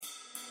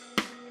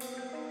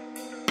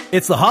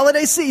It's the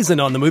holiday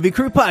season on the Movie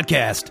Crew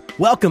Podcast.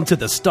 Welcome to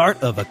the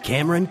start of a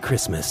Cameron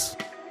Christmas.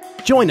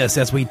 Join us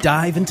as we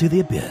dive into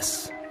the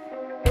abyss.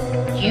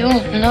 You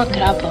no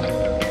trouble.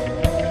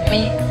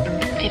 Me,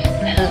 Fifth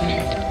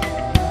Element.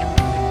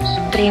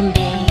 Supreme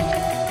Being.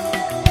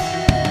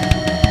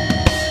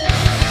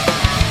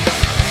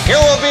 You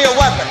will be a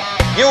weapon.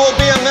 You will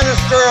be a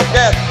minister of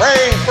death,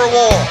 praying for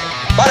war.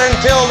 But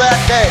until that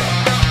day,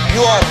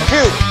 you are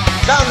cute.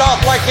 Sound off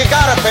like you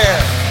got a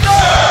pair.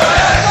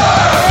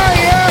 Ah,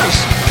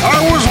 yes! I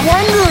was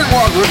wondering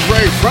what would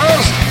break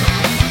first.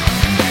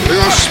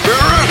 Your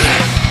spirit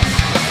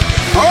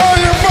or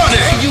your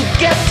money? You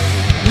get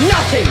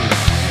nothing.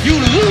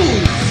 You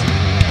lose.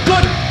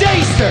 Good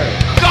day, sir.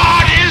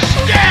 God is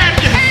dead.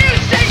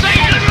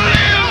 Satan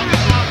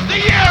lives. The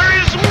year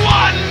is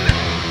won.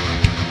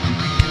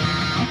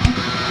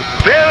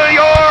 Fill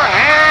your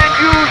hand,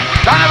 you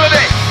son of a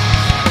bitch.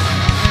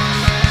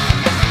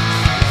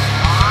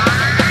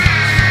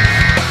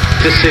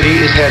 The city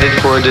is headed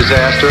for a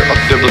disaster of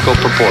biblical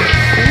proportion.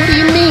 What do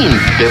you mean,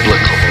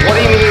 biblical? What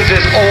he means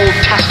is Old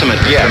Testament,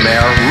 yes.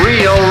 Mayor.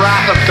 Real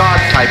wrath of God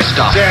type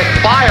stuff.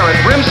 Fire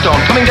and brimstone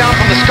coming down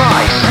from the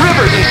skies.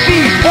 Rivers and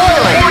seas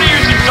boiling. 40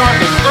 years of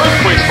darkness,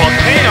 earthquakes,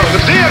 volcanoes,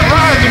 the dead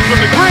rising from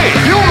the grave.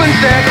 Human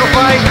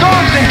sacrifice,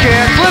 dogs and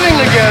cats living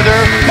together,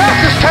 mass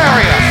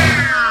hysteria.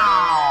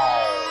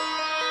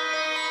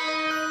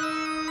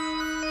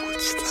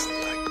 Wouldst thou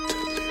like to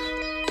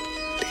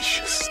live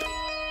deliciously?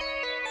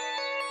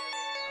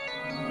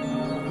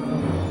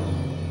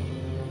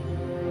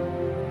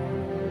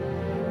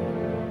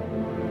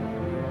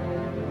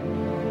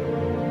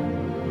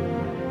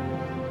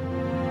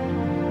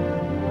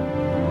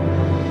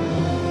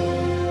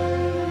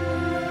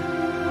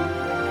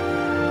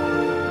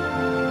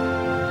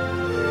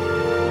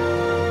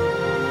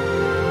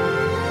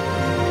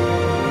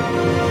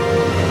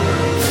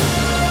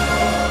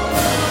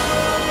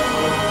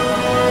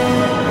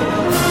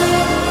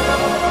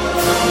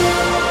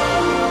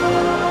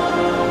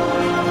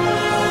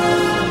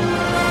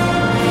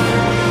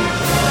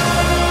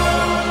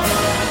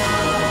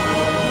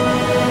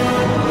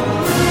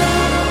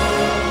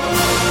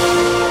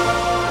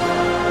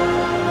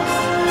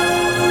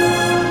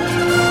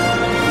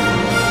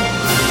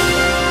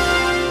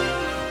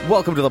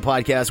 Welcome to the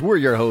podcast. We're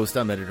your host.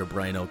 I'm editor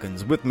Brian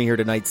Elkins. With me here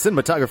tonight,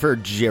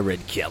 cinematographer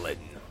Jared Kellen.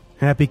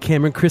 Happy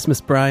Cameron Christmas,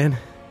 Brian.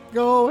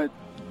 Oh,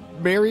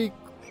 Merry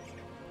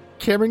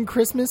Cameron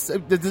Christmas?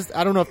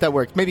 I don't know if that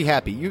worked. Maybe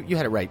happy. You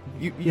had it right.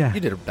 You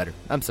did it better.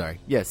 I'm sorry.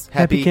 Yes,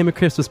 Happy Cameron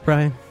Christmas,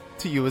 Brian.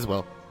 to you as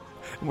well.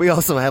 We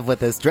also have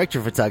with us director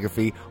of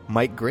photography,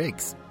 Mike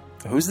Griggs.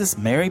 Who's this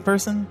Mary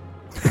person?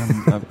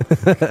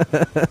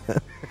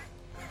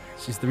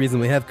 She's the reason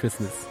we have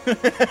Christmas.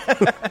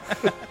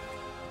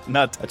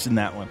 Not touching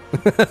that one.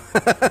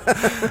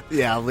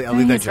 Yeah, I'll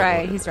leave that. He's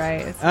right. He's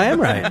right. It's I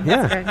am right.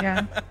 Yeah. good,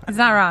 yeah. He's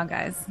not wrong,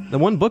 guys. The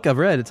one book I've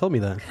read, it told me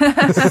that.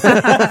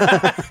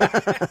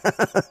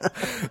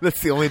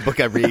 That's the only book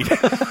I read.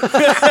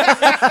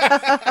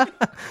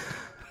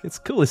 It's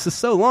cool. It's just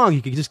so long,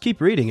 you can just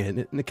keep reading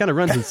it. And it kind of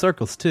runs in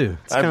circles, too.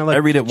 It's kind of like I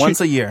read it once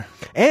a year.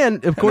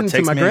 And according to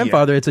takes my me a year.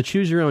 grandfather, it's a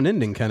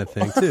choose-your-own-ending kind of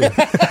thing, too.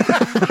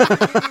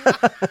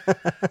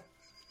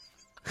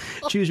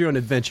 Choose your own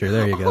adventure.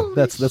 There you go.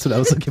 That's what I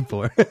was looking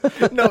for.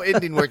 No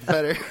ending worked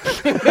better.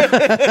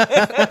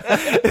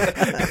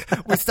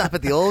 We stop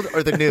at the old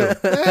or the new.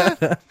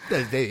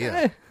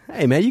 Yeah.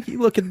 Hey, man, you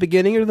look at the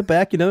beginning or the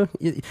back, you know.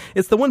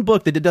 It's the one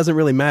book that it doesn't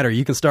really matter.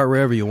 You can start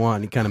wherever you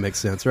want. It kind of makes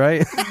sense,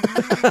 right?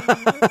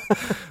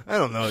 I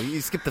don't know. You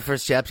skip the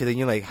first chapter, then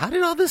you're like, how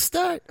did all this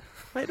start?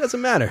 It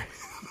doesn't matter.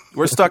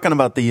 We're talking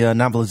about the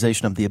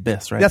novelization of The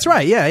Abyss, right? That's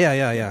right.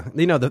 Yeah.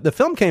 You know, the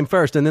film came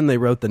first, and then they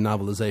wrote the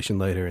novelization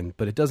later.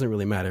 But it doesn't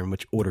really matter in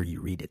which order you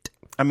read it.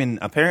 I mean,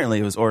 apparently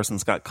it was Orson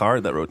Scott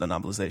Card that wrote the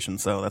novelization,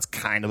 so that's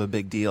kind of a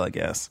big deal, I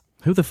guess.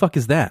 Who the fuck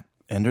is that?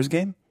 Ender's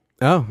Game?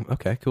 Oh,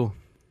 okay, cool.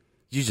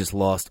 You just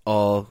lost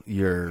all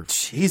your...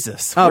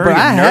 Jesus. Oh, Where bro, are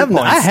your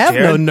I have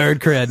nerd no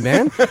points, nerd cred,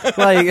 man.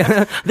 Like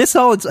his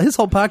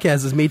whole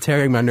podcast is me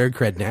tearing my nerd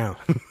cred down.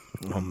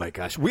 Oh my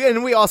gosh.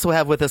 We also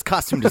have with us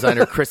costume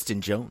designer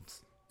Kristen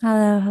Jones.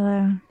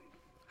 Hello.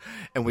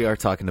 And we are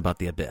talking about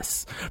The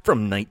Abyss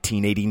from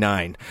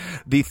 1989.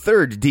 The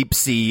third deep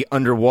sea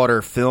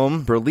underwater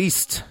film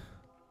released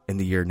in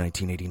the year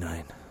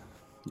 1989.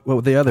 What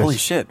were the others? Holy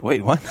shit.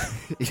 Wait, what?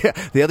 Yeah,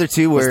 the other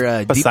two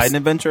were... Poseidon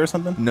Adventure or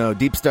something? No,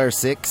 Deep Star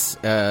 6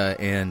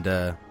 and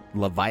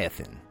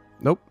Leviathan.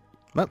 Nope.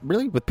 Not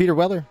really? With Peter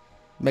Weller?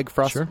 Meg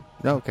Frost? Sure.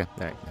 No, okay.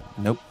 All right.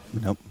 Nope.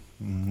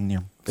 Yeah.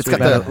 It's Sweet.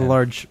 got About a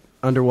large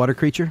underwater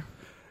creature?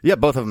 Yeah,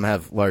 both of them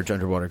have large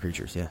underwater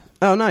creatures, yeah.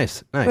 Oh,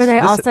 nice. Were they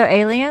also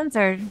aliens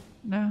or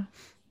no?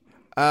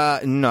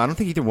 No, I don't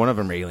think either one of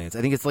them are aliens.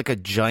 I think it's like a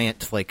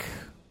giant, like,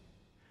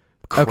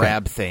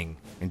 crab thing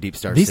in Deep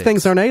Star 6. These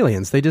things aren't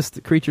aliens. They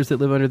just creatures that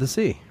live under the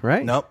sea,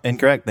 right? Nope,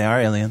 incorrect. They are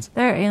aliens.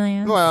 They're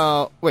aliens.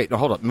 Well, wait, no,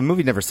 hold on. The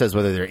movie never says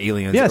whether they're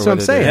aliens Yeah, or that's what I'm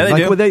whether saying. Yeah, they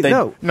like, do. would they, They-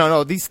 no,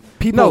 No, these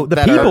people the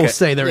that people are,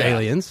 say they're yeah.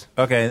 aliens.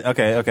 Okay.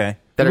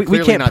 They're We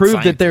clearly can't not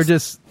prove that they're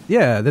scientists. just...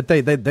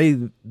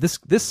 that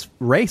this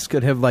race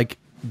could have like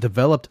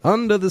developed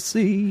under the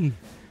sea.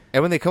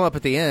 And when they come up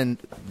at the end,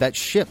 that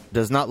ship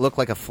does not look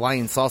like a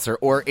flying saucer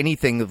or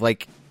anything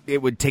like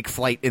it would take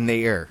flight in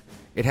the air.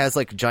 It has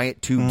like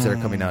giant tubes that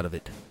are coming out of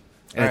it.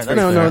 And it's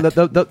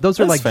those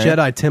are like fair.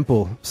 Jedi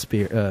temple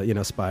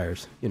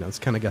spires. It's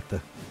kind of got the.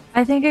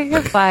 I think it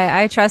could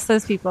fly. I trust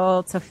those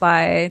people to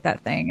fly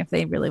that thing if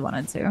they really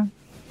wanted to.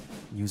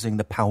 Using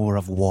the power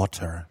of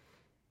water.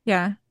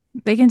 Yeah,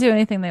 they can do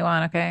anything they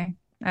want. Okay,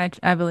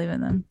 I believe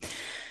in them.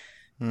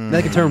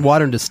 They can turn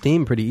water into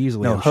steam pretty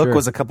easily. No, I'm Hook sure.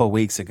 was a couple of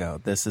weeks ago.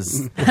 This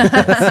is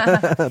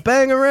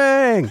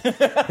Bangarang.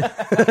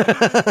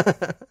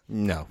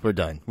 No, we're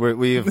done.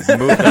 We've moved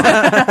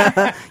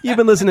on. You've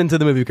been listening to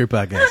the Movie Crew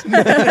podcast.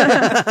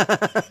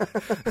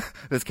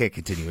 This can't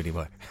continue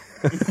anymore.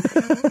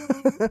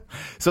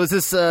 So is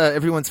this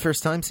everyone's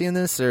first time seeing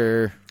this,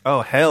 or?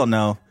 oh hell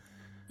no!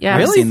 Yeah,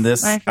 I've seen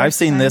this. My first I've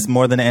seen time. this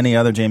more than any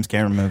other James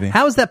Cameron movie.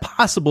 How is that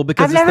possible?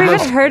 Because I've it's never the even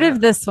most, heard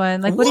of this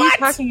one. Like, what are you What?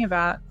 talking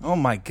about? Oh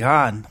my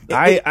god!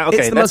 okay, okay, it's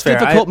the that's most fair.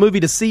 difficult movie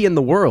to see in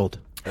the world.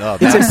 Oh,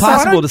 It's that's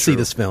impossible not to see true.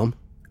 this film.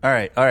 All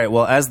right.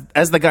 Well,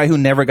 as the guy who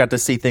never got to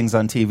see things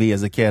on TV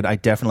as a kid, I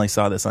definitely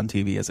saw this on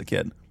TV as a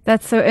kid.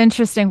 That's so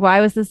interesting.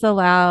 Why was this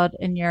allowed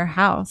in your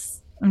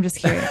house? I'm just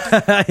curious.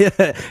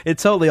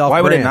 It's totally off.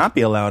 Why would it brand. not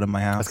be allowed in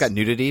my house? It's got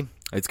nudity.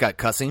 It's got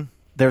cussing.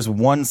 There's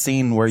one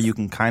scene where you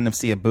can kind of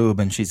see a boob,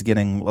 and she's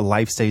getting a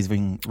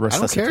life-saving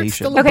resuscitation.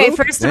 still a Okay, boob?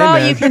 first of Hey, all,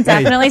 man. you can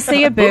Hey. definitely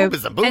see a boob.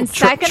 is a boob. And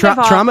second of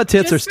all, trauma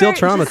tits just are still for-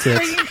 trauma just for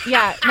tits. you-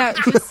 yeah, no,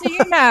 just so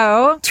you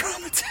know,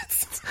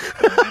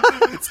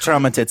 It's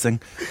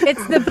traumatizing.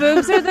 it's the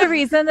boobs are the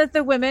reason that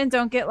the women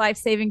don't get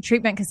life-saving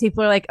treatment because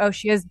people are like, oh,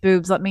 she has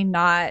boobs. Let me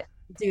not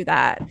do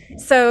that.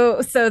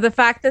 So the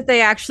fact that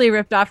they actually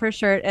ripped off her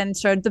shirt and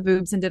showed the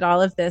boobs and did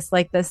all of this,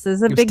 like, this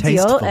is a was big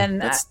deal. tasteful.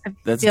 And That's I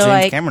James feel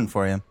like, Cameron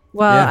for you.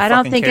 well, Yeah. I don't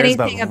Fucking think cares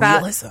anything about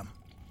realism.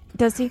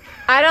 does he?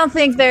 I don't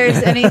think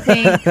there's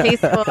anything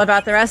tasteful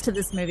about the rest of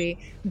this movie.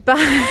 But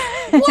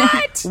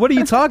What? What are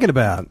you talking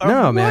about?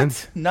 No, What? man.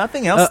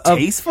 Nothing else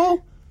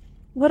tasteful?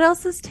 what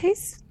else is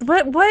taste?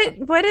 What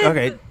is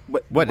Okay.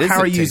 What is How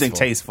it are you using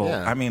tasteful? tasteful?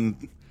 Yeah. I mean,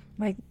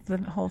 like the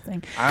whole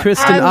thing?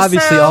 Kristen, I'm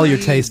obviously so- all your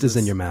taste is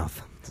in your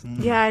mouth.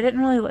 Yeah, I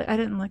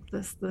didn't look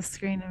the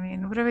screen. I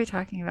mean, what are we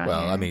talking about?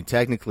 Well, here? I mean,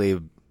 technically,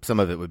 some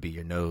of it would be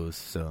your nose.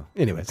 So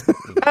Anyways.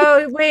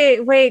 oh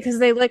wait, because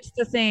they licked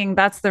the thing.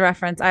 That's the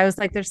reference. I was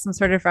like, there's some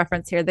sort of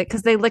reference here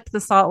because they licked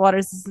the salt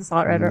waters. This is the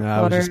salt water. No,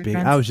 I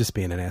was just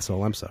being an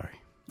asshole. I'm sorry.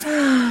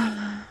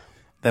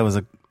 that was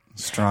a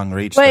strong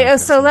reach. Wait, there,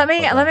 so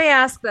Kristen. let me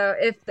ask though,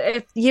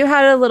 if you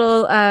had a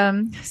little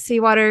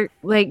seawater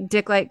like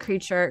dick-like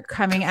creature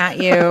coming at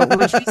you,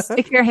 would you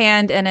stick your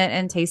hand in it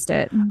and taste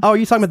it? Oh, are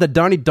you talking about the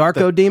Donnie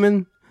Darko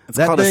demon? It's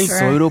that called thing? a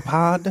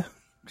pseudopod.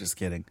 Just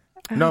kidding.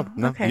 no,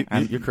 okay.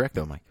 you're correct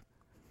though, Mike.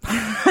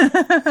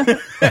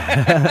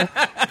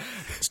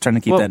 Just trying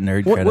to keep that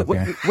nerd cred up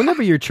here.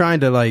 Whenever you're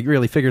trying to like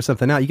really figure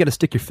something out, you got to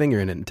stick your finger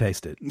in it and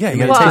taste it. Yeah,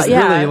 you I mean, gotta it taste takes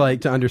it. really Yeah.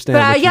 like to understand.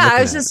 But what you're I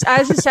looking was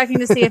at. just checking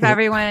to see if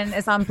everyone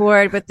is on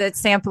board with the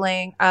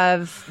sampling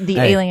of the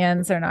Hey.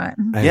 aliens or not.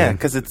 Yeah,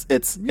 because it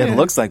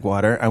looks like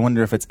water. I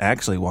wonder if it's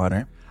actually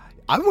water.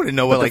 I want to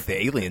know what like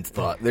the aliens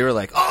thought. They were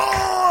like,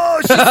 "Oh,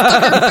 she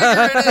stuck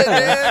her finger in it,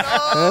 man."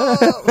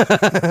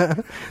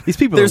 Oh. These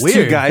people There's are weird.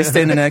 two guys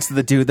standing next to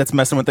the dude that's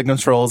messing with the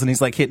controls, and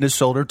he's like hitting his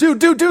shoulder.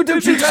 Dude, shoot,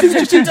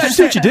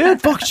 See what you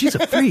did? Fuck, she's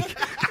a freak.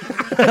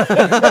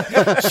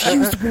 She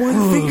used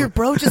one finger,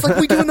 bro, just like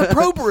we do in the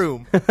probe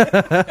room.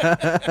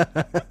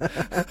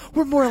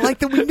 We're more alike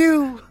than we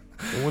knew.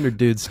 No wonder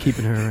dude's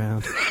keeping her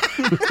around.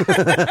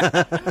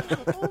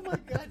 Oh my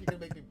god, you're gonna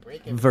make me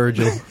break it.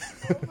 Virgil.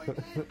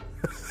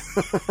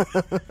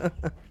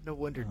 No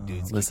wonder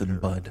dudes. Listen,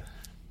 bud.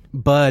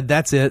 Bud,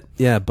 that's it.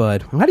 Yeah,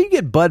 Bud. How do you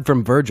get Bud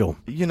from Virgil?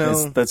 You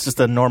know, That's just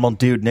a normal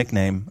dude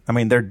nickname. I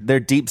mean, they're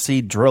deep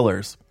sea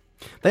drillers.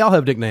 They all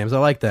have nicknames. I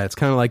like that. It's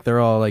kind of like they're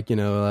all like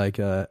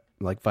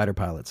like fighter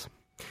pilots.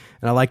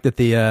 And I like that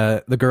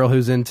the girl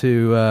who's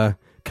into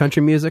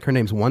country music, her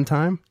name's One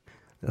Time.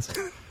 That's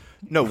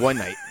no, one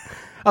night.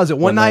 Oh, is it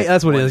One Night? Night.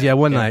 That's what it One is. Night. Yeah,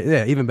 One Yeah. Night.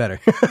 Yeah, even better.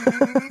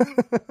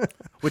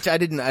 Which I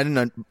didn't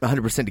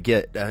 100%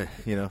 get.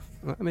 You know,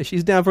 I mean,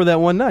 she's down for that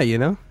one night, you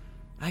know?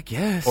 I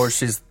guess. Or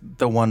she's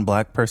the one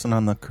black person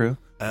on the crew.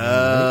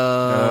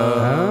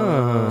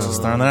 Oh.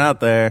 Just throwing that out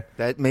there.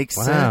 That makes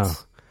Wow.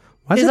 sense.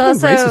 Why is She's everyone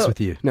also racist with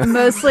you? No.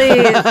 mostly.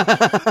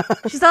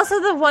 She's also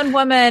the one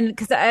woman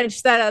because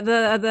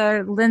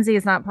the Lindsay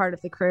is not part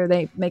of the crew.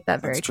 They make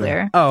that very That's true.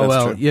 clear. Oh, That's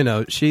well, true. you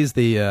know, she's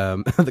the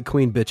the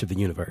queen bitch of the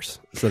universe.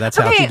 So that's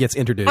how Okay, she gets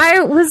introduced.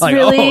 I was Like,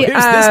 really. oh, here's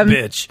this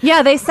bitch.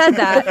 Yeah, they said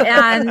that,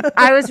 and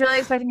I was really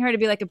expecting her to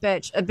be like a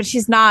bitch, but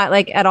she's not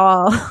like at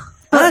all.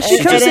 She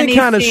comes in any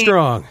kind of scene.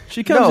 strong.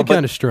 She comes in but-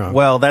 kind of strong.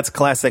 Well, that's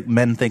classic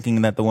men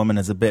thinking that the woman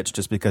is a bitch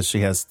just because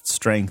she has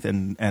strength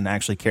and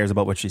actually cares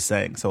about what she's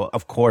saying. So,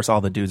 of course,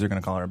 all the dudes are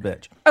going to call her a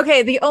bitch.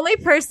 Okay, the only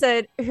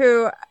person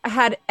who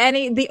had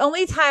the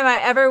only time I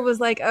ever was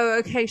like, oh,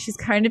 okay, she's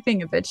kind of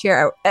being a bitch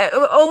here,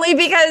 only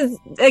because,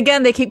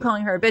 again, they keep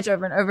calling her a bitch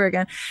over and over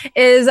again,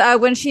 is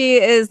when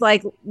she is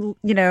like,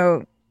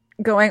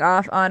 going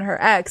off on her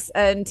ex.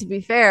 And to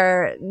be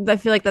fair, I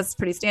feel like that's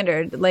pretty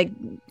standard. Like,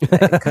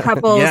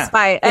 couples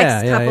fight,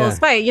 ex-couples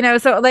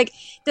fight, so like,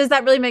 does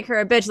that really make her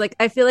a bitch? Like,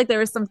 I feel like there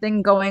was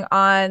something going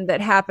on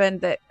that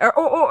happened that,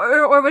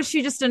 or was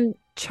she just in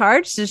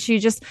charge? Did she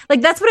just,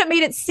 like, that's what it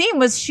made it seem,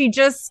 was she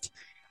just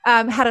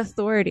had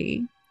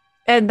authority.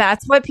 And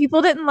that's what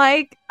people didn't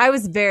like. I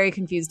was very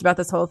confused about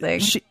this whole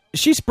thing.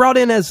 She's brought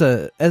in as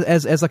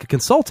like a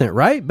consultant,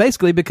 right?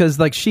 Basically, because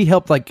like she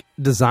helped like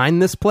design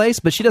this place,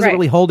 but she doesn't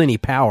really hold any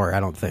power, I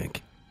don't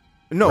think.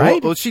 No,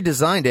 right? well, she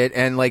designed it,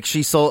 and like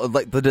she sold,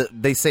 like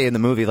they say in the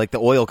movie, like the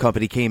oil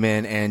company came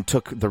in and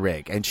took the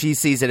rig, and she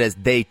sees it as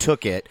they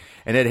took it,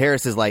 and Ed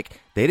Harris is like,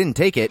 they didn't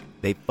take it,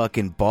 they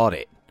fucking bought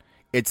it.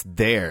 It's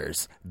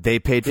theirs. They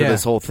paid for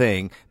this whole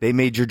thing. They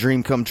made your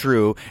dream come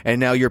true, and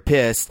now you're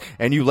pissed,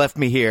 and you left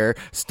me here,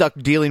 stuck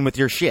dealing with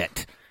your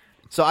shit.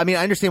 So, I mean,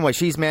 I understand why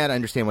she's mad. I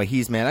understand why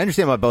he's mad. I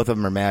understand why both of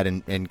them are mad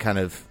and kind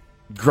of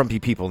grumpy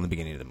people in the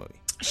beginning of the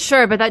movie.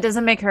 Sure, but that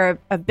doesn't make her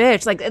a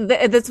bitch. Like,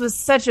 this was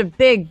such a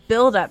big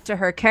build-up to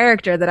her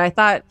character that I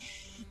thought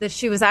that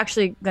she was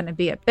actually going to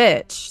be a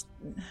bitch.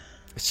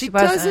 She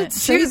doesn't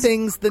say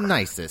things the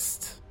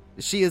nicest.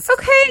 She is...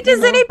 Okay, does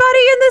anybody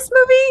in this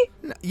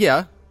movie?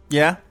 Yeah.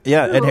 Yeah.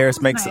 Ed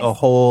Harris makes a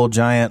whole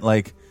giant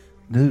like,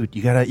 dude,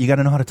 you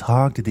gotta know how to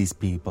talk to these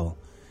people.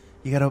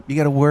 You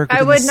gotta work.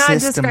 I within would the not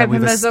system describe that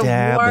we've him as a warm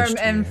established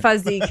and here.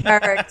 fuzzy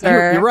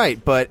character. You're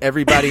right, but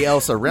everybody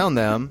else around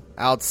them,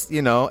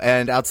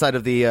 and outside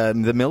of the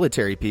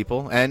military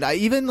people, and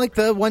even like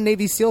the one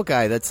Navy SEAL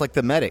guy that's like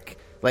the medic.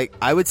 Like,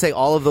 I would say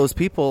all of those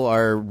people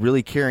are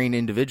really caring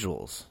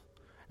individuals,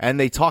 and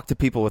they talk to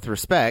people with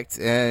respect.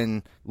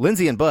 And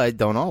Lindsay and Bud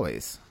don't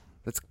always.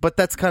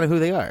 That's kind of who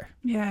they are.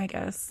 Yeah, I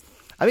guess.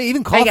 I mean,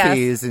 even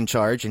Coffee is in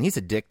charge, and he's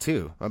a dick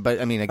too. But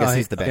I mean, I guess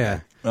he's the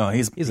bad guy. Oh,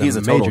 he's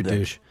a total major dick.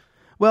 douche.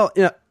 Well,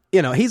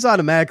 he's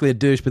automatically a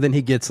douche, but then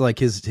he gets like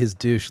his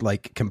douche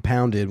like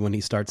compounded when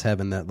he starts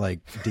having that like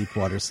deep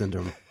water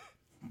syndrome.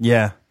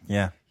 Yeah.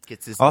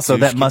 Gets his Also,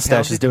 douche that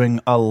mustache compounded. is doing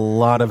a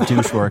lot of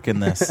douche work in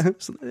this.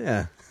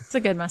 Yeah. It's a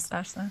good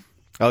mustache, though.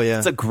 Oh yeah,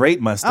 It's a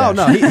great mustache. Oh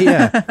no,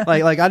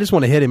 like I just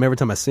want to hit him every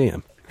time I see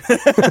him.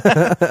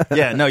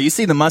 Yeah, no, you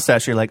see the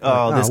mustache, you're like,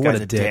 oh, this what guy's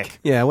a dick.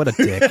 Yeah, what a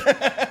dick.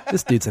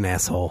 This dude's an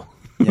asshole.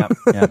 Yeah.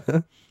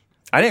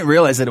 I didn't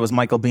realize that it was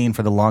Michael Biehn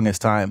for the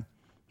longest time.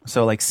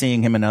 So, like,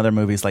 seeing him in other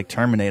movies like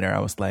Terminator, I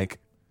was like,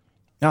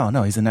 oh,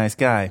 no, he's a nice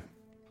guy.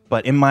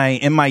 But in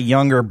my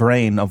younger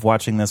brain of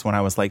watching this when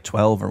I was like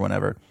 12 or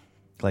whatever,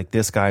 like,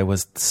 this guy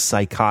was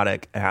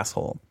psychotic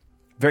asshole.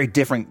 Very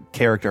different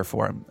character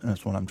for him.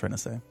 That's what I'm trying to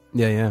say.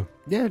 Yeah.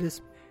 Yeah, it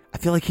is. I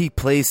feel like he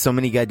plays so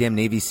many goddamn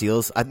Navy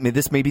SEAls. I mean,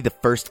 this may be the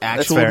first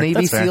actual fair. Navy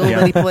That's fair. SEAL Yeah.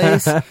 that he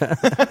plays.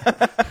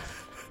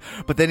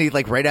 But then he,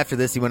 like, right after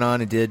this, he went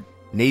on and did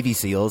Navy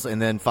SEALs,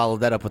 and then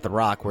followed that up with The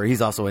Rock, where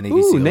he's also a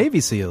Navy SEAL. Navy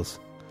SEAls.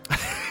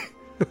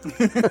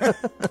 I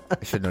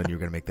should have known you were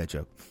going to make that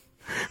joke.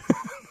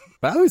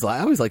 But I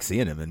always like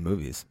seeing him in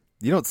movies.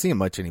 You don't see him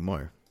much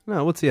anymore.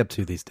 No, what's he up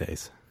to these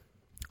days?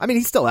 I mean,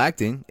 he's still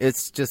acting.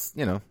 It's just,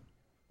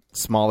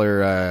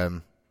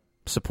 smaller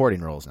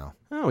supporting roles now.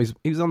 Oh,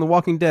 he was on The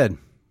Walking Dead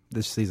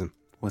this season.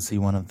 Was he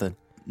one of the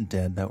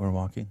dead that were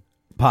walking?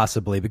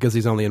 Possibly, because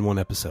he's only in one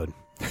episode.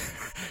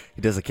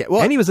 He does a cat.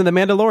 Well, And he was in The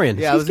Mandalorian.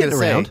 yeah, I He's was going getting to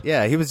say. around.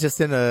 Yeah, he was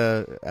just in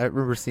I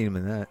remember seeing him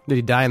in that. Did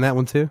he die in that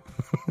one too?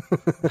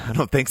 I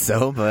don't think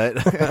so, but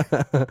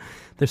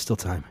There's still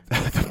time.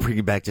 bring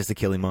him back just to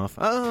kill him off.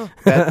 Oh,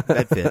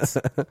 that fits.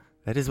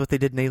 That is what they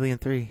did in Alien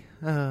 3.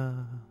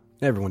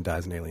 Everyone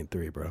dies in Alien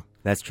 3, bro.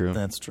 That's true.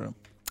 That's true.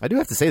 I do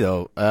have to say,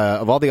 though,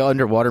 of all the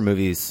underwater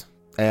movies,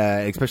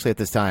 especially at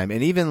this time,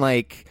 and even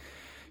like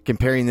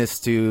comparing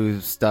this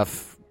to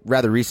stuff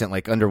rather recent,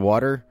 like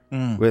Underwater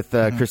with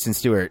Kristen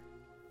Stewart,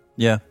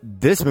 Yeah.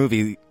 this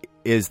movie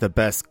is the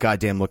best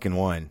goddamn looking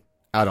one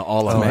out of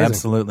all of Oh, them.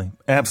 absolutely.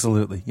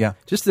 Absolutely. Yeah.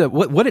 Just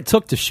what it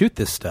took to shoot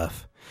this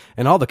stuff,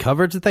 and all the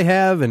coverage that they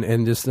have,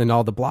 and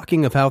all the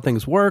blocking of how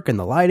things work, and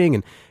the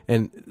lighting,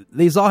 and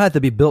these all had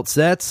to be built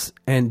sets,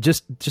 and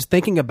just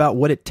thinking about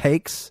what it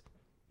takes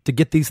to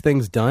get these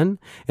things done,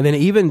 and then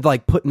even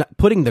like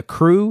putting the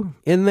crew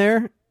in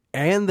there,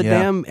 and the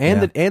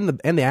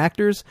the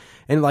actors,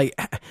 and like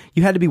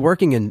you had to be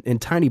working in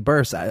tiny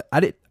bursts.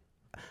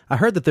 I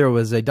heard that there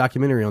was a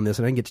documentary on this,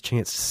 and I didn't get a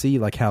chance to see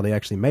like how they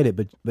actually made it,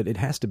 but it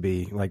has to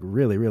be like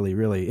really, really,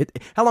 really.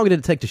 How long did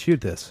it take to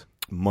shoot this?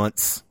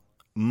 Months.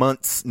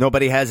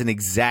 Nobody has an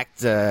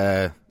exact.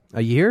 A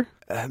year?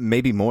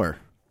 Maybe more.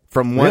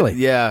 From one, Really?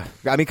 Yeah.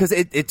 I mean, because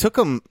it took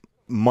them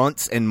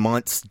months and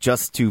months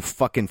just to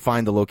fucking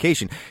find the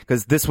location.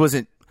 Because this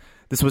wasn't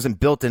this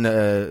wasn't built in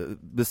the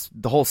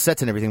whole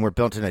sets and everything were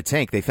built in a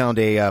tank. They found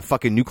a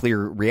fucking nuclear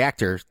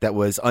reactor that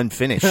was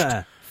unfinished.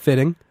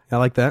 Fitting. I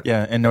like that.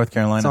 Yeah, in North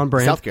Carolina. It's on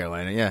brand. South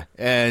Carolina, yeah.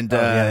 And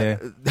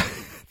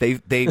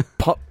they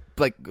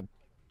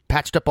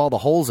patched up all the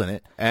holes in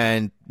it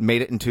and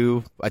made it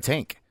into a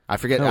tank. I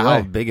forget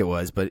how big it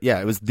was, but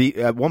yeah, it was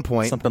at one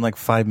point something like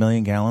 5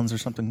 million gallons or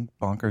something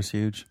bonkers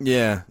huge.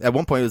 Yeah, at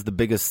one point it was the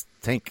biggest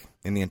tank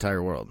in the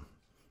entire world.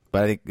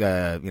 But I think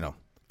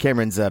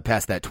Cameron's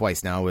passed that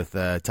twice now with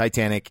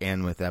Titanic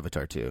and with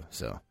Avatar 2.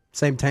 So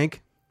same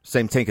tank.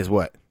 Same tank as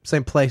what?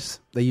 Same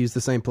place. They used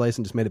the same place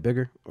and just made it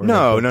bigger. Or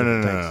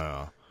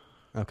no.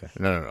 Okay.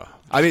 No.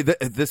 I mean,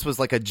 this was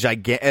like a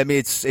gigantic. I mean,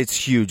 it's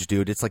huge,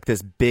 dude. It's like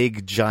this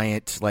big,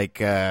 giant, like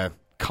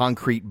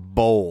concrete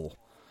bowl.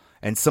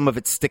 And some of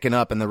it's sticking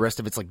up, and the rest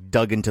of it's like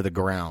dug into the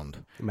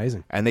ground.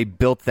 Amazing. And they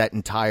built that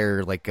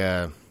entire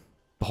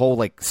whole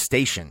like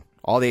station.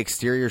 All the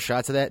exterior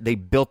shots of that, they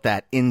built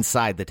that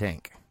inside the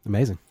tank.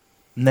 Amazing.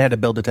 And they had to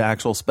build it to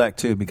actual spec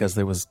too, because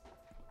there was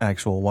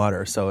actual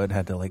water, so it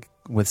had to like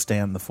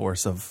withstand the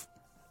force of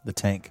the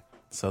tank.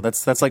 So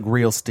that's like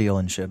real steel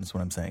and shit. Is what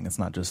I'm saying. It's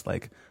not just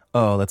like,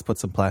 oh, let's put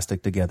some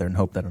plastic together and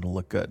hope that it'll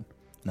look good.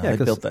 No, they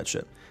built that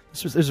shit.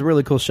 There's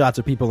really cool shots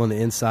of people on the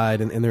inside,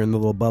 and they're in the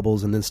little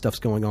bubbles, and then stuff's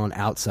going on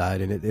outside,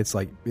 and it's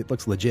like, it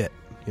looks legit,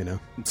 you know?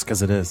 It's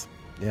because it is.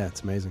 Yeah,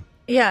 it's amazing.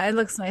 Yeah, it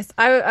looks nice.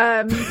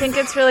 I think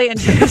it's really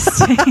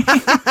interesting.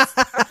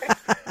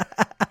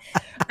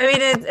 I mean,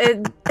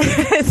 it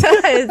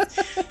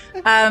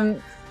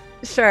does.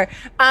 Sure.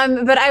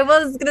 But I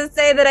was going to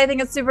say that I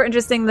think it's super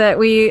interesting that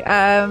we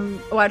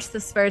watched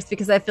this first,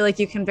 because I feel like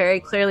you can very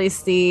clearly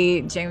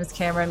see James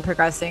Cameron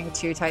progressing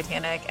to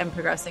Titanic and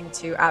progressing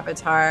to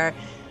Avatar.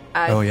 For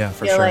sure. I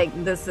feel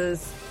like this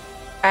is...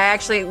 I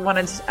actually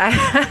wanted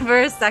to... for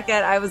a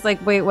second, I was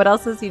like, wait, what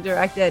else has he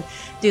directed?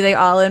 Do they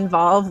all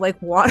involve,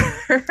 like, water?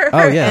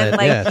 Oh, yeah. And,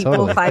 like, people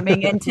totally.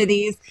 climbing into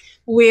these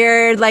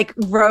weird, like,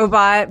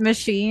 robot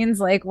machines?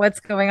 Like, what's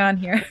going on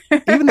here?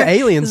 Even the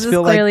aliens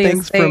feel like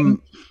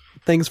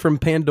things from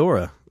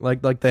Pandora.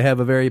 Like they have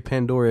a very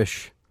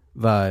Pandora-ish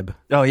vibe.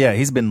 Oh, yeah.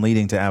 He's been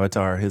leading to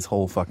Avatar his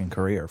whole fucking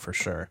career, for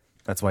sure.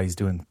 That's why he's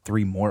doing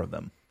 3 more of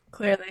them.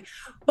 Clearly.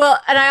 Well,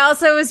 and I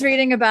also was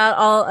reading about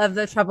all of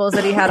the troubles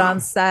that he had on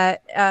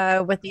set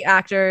with the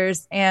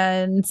actors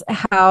and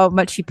how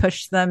much he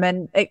pushed them.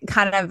 And it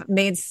kind of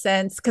made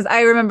sense, because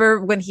I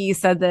remember when he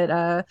said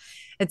that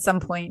at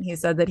some point he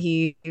said that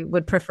he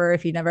would prefer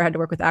if he never had to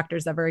work with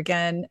actors ever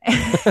again.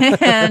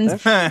 And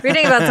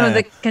reading about some of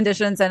the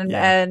conditions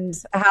and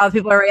how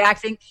people are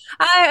reacting,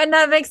 and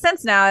that makes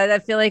sense now. I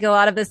feel like a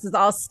lot of this is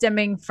all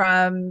stemming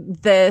from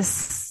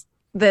this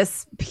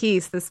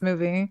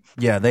movie.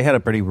 Yeah, they had a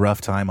pretty rough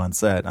time on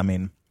set. I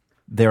mean,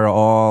 they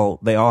all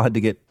had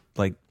to get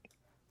like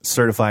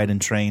certified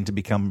and trained to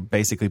become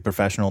basically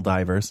professional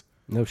divers.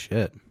 No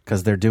shit.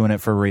 Because they're doing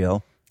it for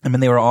real. I mean,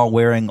 they were all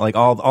wearing like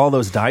all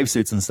those dive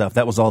suits and stuff.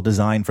 That was all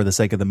designed for the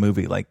sake of the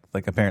movie. Like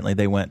apparently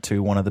they went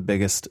to one of the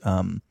biggest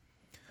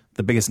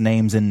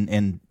names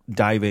in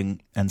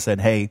diving and said,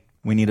 "Hey,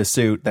 we need a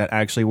suit that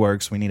actually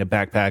works. We need a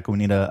backpack. We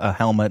need a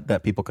helmet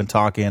that people can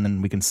talk in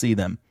and we can see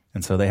them."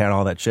 And so they had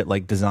all that shit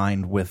like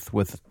designed with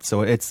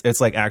so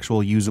it's like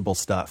actual usable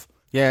stuff.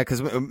 Yeah,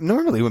 because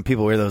normally when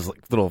people wear those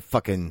like, little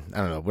fucking, I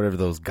don't know, whatever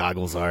those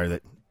goggles are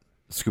that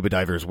scuba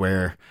divers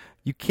wear,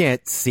 you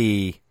can't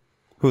see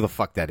who the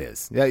fuck that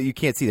is. Yeah, you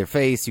can't see their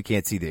face. You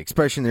can't see the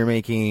expression they're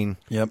making.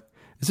 Yep.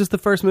 Is this the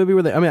first movie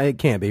where it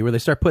can't be, where they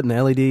start putting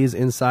the LEDs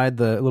inside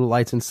the little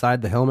lights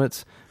inside the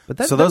helmets? But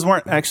those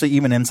weren't actually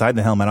even inside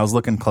the helmet. I was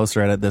looking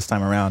closer at it this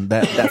time around.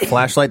 That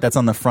flashlight that's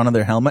on the front of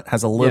their helmet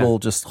has a little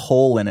just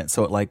hole in it,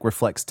 so it like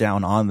reflects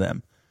down on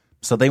them.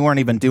 So they weren't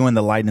even doing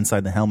the light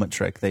inside the helmet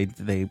trick.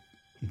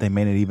 They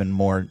made it even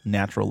more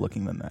natural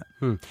looking than that.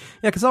 Yeah,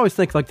 because I always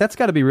think like that's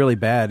got to be really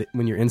bad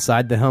when you're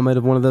inside the helmet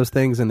of one of those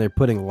things and they're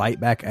putting light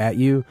back at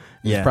you.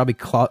 It's probably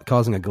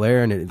causing a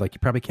glare, and you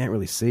probably can't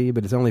really see,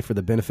 but it's only for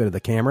the benefit of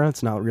the camera.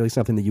 It's not really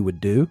something that you would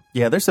do.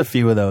 Yeah, there's a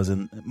few of those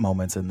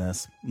moments in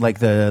this, like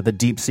the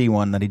deep sea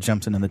one that he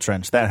jumps into the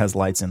trench. That has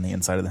lights in the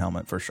inside of the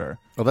helmet for sure.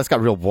 Well, that's got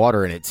real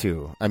water in it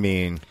too. I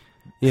mean,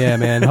 yeah,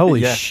 man,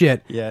 holy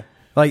shit. Yeah,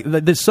 like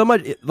there's so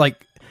much.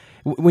 Like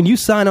when you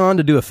sign on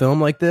to do a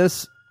film like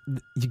this,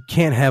 you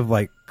can't have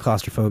like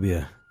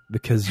claustrophobia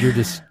because you're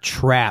just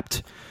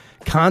trapped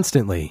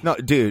constantly. No,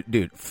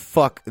 dude,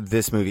 fuck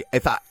this movie.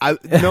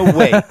 No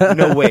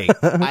way.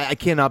 I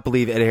cannot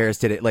believe Ed Harris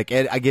did it. Like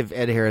I give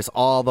Ed Harris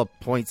all the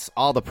points,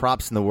 all the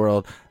props in the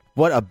world.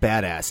 What a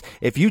badass.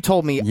 If you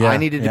told me I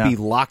needed to be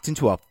locked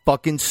into a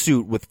fucking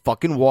suit with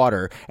fucking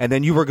water, and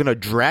then you were going to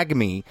drag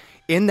me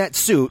in that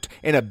suit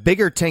in a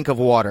bigger tank of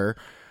water,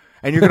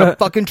 and you're going to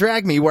fucking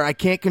drag me where I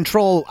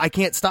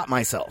can't stop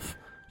myself.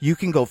 You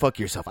can go fuck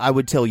yourself. I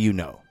would tell you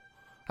no.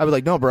 I would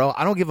like, no, bro,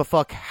 I don't give a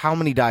fuck how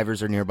many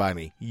divers are nearby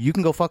me. You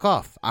can go fuck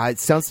off. It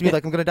sounds to me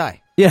like I'm going to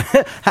die. Yeah.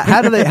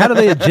 How do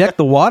they eject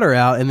the water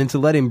out and then to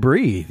let him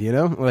breathe, you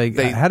know? Like,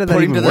 how did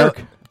that even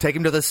work? Take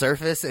him to the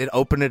surface and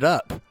open it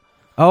up.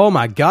 Oh,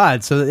 my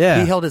God. So,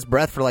 yeah. He held his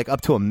breath for like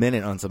up to a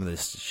minute on some of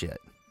this shit.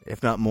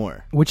 if not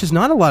more. Which is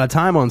not a lot of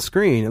time on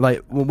screen.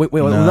 Like when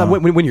you're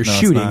No, it's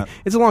shooting, not.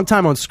 it's a long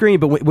time on screen.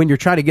 But when you're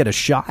trying to get a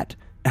shot,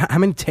 how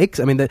many takes?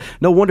 I mean,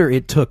 no wonder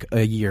it took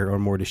a year or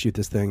more to shoot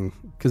this thing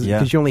because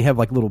you only have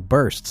like little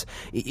bursts.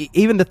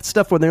 Even the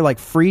stuff when they're like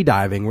free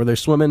diving, where they're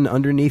swimming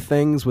underneath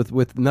things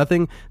with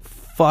nothing.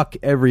 Fuck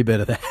every bit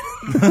of that.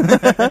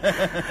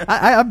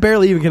 I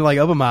barely even can like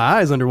open my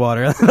eyes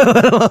underwater,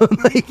 let alone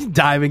like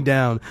diving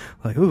down.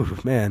 Like, ooh,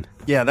 man.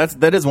 Yeah,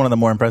 that is one of the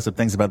more impressive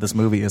things about this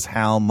movie is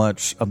how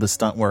much of the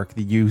stunt work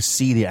that you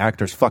see the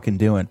actors fucking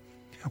doing.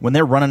 When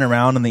they're running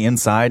around on the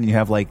inside and you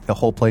have like the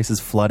whole place is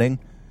flooding.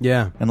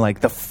 Yeah. And like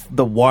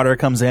the water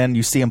comes in,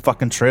 you see them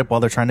fucking trip while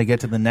they're trying to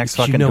get to the next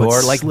fucking door.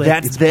 It's Like slick.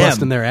 that's It's them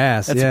busting their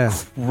ass.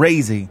 That's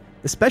crazy.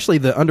 Especially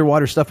the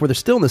underwater stuff where they're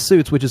still in the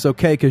suits, which is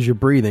okay because you're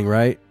breathing,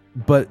 right?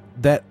 But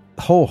that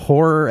whole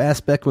horror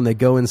aspect when they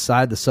go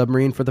inside the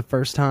submarine for the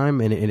first time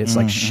and it's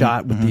like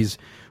shot with these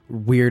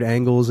weird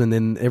angles and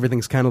then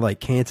everything's kind of like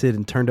canted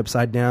and turned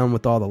upside down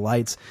with all the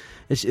lights.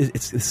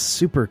 It's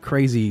super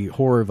crazy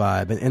horror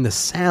vibe. And the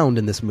sound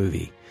in this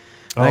movie.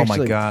 Oh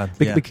my God.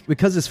 Yeah.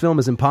 Because this film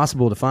is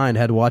impossible to find,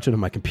 I had to watch it on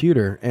my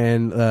computer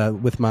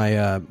and with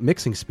my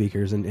mixing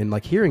speakers and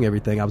like hearing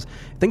everything.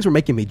 Things were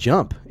making me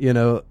jump,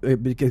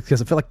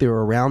 because I felt like they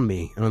were around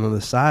me and on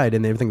the side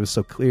and everything was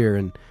so clear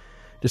and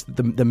just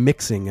the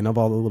mixing and of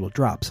all the little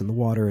drops in the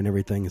water and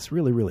everything. It's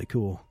really, really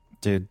cool.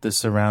 Dude, the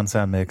surround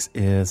sound mix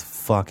is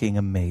fucking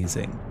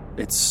amazing.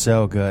 It's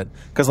so good.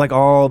 Because like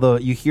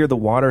you hear the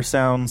water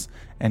sounds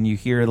and you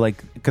hear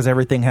like, because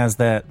everything has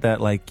that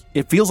like,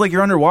 it feels like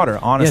you're underwater,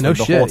 honestly,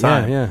 whole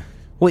time. Yeah.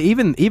 Well,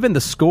 even the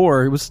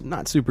score, it was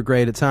not super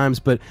great at times,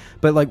 but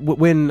like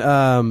when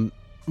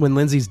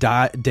Lindsay's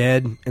dead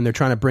and they're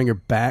trying to bring her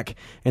back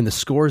and the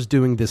score's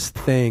doing this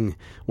thing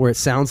where it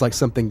sounds like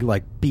something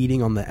like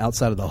beating on the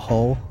outside of the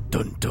hull.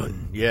 Dun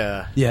dun.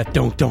 Yeah. Yeah,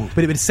 don't.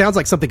 But it sounds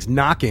like something's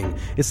knocking.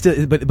 It's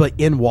still, but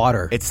in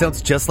water. It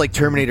sounds just like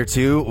Terminator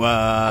 2,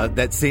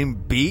 that same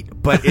beat,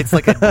 but it's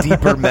like a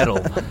deeper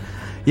metal.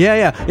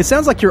 Yeah. It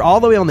sounds like you're all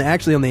the way on the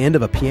end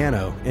of a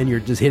piano and you're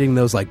just hitting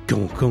those like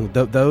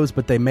those,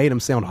 but they made them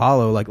sound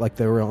hollow, like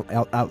they were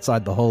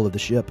outside the hull of the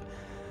ship.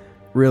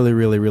 Really,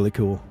 really, really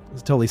cool. It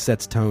totally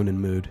sets tone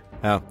and mood.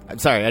 Oh, I'm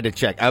sorry, I had to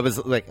check. I was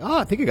like,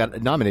 I think I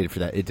got nominated for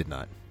that. It did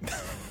not.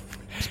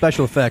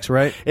 Special effects,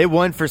 right? It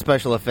won for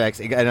special effects.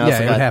 And I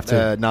also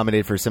got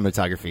nominated for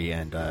cinematography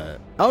and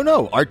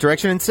art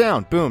direction and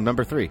sound. Boom,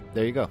 number 3.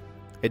 There you go.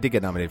 It did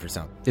get nominated for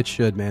sound. It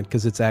should, man,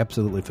 because it's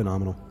absolutely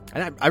phenomenal.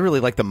 And I really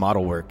like the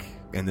model work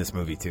in this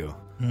movie too.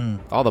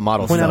 All the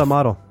models. Point out a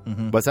model.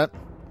 What's that?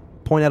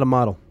 Point out a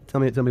model. Tell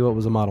me what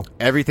was a model.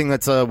 Everything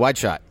that's a wide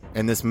shot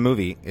in this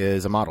movie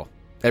is a model.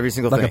 Every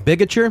single thing. Like a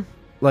bigature?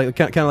 Like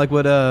kind of like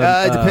what?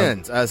 It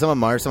depends. Some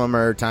of them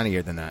are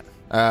tinier than that.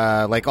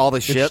 Like all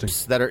the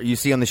ships that you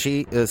see on the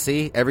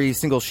sea, every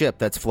single ship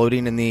that's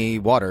floating in the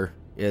water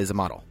is a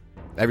model.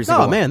 Every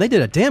single one. Man, they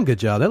did a damn good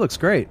job. That looks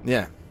great.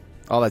 Yeah,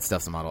 all that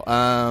stuff's a model.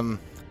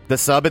 The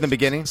sub in the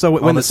beginning. So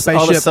when the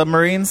spaceship,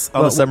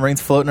 all the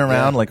submarines floating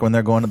around, like when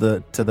they're going to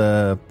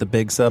the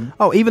big sub.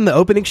 Oh, even the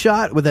opening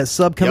shot with that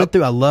sub coming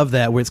through, I love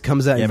that where it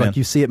comes out, like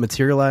you see it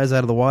materialize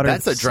out of the water.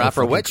 That's a drop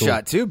or wet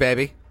shot too,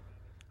 baby.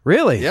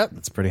 Really? Yep,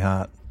 it's pretty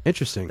hot.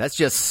 Interesting. That's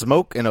just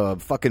smoke and a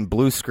fucking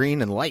blue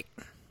screen and light.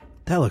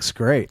 That looks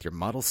great. Your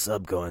model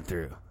sub going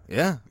through.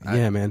 Yeah,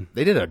 man.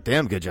 They did a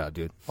damn good job,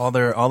 dude. All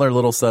their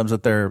little subs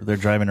that they're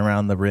driving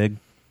around the rig.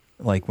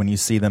 Like when you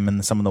see them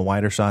in some of the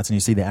wider shots and you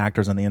see the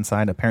actors on the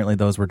inside, apparently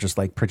those were just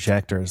like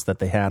projectors that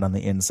they had on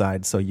the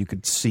inside, so you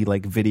could see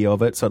like video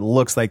of it. So it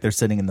looks like they're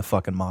sitting in the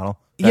fucking model.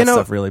 That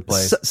stuff really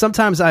plays.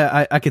 Sometimes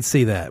I could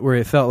see that where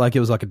it felt like it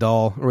was like a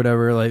doll or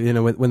whatever. Like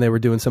when they were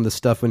doing some of the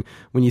stuff when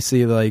you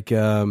see like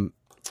when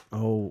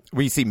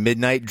you see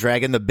Midnight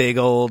dragging the big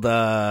old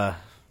I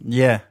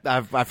forget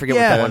what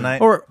that one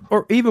night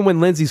or even when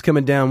Lindsay's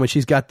coming down when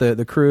she's got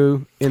the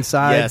crew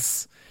inside.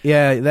 Yes,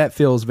 yeah, that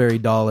feels very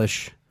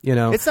dollish.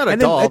 It's not a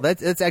doll.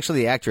 That's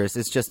actually the actress.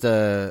 It's just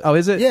a. Oh,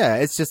 is it? Yeah,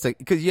 it's just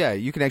because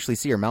you can actually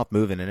see her mouth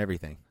moving and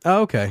everything.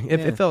 Oh, okay.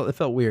 It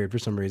felt weird for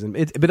some reason.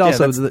 But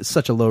also it's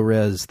such a low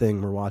res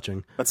thing we're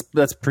watching.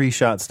 That's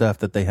pre-shot stuff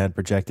that they had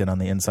projected on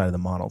the inside of the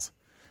models.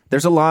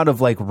 There's a lot of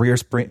like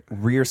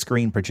rear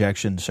screen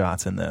projection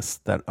shots in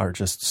this that are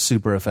just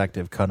super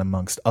effective, cut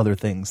amongst other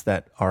things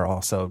that are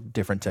also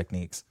different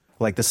techniques.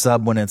 Like the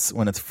sub when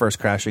it's first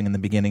crashing in the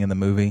beginning of the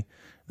movie.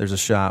 There's a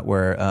shot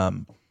where.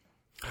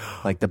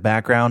 Like the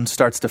background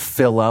starts to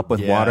fill up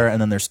with water,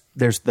 and then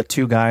there's the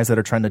two guys that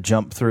are trying to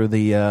jump through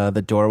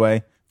the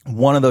doorway.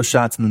 One of those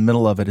shots in the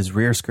middle of it is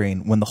rear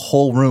screen. When the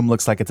whole room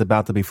looks like it's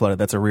about to be flooded,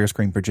 that's a rear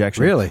screen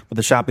projection. Really? But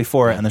the shot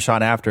before it and the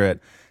shot after it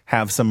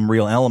have some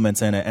real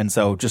elements in it, and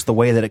so just the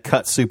way that it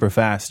cuts super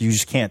fast, you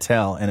just can't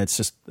tell, and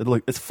it's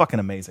fucking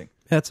amazing.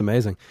 That's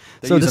amazing.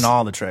 They're using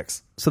all the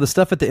tricks. So the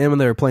stuff at the end when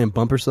they were playing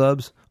bumper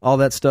subs, all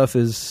that stuff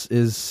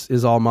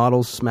is all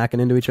models smacking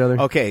into each other?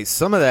 Okay,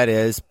 some of that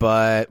is,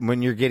 but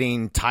when you're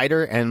getting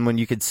tighter and when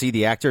you could see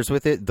the actors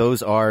with it,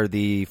 those are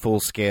the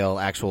full-scale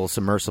actual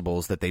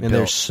submersibles that they built. And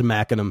they're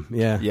smacking them,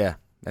 yeah. Yeah,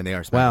 and they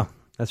are smacking. Wow,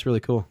 that's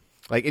really cool.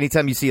 Like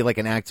anytime you see like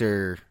an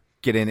actor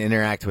get in,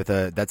 interact with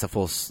that's a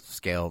full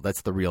scale.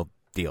 That's the real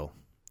deal.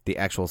 The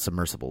actual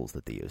submersibles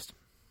that they used.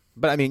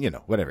 But I mean,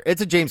 whatever.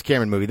 It's a James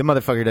Cameron movie. The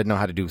motherfucker doesn't know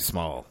how to do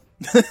small.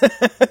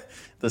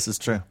 This is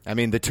true. I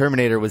mean, The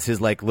Terminator was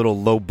his like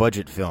little low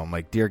budget film.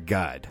 Like, dear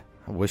God,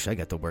 I wish I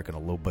got to work on a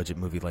low budget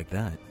movie like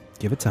that.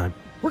 Give it time.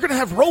 We're going to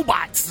have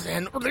robots,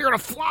 and they're going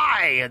to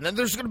fly, and then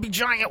there's going to be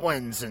giant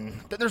ones, and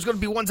then there's going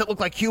to be ones that look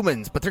like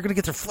humans, but they're going to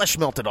get their flesh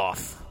melted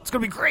off. It's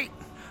going to be great.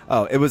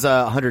 Oh, it was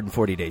a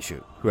 140-day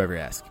shoot, whoever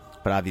asked.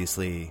 But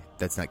obviously,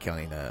 that's not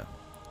counting the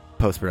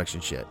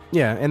post-production shit.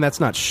 Yeah, and that's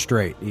not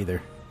straight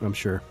either, I'm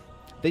sure.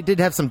 They did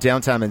have some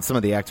downtime, and some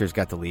of the actors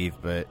got to leave,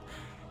 but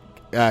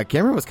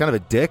Cameron was kind of a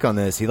dick on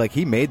this.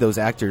 He made those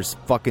actors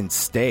fucking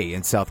stay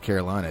in South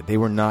Carolina. They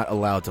were not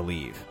allowed to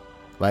leave.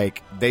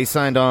 Like, they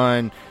signed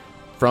on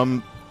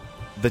from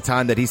the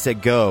time that he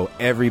said go,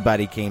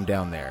 everybody came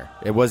down there.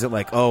 It wasn't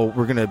like, oh,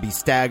 we're going to be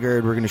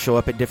staggered, we're going to show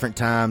up at different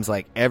times.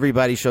 Like,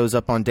 everybody shows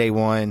up on day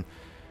one.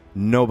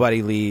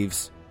 Nobody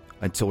leaves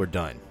until we're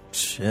done.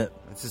 Shit.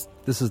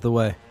 This is the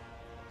way.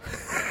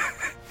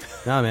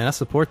 Nah, man, I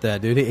support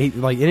that, dude.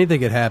 Like, anything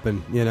could happen,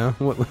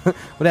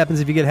 What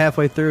happens if you get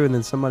halfway through and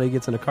then somebody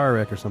gets in a car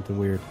wreck or something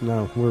weird?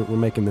 No, we're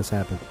making this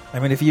happen. I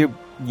mean, if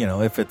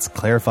if it's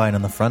clarified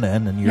on the front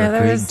end and you're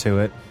agreeing to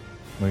it,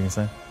 what are you going to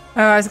say?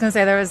 Oh, I was going to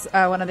say there was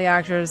one of the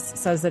actors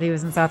says that he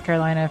was in South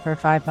Carolina for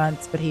 5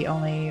 months, but he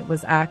only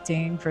was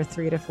acting for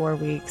 3 to 4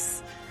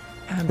 weeks.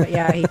 But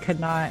yeah, he could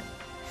not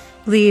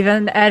leave.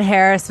 And Ed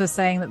Harris was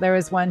saying that there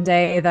was one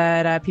day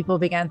that people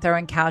began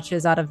throwing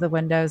couches out of the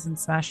windows and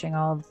smashing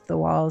all of the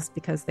walls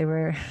because they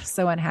were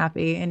so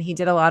unhappy. And he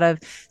did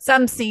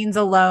some scenes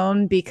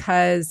alone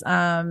because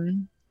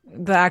the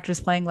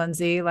actress playing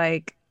Lindsay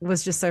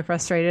was just so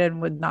frustrated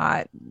and would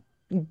not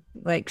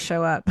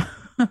show up.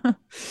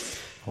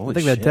 I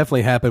think that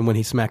definitely happened when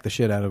he smacked the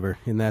shit out of her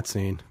in that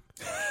scene.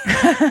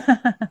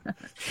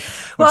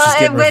 Well,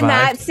 and when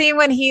that scene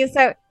when he's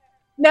so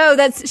no,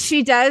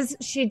 she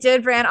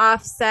did run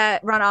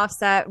offset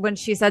when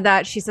she said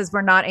that. She says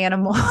we're not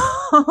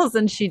animals,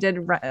 and she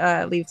did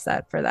leave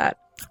set for that.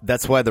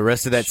 That's why the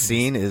rest of that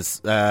scene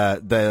is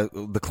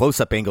the close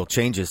up angle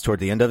changes toward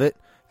the end of it,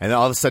 and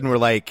all of a sudden we're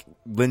like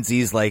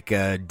Lindsay's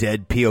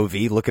dead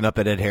POV looking up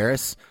at Ed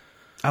Harris.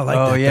 I like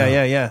that. Oh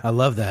yeah. I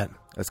love that.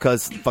 That's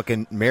because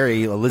fucking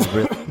Mary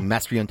Elizabeth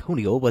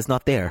Mastriantonio was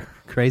not there.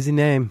 Crazy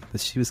name, but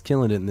she was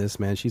killing it in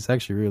this, man. She's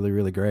actually really,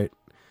 really great.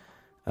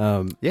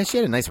 Yeah, she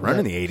had a nice run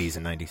in the 80s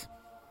and 90s.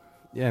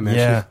 Yeah, man.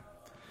 Yeah.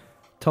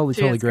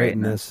 Totally great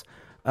in this.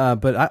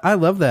 But I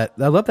love that.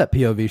 I love that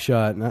POV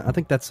shot, and I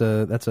think that's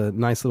a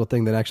nice little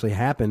thing that actually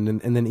happened.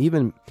 And then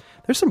even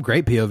there's some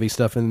great POV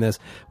stuff in this.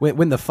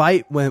 When the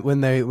fight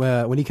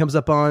when he comes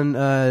up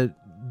on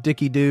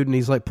Dickie dude and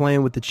he's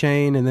playing with the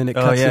chain, and then it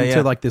cuts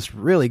into this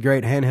really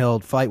great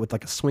handheld fight with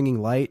a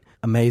swinging light.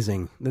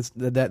 Amazing.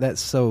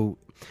 That's so.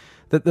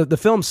 The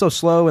film's so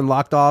slow and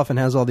locked off and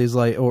has all these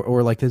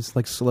this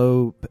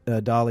slow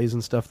dollies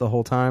and stuff the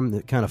whole time,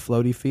 that kind of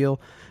floaty feel.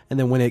 And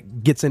then when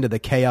it gets into the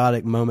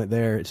chaotic moment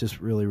there, it's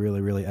just really,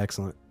 really, really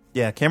excellent.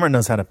 Yeah, Cameron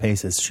knows how to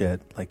pace his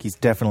shit. He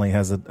definitely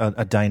has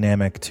a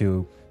dynamic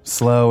to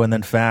slow and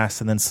then fast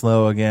and then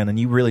slow again, and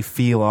you really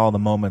feel all the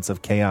moments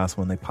of chaos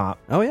when they pop.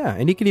 Oh yeah,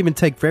 and he can even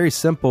take very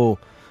simple,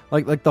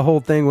 like the whole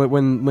thing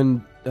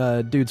when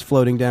dude's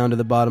floating down to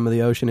the bottom of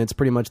the ocean. It's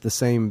pretty much the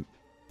same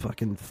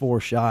fucking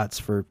 4 shots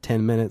for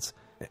 10 minutes.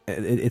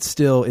 It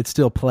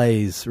still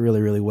plays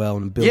really, really well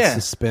and builds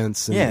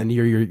suspense, and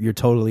you're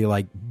totally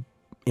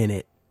in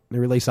it.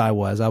 Or at least I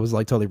was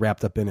totally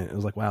wrapped up in it. It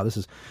was wow, this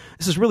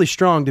is really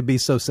strong to be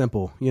so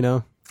simple,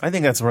 I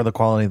think that's where the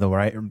quality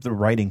of the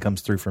writing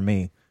comes through for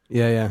me.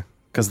 Yeah.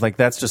 Because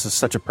that's just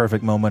such a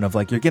perfect moment of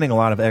you're getting a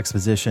lot of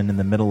exposition in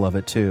the middle of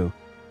it too,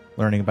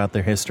 learning about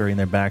their history and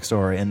their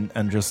backstory,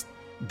 and just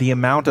the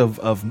amount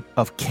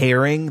of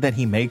caring that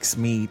he makes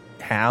me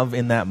have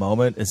in that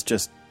moment is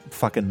just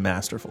fucking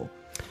masterful.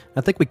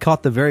 I think we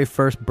caught the very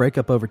first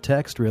breakup over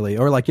text, really,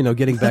 or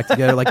getting back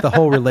together, the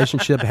whole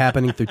relationship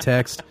happening through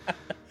text.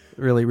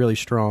 Really, really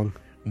strong.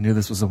 I knew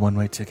this was a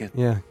one-way ticket.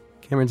 Yeah,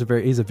 Cameron's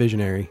he's a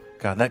visionary.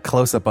 God, that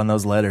close up on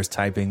those letters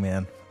typing,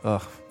 man.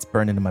 Ugh, it's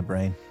burned into my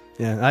brain.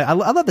 Yeah, I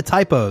love the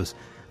typos.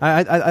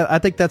 I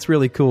think that's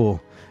really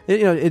cool.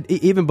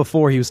 Even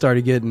before he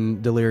started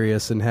getting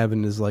delirious and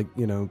having his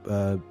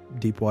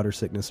deep water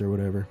sickness or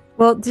whatever.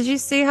 Well, did you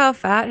see how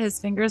fat his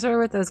fingers are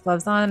with those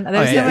gloves on?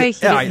 There's no way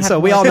he didn't have so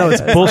we all know it's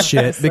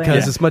bullshit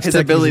because as much his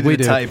tech ability as we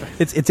to do, type.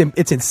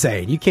 It's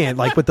insane. You can't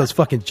with those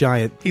fucking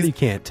giant. You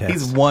can't text.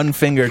 He's one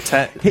finger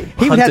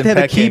He would have to have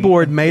a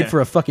keyboard made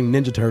for a fucking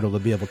Ninja Turtle to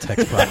be able to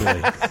text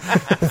properly.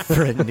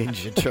 For a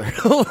Ninja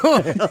Turtle.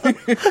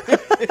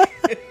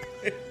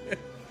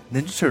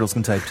 Ninja Turtles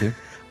can type too.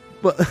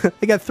 Well,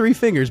 they got 3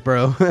 fingers,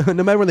 bro.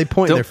 No matter where they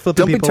point, they're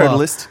flipping people off. Don't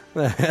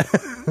be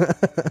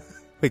turtlist.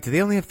 Wait, do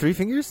they only have 3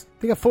 fingers?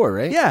 They got 4,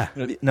 right? Yeah.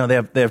 No, they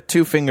have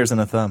 2 fingers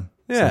and a thumb.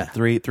 Yeah.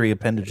 So 3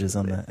 appendages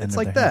on the end. It's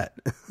like that.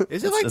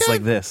 Is it like it's that?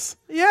 like this.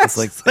 Yes,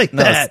 it's like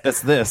that.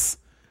 It's this.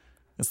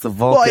 It's the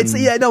Vulcan.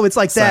 Well, it's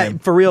like sign.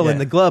 that for real Yeah. in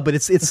the glove, but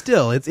it's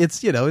still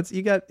it's you know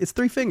it's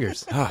three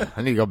fingers. I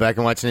need to go back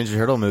and watch Ninja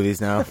Turtle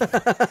movies now.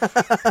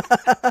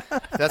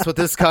 That's what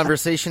this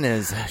conversation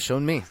has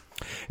shown me.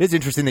 It's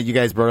interesting that you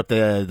guys brought up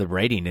the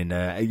writing,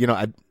 and you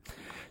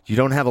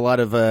don't have a lot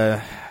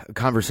of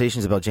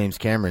conversations about James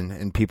Cameron,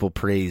 and people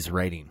praise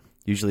writing.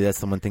 Usually, that's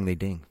the one thing they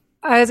ding.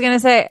 I was going to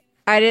say,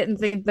 I didn't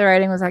think the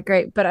writing was that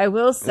great, but I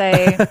will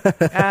say,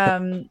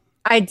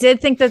 I did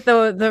think that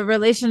the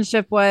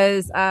relationship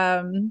was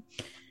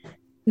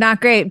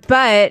not great,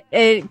 but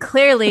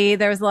clearly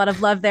there was a lot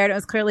of love there, and it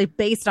was clearly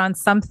based on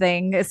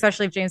something,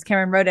 especially if James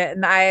Cameron wrote it.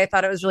 And I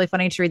thought it was really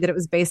funny to read that it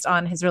was based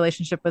on his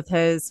relationship with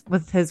his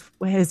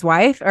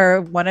wife,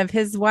 or one of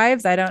his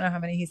wives. I don't know how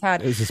many he's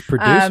had. It was his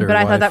producer but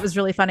I wife. thought that was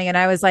really funny, and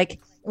I was like,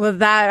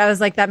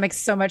 that makes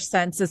so much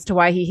sense as to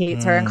why he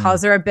hates her and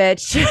calls her a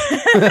bitch.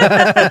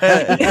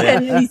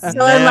 And he's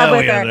still in love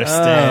with her.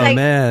 Understand. Like,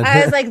 man.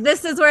 I was like,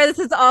 this is where this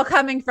is all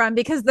coming from,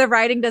 because the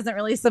writing doesn't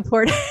really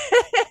support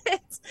it.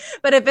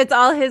 But if it's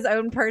all his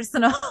own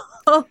personal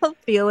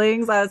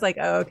feelings, I was like,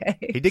 oh, okay.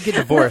 He did get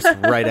divorced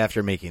right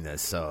after making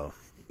this, so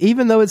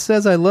Even though it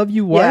says "I love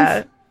you, wife."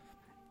 Yeah.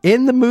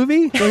 In the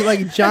movie, there's like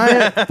a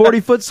giant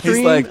 40-foot screen.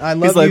 He's like, I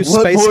love he's you,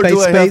 like, what space, more do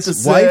I have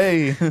space, to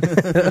wife.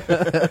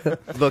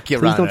 say? look, Please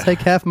Your don't Honor. take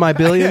half my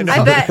billions.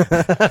 I bet.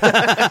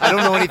 I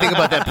don't know anything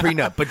about that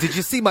prenup, but did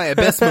you see my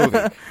Abyss movie?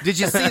 Did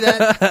you see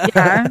that?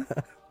 Yeah.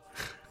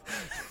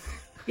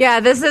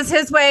 Yeah, this is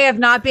his way of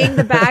not being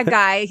the bad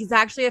guy. He's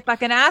actually a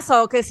fucking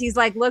asshole, because he's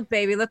like, look,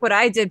 baby, look what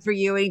I did for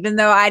you. Even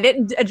though I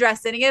didn't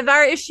address any of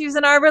our issues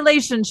in our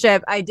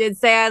relationship, I did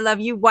say I love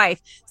you,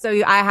 wife. So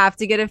I have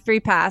to get a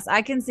free pass.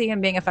 I can see him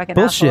being a fucking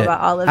asshole Bullshit.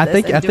 about all of I this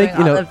think- and I doing think,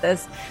 you all know, of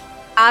this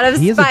out of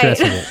He is spite.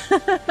 addressing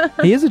it.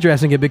 He is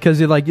addressing it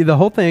because like the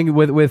whole thing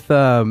with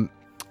Ed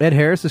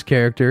Harris's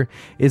character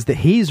is that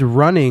he's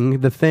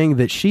running the thing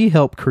that she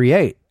helped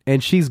create.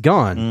 And she's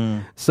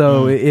gone.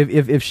 So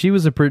if she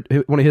was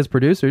one of his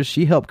producers,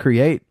 she helped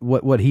create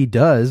what he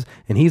does,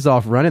 and he's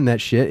off running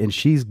that shit, and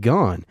she's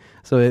gone.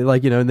 So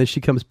and then she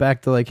comes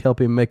back to like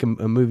help him make a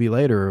movie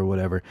later or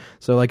whatever.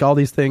 So like all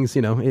these things,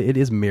 it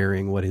is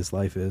mirroring what his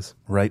life is.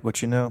 Write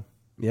what you know.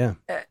 Yeah.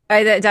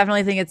 I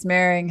definitely think it's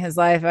mirroring his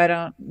life. I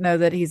don't know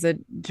that he's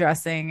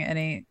addressing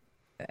any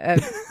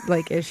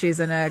issues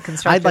in a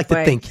constructive I'd like way.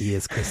 to think he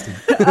is, Kristen.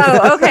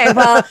 Oh, okay.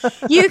 Well,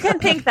 you can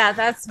think that.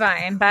 That's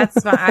fine.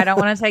 That's fine. I don't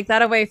want to take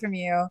that away from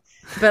you.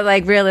 But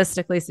like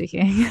realistically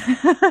speaking,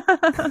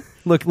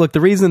 Look.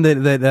 The reason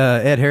that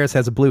Ed Harris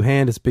has a blue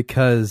hand is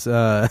because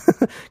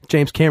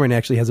James Cameron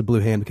actually has a blue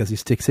hand because he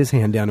sticks his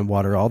hand down in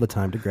water all the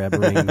time to grab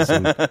rings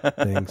and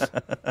things.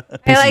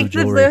 I like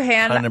the blue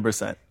hand.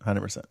 100%.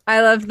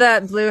 I love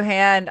that blue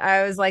hand.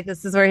 I was like,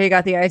 this is where he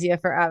got the idea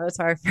for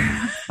Avatar.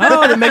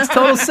 Oh, that makes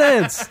total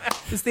sense.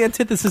 It's the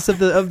antithesis of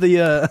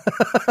the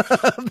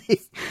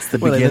It's the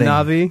what are they, beginning. the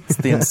Na'vi. It's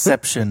the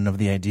inception of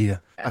the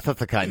idea. I thought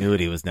the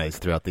continuity was nice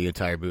throughout the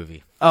entire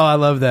movie. Oh, I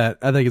love that.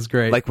 I think it's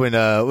great. Like when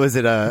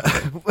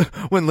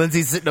when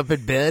Lindsay's sitting up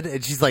in bed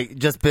and she's like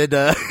just been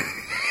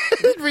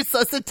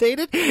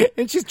resuscitated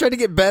and she's trying to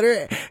get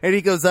better, and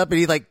he goes up and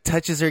he like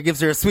touches her, gives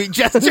her a sweet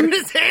gesture, and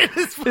his hand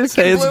is His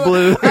fucking hand's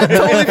blue. I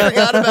totally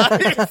forgot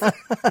about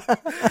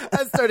it.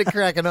 I started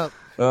cracking up.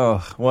 Oh,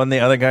 one the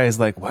other guy is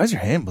like, "Why is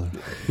your hand blue?"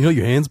 You know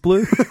your hand's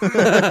blue?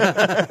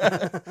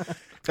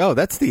 Oh,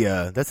 that's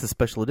the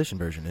special edition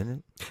version, isn't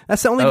it?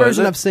 That's the only Oh, is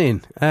version it? I've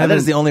seen. That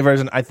is the only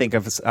version I think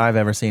I've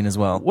ever seen as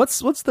well. What's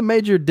the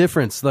major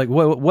difference? Like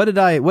what did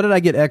I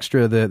get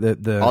extra?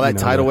 The All that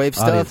tidal wave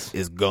audience? stuff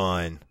is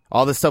gone.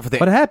 All the stuff with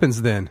What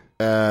happens then?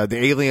 the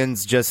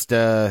aliens just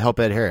help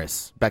Ed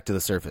Harris back to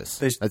the surface.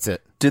 That's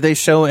it. Do they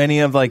show any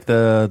of like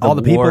the All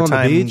the people on the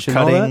wartime beach and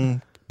all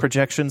cutting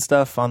projection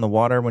stuff on the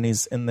water when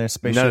he's in their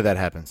spaceship? None of that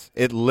happens.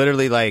 It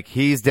literally, like,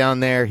 he's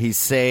down there, he's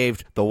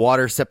saved, the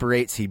water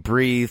separates, he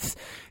breathes,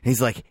 and he's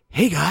like,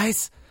 "Hey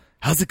guys,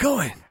 how's it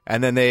going?"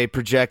 And then they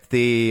project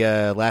the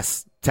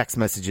last text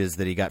messages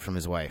that he got from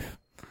his wife.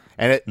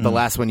 And the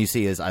last one you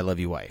see is, "I love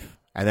you, wife."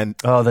 And then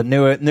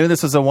knew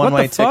this was a What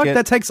one-way the fuck? ticket.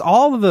 That takes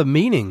all of the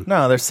meaning.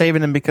 No, they're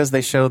saving him because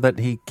they show that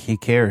he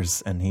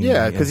cares and he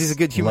because is he's a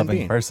good human loving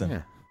being. person.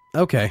 Yeah.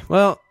 Okay,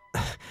 well,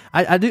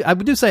 I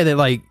do say that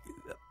like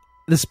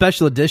the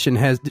special edition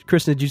has.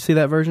 Kristen, did you see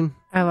that version?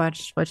 I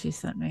watched what you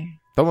sent me.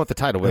 Don't want the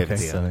tidal wave Okay. at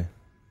the end. So,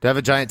 To have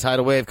a giant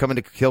tidal wave coming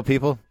to kill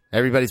people,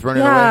 everybody's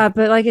running Yeah, away.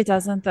 but like it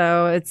doesn't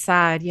though. It's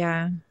sad.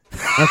 Yeah.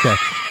 Okay.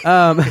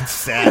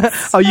 Sad.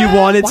 Oh, you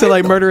wanted to Why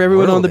like in murder the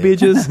everyone on world, the eh?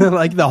 beaches?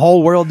 Like the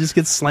whole world just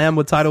gets slammed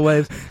with tidal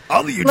waves.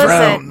 All of you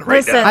drown Listen, right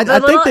listen. now. I The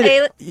think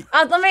little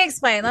that let me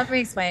explain.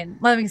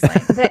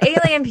 The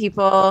alien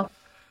people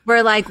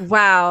were like,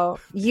 "Wow,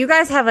 you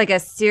guys have like a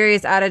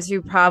serious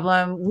attitude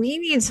problem. We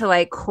need to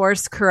like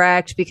course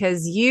correct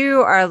because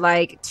you are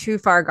like too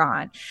far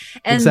gone."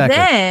 And Exactly.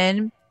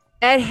 then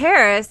Ed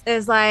Harris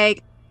is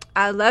like,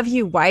 "I love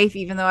you, wife,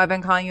 even though I've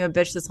been calling you a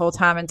bitch this whole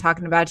time and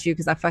talking about you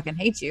because I fucking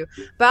hate you.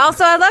 But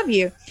also I love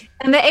you."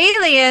 And the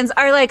aliens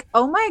are like,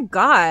 "Oh my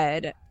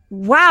God,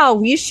 wow,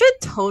 we should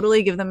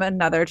totally give them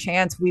another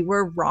chance. We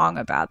were wrong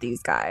about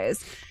these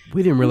guys.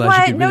 We didn't realize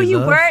What? you could No, really you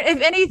love. weren't.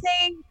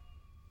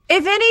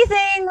 If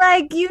anything,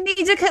 like you need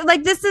to,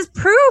 like this is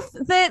proof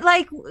that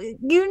like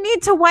you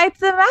need to wipe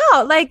them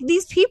out. Like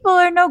these people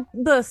are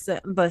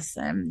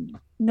listen.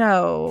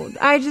 No,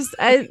 I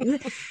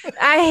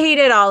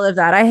hated all of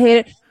that. I hate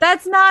it.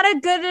 That's not a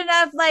good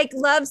enough like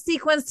love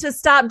sequence to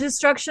stop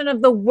destruction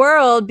of the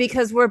world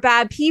because we're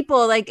bad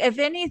people. Like if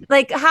any,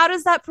 like how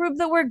does that prove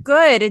that we're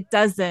good? It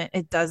doesn't.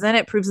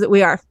 It proves that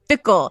we are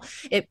fickle.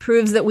 It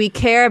proves that we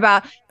care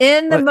about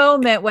in the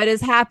moment what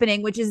is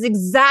happening, which is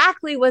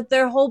exactly what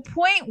their whole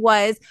point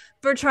was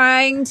for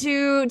trying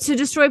to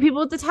destroy people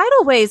with the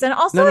tidal waves. And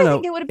also, I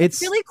think it would have been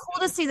really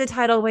cool to see the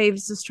tidal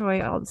waves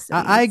destroy all the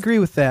cities. I agree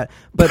with that,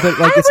 but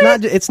like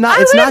it's not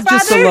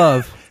just the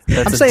love.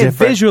 I'm saying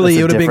visually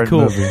it would have been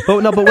cool,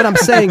 but what I'm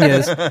saying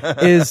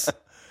is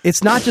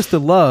it's not just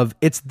the love.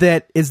 It's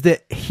that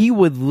he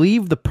would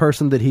leave the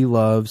person that he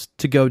loves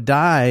to go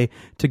die,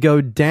 to go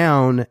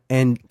down,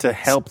 and to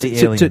help the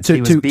aliens.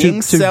 He was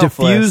being to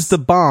defuse the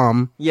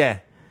bomb. Yeah,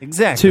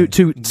 exactly.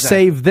 To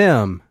save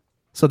them.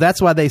 So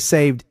that's why they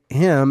saved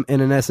him.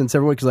 And in essence,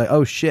 everyone was like,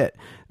 "Oh shit,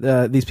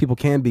 these people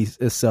can be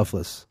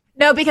selfless."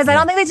 No, because I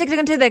don't think they took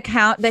into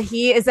account that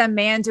he is a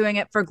man doing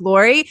it for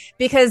glory.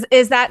 Because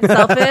is that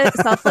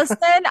selfless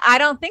then? I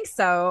don't think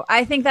so.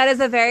 I think that is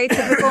a very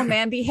typical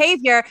man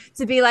behavior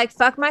to be like,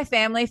 fuck my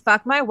family,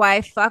 fuck my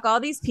wife, fuck all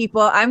these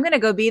people. I'm going to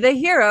go be the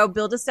hero.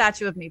 Build a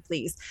statue of me,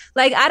 please.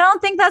 Like, I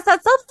don't think that's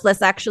that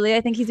selfless, actually.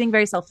 I think he's being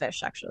very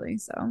selfish, actually.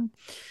 So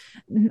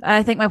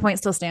I think my point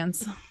still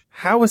stands.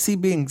 How was he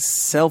being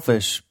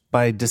selfish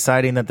by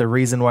deciding that the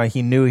reason why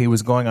he knew he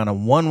was going on a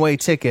one-way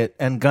ticket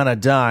and gonna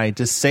die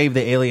to save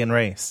the alien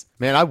race?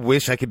 Man, I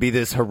wish I could be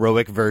this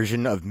heroic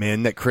version of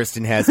men that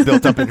Kristen has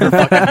built up in her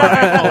fucking mind.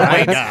 Oh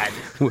my God.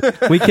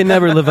 We can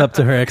never live up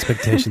to her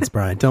expectations,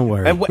 Brian. Don't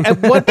worry. At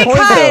what point,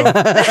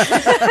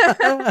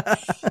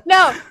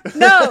 though?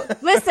 No,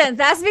 listen,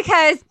 that's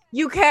because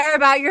you care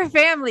about your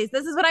families.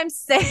 This is what I'm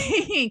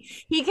saying.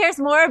 He cares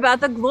more about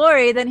the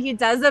glory than he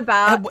does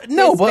about his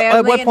family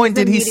at what and point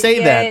his did he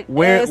say that?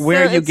 immediate,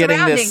 Where are you getting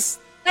surroundings. this?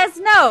 That's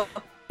no.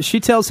 She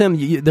tells him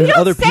there's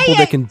other people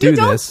that can do you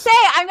don't this. say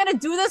I'm going to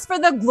do this for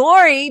the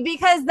glory,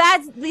 because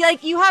that's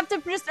like you have to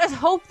just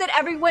hope that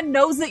everyone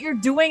knows that you're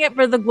doing it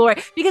for the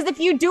glory. Because if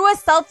you do a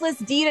selfless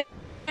deed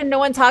and no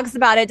one talks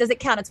about it, does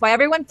it count? It's why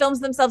everyone films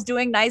themselves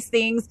doing nice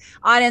things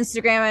on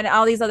Instagram and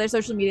all these other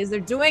social medias. They're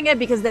doing it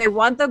because they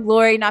want the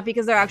glory, not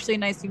because they're actually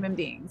nice human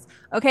beings.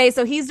 Okay,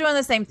 so he's doing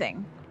the same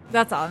thing.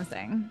 That's all I'm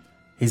saying.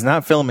 He's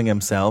not filming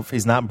himself.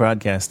 He's not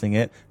broadcasting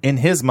it. In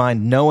his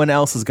mind, no one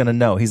else is going to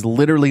know. He's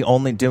literally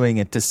only doing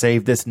it to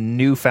save this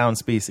newfound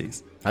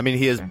species. I mean,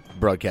 he is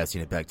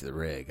broadcasting it back to the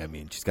rig. I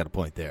mean, she's got a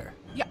point there.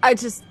 Yeah.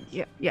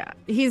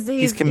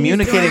 He's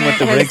communicating with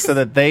the rig so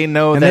that they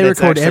know and that they it's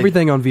record actually...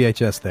 everything on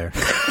VHS there.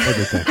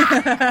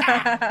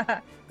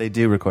 Everything. They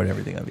do record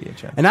everything on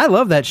VHS. And I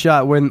love that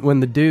shot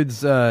when the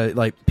dude's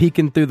like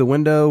peeking through the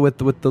window with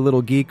the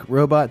little geek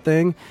robot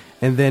thing,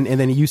 and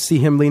then you see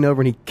him lean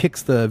over and he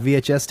kicks the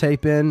VHS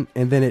tape in,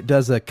 and then it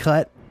does a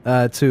cut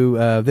to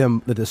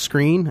the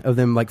screen of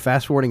them like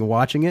fast forwarding and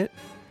watching it.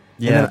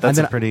 Yeah, that's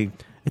a pretty.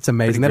 It's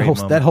amazing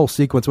pretty that whole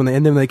sequence when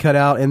then they cut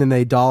out and then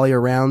they dolly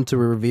around to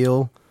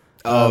reveal.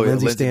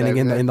 Lindsay standing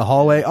in the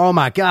hallway. Oh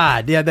my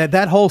God! Yeah,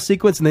 that whole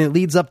sequence, and then it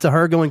leads up to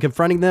her going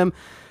confronting them.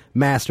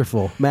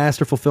 Masterful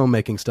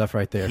filmmaking stuff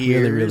right there.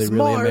 Really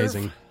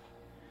amazing.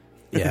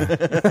 Yeah.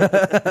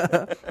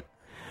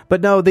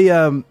 But no,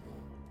 the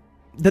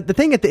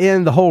thing at the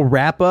end, the whole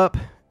wrap up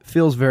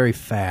feels very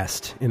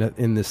fast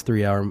in this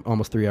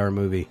almost 3 hour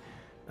movie.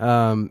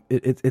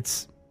 It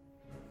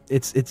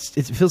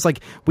feels like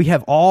we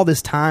have all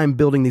this time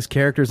building these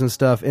characters and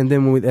stuff, and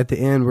then at the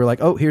end we're like,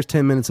 oh, here's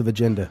 10 minutes of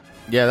agenda.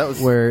 Yeah, that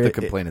was the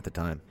complaint at the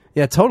time.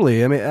 Yeah,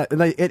 totally. I mean,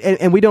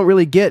 and we don't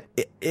really get.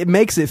 It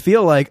makes it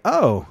feel like,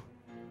 oh,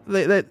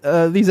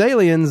 these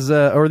aliens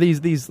or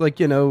these like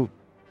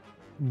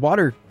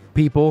water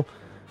people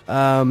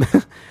are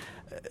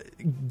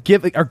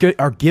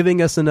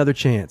giving us another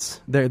chance.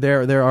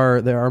 They're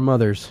our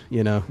mothers.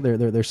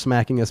 They're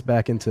smacking us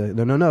back into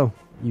no.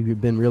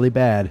 You've been really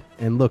bad,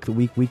 and look,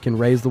 we can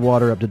raise the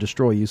water up to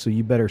destroy you. So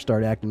you better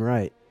start acting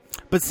right.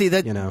 But see,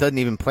 that doesn't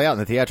even play out in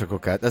the theatrical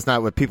cut. That's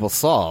not what people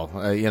saw,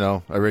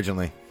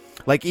 originally.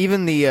 Like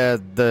even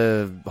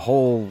the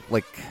whole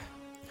like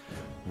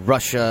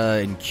Russia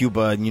and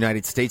Cuba and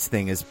United States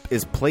thing is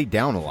played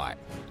down a lot.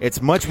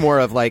 It's much more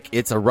of like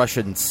it's a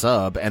Russian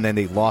sub, and then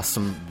they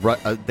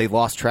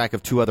lost track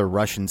of 2 other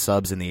Russian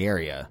subs in the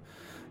area.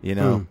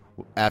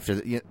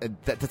 After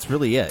that's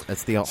really it.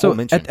 That's the whole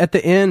mention. At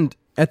the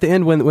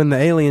end when the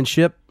alien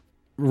ship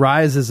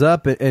rises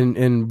up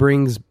and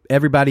brings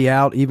everybody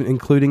out, even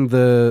including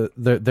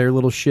their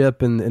little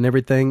ship and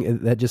everything,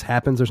 that just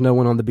happens. There's no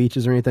one on the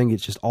beaches or anything.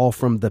 It's just all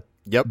from the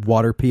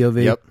water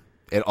POV. Yep,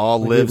 it all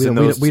lives in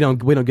those. We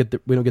don't get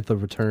the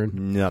return.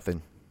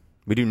 Nothing.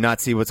 We do not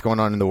see what's going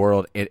on in the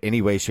world in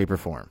any way, shape, or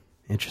form.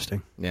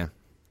 Interesting. Yeah,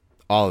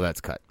 all of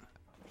that's cut.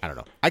 I don't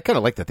know. I kind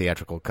of like the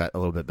theatrical cut a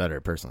little bit better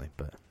personally,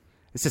 but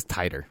it's just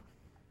tighter.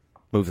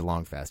 Moves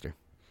along faster.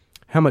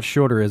 How much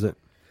shorter is it?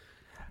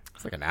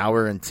 It's like an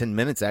hour and 10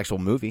 minutes actual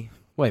movie.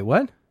 Wait,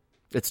 what?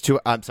 It's 2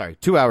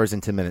 hours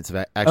and 10 minutes of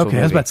actual movie. Okay,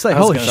 I was about to say,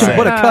 holy shit,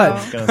 what a cut. I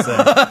was gonna say.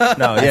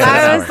 No, yeah.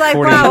 I was like,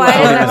 wow, why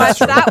didn't I watch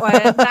that one?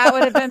 That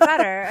would have been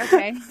better.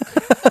 Okay.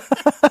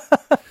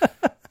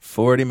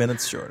 40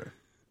 minutes shorter.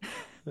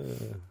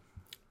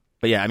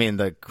 But yeah, I mean,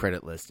 the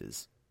credit list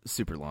is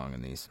super long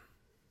in these.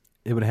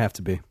 It would have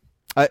to be.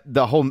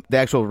 The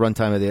actual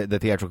runtime of the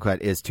theatrical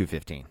cut is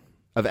 2:15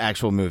 of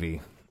actual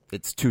movie.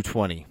 It's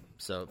 2:20,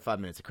 so 5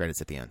 minutes of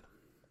credits at the end.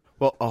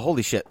 Well,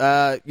 holy shit.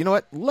 You know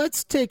what?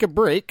 Let's take a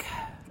break.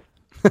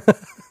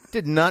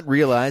 Did not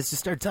realize,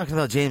 just started talking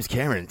about James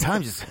Cameron, and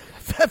time just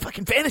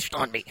fucking vanished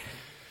on me.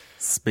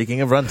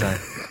 Speaking of runtime.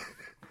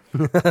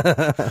 We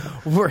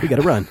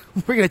gotta run.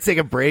 We're gonna take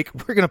a break.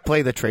 We're gonna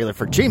play the trailer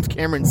for James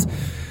Cameron's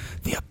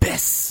The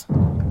Abyss.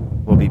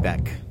 We'll be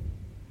back.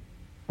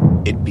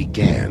 It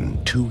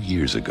began 2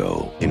 years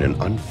ago in an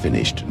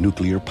unfinished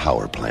nuclear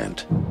power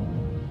plant.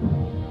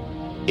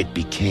 It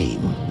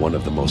became one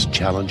of the most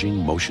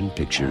challenging motion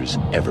pictures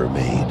ever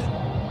made.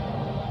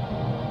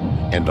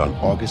 And on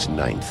August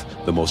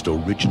 9th, the most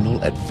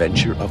original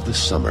adventure of the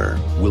summer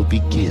will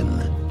begin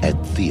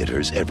at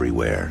theaters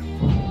everywhere.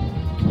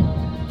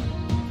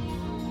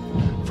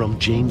 From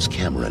James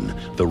Cameron,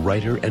 the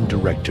writer and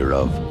director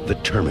of The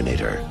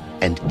Terminator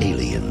and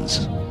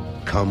Aliens,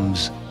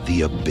 comes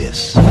The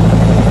Abyss.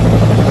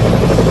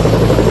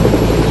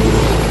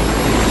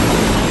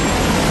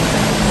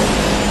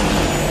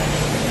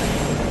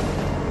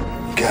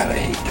 God, I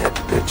hate that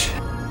bitch.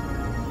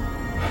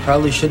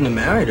 Probably shouldn't have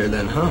married her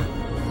then, huh?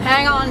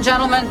 Hang on,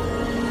 gentlemen.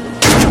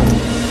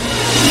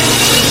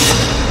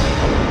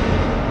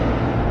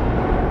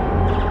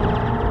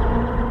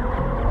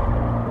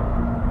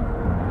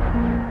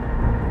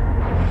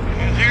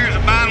 Here's a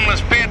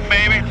bottomless pit,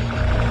 baby.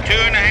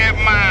 2.5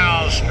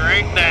 miles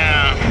straight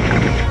down.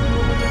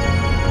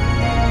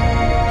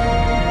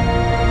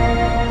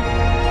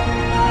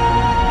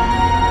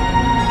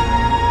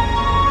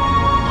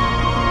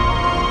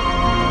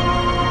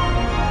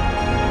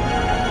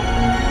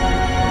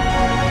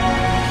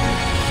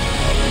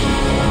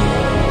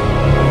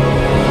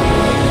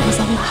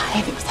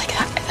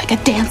 A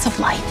dance of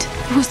light.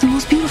 It was the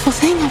most beautiful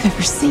thing I've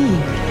ever seen.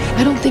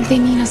 I don't think they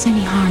mean us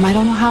any harm. I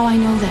don't know how I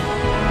know that.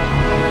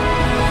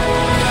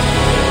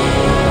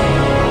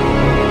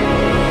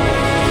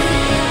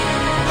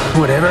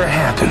 Whatever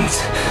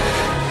happens,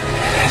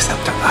 it's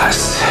up to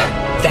us.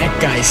 That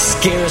guy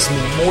scares me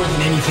more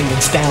than anything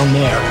that's down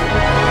there.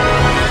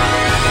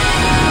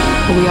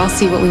 But we all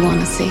see what we want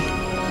to see.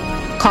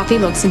 Coffee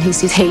looks and he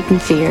sees hate and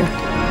fear.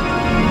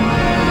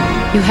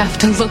 You have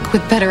to look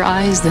with better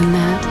eyes than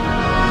that.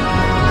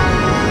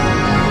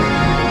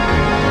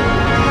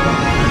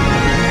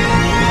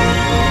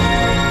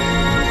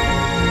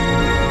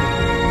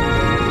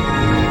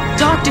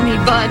 Talk to me,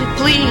 Bud,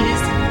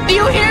 please. Do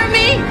you hear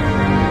me?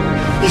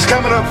 He's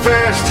coming up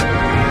fast.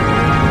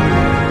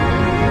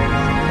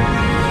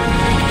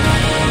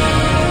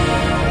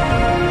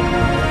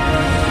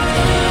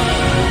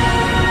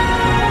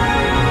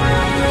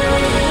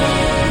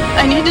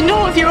 I need to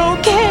know if you're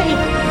okay.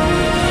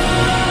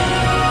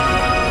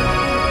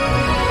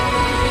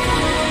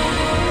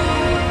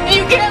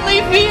 You can't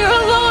leave me here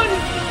alone.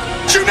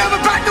 You never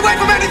backed away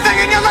from anything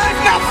in your life.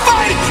 Now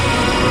fight!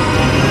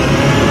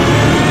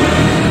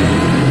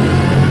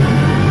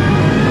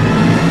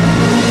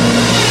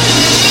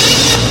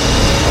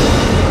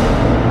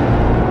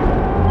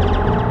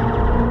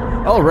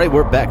 All right,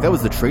 we're back. That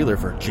was the trailer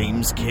for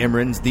James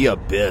Cameron's The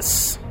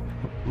Abyss.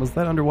 Was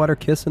that underwater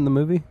kiss in the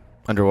movie?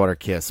 Underwater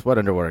kiss. What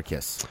underwater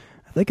kiss?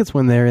 I think it's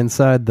when they're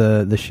inside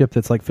the ship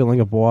that's like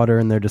filling up water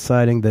and they're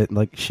deciding that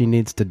like she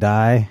needs to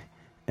die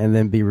and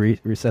then be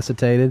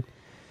resuscitated.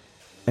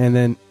 And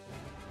then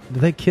do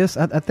they kiss?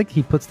 I think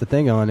he puts the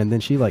thing on and then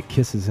she like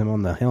kisses him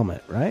on the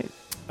helmet, right?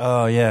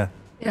 Oh, yeah.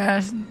 Yeah.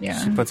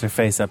 She puts her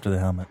face up to the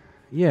helmet.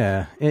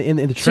 Yeah, in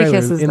the trailer,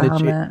 kisses the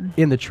helmet.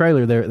 in the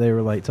trailer, they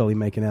were like totally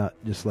making out,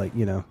 just like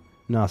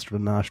nostril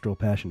to nostril,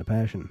 passion to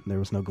passion. There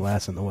was no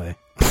glass in the way.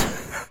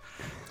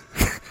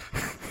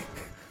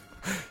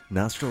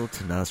 Nostril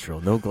to nostril,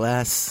 no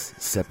glass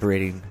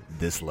separating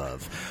this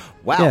love.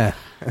 Wow, yeah.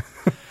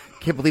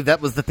 Can't believe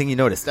that was the thing you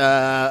noticed. All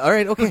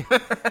right, okay.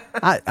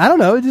 I don't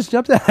know, it just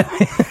jumped out at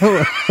me.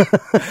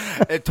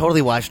 It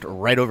totally washed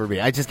right over me.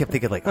 I just kept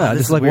thinking like, this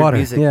just is like weird water.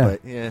 music, Yeah.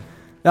 but yeah.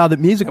 No, the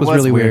music was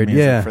really weird.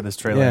 Music Yeah, for this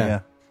trailer.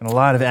 Yeah. And a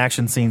lot of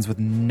action scenes with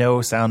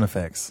no sound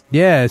effects.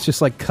 Yeah, it's just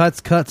like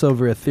cuts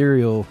over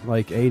ethereal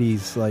like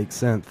 80s like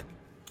synth.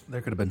 There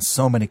could have been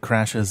so many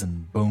crashes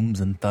and booms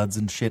and thuds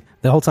and shit.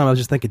 The whole time I was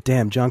just thinking,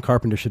 damn, John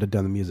Carpenter should have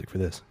done the music for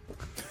this.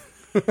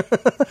 Yeah,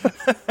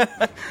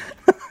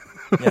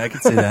 I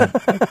could see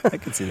that. I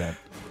could see that.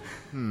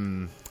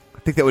 I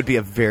think that would be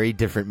a very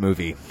different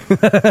movie.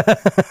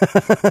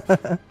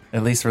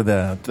 At least for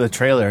the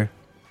trailer.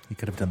 He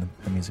could have done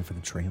the music for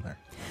the trailer.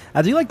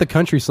 I do like the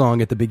country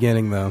song at the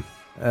beginning, though.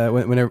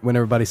 when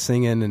everybody's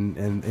singing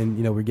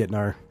and we're getting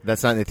our.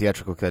 That's not in the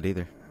theatrical cut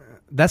either.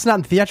 That's not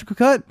in the theatrical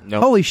cut?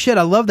 Nope. Holy shit,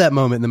 I love that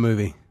moment in the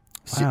movie.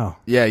 Wow.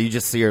 Yeah, you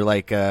just see her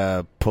like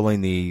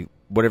pulling the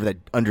whatever that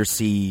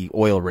undersea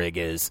oil rig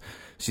is.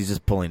 She's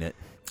just pulling it.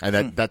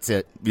 And that's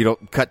it. You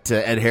don't cut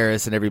to Ed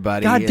Harris and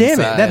everybody. God damn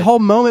inside. it. That whole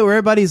moment where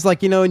everybody's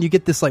like, and you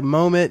get this like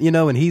moment,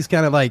 and he's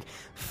kind of like,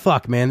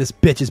 fuck, man, this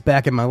bitch is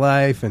back in my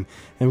life. And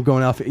we're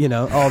going off,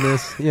 all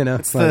this,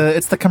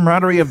 It's the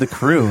camaraderie of the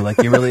crew.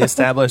 Like, you really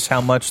establish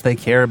how much they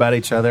care about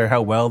each other,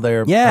 how well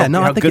they're, I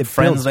how think good it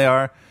friends feels- they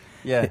are.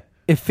 Yeah.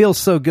 It feels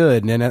so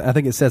good, and I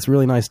think it sets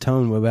really nice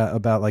tone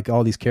about like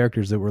all these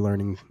characters that we're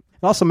learning.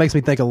 It also makes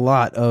me think a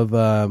lot of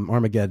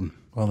Armageddon.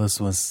 Well,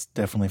 this was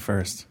definitely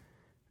first.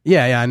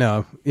 Yeah, I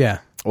know. Yeah.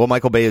 Well,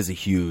 Michael Bay is a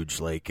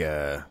huge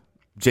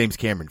James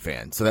Cameron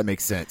fan, so that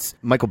makes sense.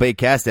 Michael Bay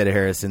cast Ed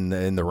Harris in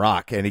the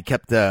Rock, and he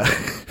kept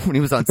when he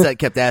was on set,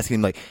 kept asking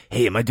him like,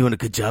 "Hey, am I doing a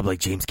good job like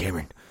James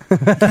Cameron?"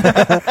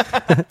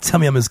 Tell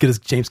me I'm as good as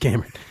James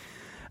Cameron.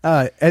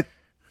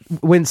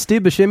 When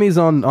Steve Buscemi's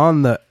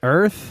on the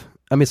Earth.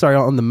 On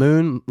the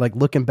moon, like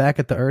looking back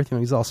at the Earth,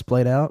 he's all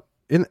splayed out,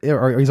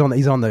 or he's on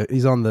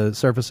the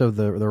surface of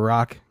the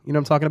rock. You know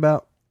what I'm talking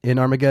about in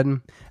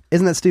Armageddon?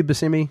 Isn't that Steve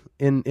Buscemi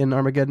in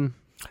Armageddon?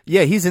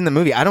 Yeah, he's in the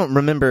movie. I don't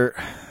remember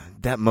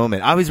that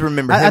moment. I always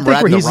remember him I think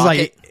riding where he's the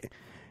rocket. like,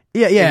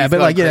 yeah, but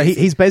like crazy.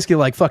 he's basically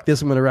like, fuck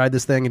this, I'm gonna ride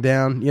this thing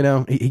down.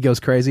 He goes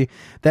crazy.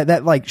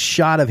 That like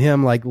shot of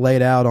him like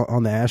laid out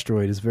on the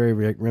asteroid is very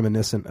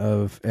reminiscent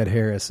of Ed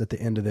Harris at the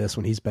end of this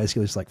when he's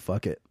basically just like,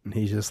 fuck it, and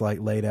he's just like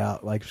laid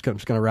out, like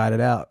just gonna ride it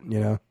out.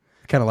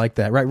 Kind of like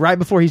that. Right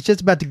before he's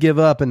just about to give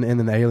up, and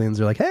then the aliens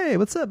are like, hey,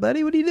 what's up,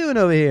 buddy? What are you doing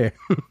over here?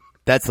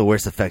 That's the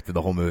worst effect of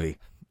the whole movie.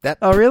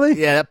 Oh, really?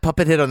 Yeah, that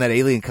puppet hit on that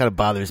alien kind of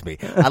bothers me.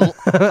 I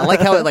like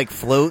how it like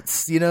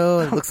floats, it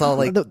looks all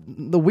like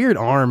the weird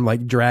arm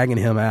like dragging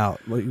him out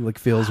like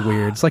feels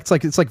weird. It's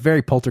like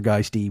very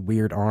poltergeisty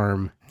weird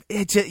arm.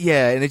 It just,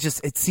 and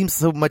it seems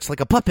so much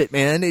like a puppet,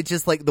 man. It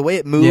just like the way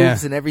it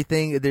moves and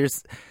everything.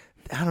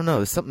 I don't know,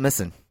 there's something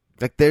missing.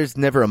 Like there's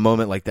never a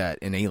moment like that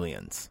in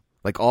Aliens.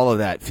 Like all of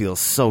that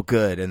feels so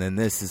good, and then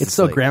this is it's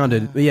so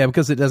grounded. But yeah,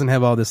 because it doesn't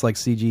have all this like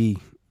CG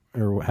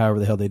or however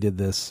the hell they did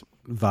this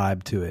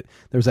vibe to it.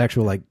 There's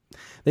actual like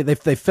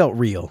they felt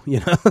real,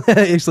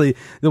 Actually,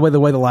 the way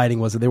the lighting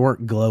was, they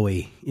weren't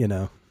glowy,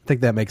 I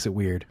think that makes it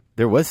weird.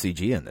 There was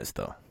CG in this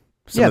though.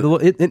 In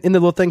the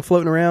little thing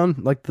floating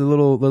around, like the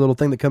little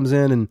thing that comes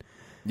in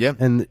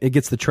and it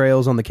gets the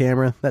trails on the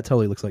camera. That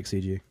totally looks like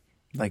CG,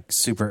 like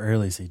super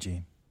early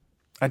CG.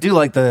 I do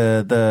like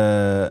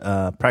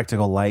the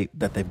practical light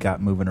that they've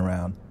got moving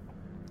around,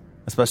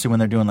 especially when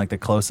they're doing like the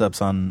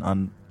close-ups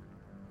on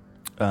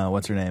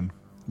what's her name,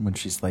 when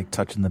she's like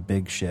touching the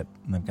big ship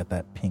and they've got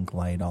that pink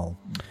light all.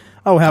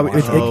 Oh, how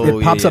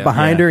it pops up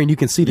behind her and you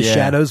can see the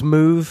shadows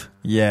move.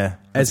 Yeah,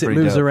 as it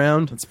moves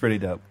around. That's pretty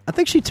dope. I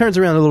think she turns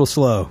around a little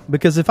slow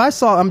because if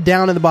I'm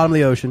down in the bottom of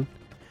the ocean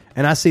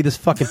and I see this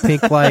fucking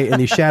pink light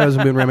and these shadows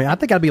moving around me, I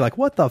think I'd be like,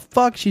 what the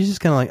fuck? She's just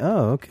kind of like,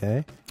 oh,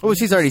 okay. Well,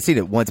 she's already seen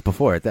it once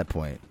before at that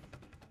point.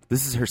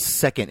 This is her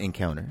second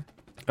encounter.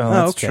 Oh,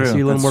 that's true. So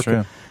you're a little more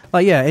true.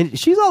 Like, yeah, and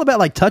she's all about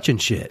like touching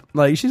shit.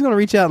 Like she's gonna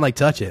reach out and like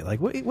touch it. Like,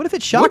 what if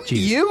it shocked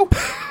you?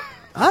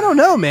 I don't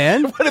know,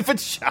 man. What if it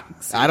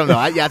shocks you? I don't know.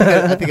 I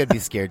think I'd be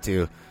scared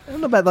too. I don't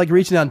know about like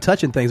reaching out and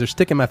touching things or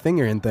sticking my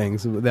finger in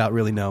things without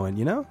really knowing.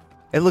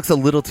 It looks a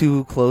little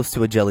too close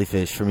to a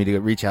jellyfish for me to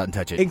reach out and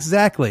touch it.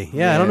 Exactly.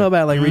 Yeah, I don't know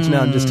about like reaching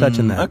out and just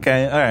touching that.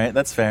 Okay, all right,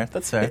 that's fair.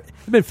 It'd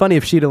been funny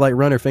if she'd have like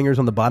run her fingers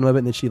on the bottom of it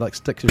and then she like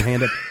sticks her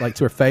hand up like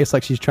to her face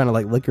like she's trying to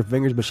like lick her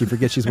fingers, but she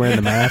forgets she's wearing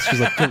the mask. She's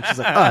like,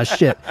 oh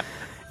shit.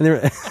 And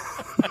then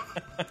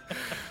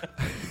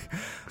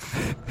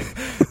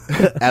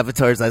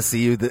Avatars, I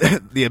see you.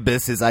 The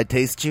abyss is I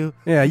taste you.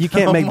 Yeah, you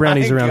can't make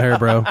brownies around her,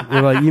 bro.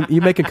 You're like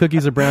you making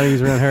cookies or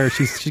brownies around her.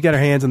 She's got her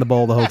hands in the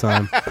bowl the whole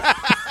time.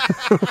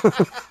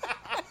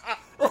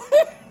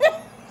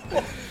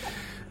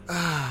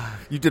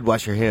 You did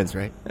wash your hands,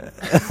 right?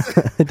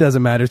 It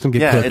doesn't matter. It's gonna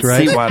get cooked, it's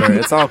right? seawater.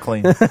 It's all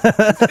clean. It's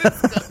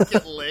gonna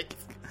get licked.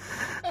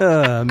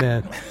 Oh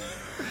man.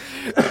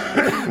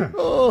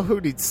 Oh,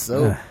 who needs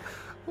soap?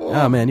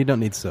 Oh man, you don't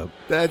need soap.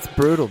 That's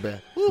brutal,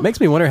 man.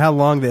 Makes me wonder how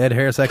long the Ed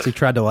Harris actually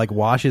tried to like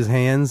wash his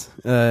hands.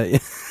 I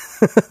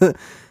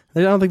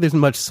don't think there's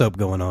much soap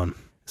going on.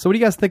 So what do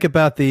you guys think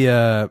about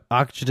the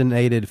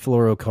oxygenated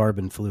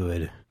fluorocarbon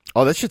fluid?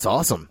 Oh, that shit's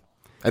awesome.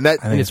 And that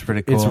I think it's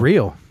pretty cool. It's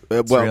real.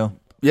 Real.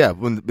 Yeah,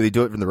 when they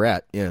do it from the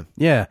rat. Yeah.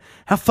 Yeah.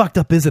 How fucked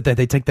up is it that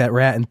they take that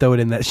rat and throw it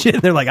in that shit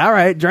and they're like, all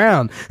right,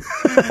 drown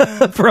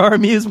for our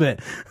amusement.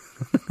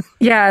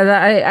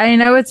 Yeah, I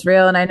know it's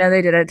real, and I know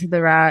they did it to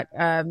the rat.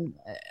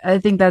 I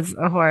think that's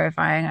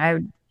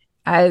horrifying.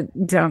 I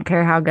don't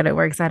care how good it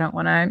works. I don't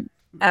want to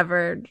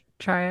ever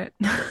try it.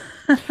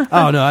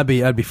 Oh no, I'd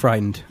be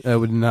frightened. I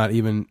would not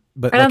even.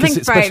 But I don't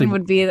think frightened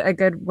would be a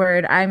good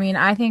word. I mean,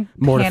 I think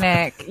mortified.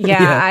 panic.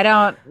 Yeah, Yeah. I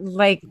don't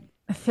like.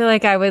 I feel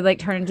like I would like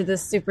turn into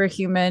this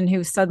superhuman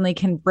who suddenly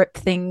can rip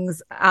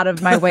things out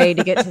of my way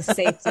to get to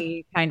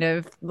safety, kind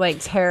of like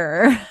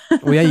terror.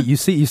 Well, yeah, you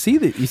see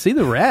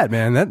the rat,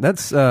 man.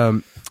 That's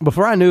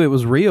before I knew it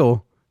was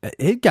real.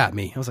 It got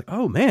me. I was like,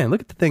 oh man,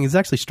 look at the thing. It's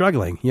actually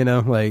struggling. You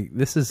know, like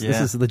this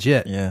is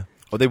legit. Yeah.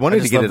 Well, they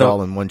wanted to get it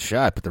all in one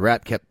shot, but the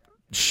rat kept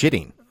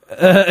shitting.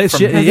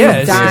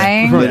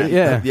 Dying.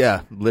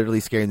 Yeah, literally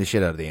scaring the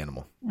shit out of the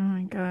animal. Oh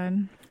my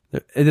god.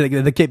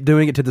 They kept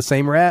doing it to the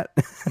same rat.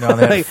 No,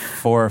 they had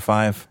 4 or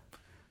 5.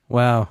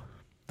 Wow.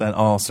 That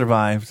all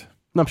survived.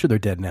 I'm sure they're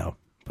dead now.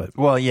 But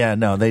well, yeah,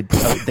 no, they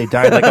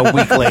died like a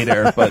week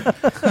later.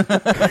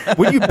 But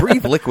when you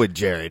breathe liquid,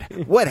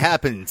 Jared, what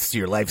happens to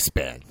your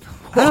lifespan?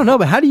 I don't know,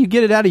 but how do you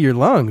get it out of your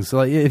lungs?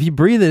 Like if you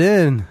breathe it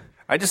in.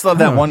 I just love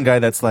that one guy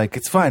that's like,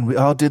 it's fine. We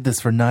all did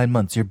this for 9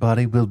 months. Your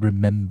body will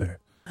remember.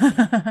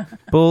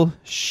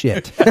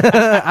 Bullshit.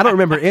 I don't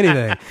remember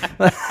anything.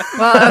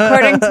 Well,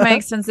 according to my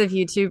extensive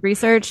YouTube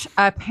research,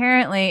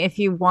 apparently if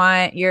you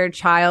want your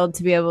child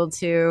to be able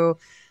to,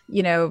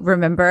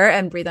 remember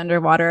and breathe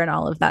underwater and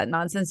all of that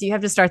nonsense, you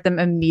have to start them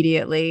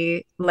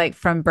immediately, like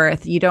from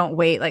birth. You don't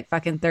wait like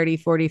fucking 30,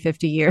 40,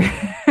 50 years.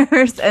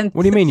 And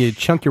what do you mean? You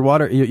chunk your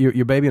water,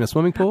 your baby in a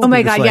swimming pool? Oh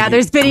my God. Yeah.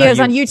 There's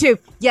videos on YouTube.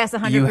 Yes.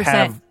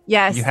 100%.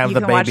 Yes. You have the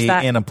baby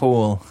in a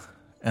pool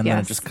and then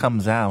it just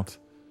comes out.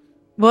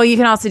 Well, you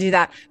can also do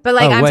that.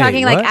 But I'm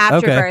talking like what?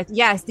 after Okay. birth.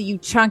 Yes, you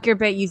chunk your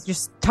baby, you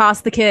just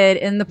toss the kid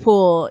in the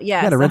pool.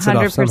 Yes, gotta rinse it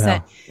off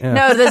somehow. Yeah.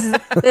 No,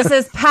 this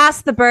is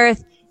past the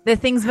birth. The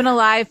thing's been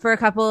alive for a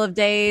couple of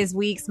days,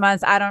 weeks,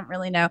 months. I don't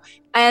really know.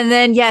 And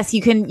then yes,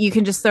 you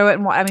can just throw it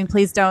in water. I mean,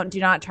 please do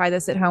not try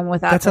this at home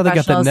without That's how they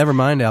got that professionals.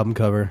 Nevermind album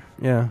cover.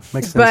 Yeah,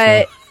 makes sense.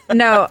 But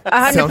no,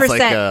 100%. Sounds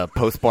like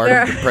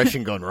postpartum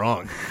depression gone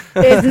wrong.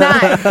 It's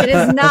not. It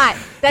is not.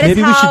 That maybe is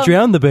we how should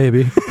drown the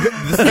baby.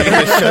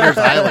 Shutter's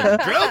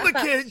Island. Drown the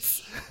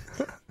kids.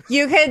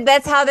 you could.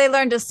 That's how they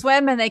learn to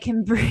swim, and they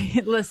can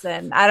breathe.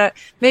 Listen,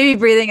 maybe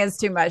breathing is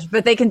too much,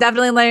 but they can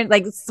definitely learn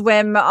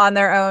swim on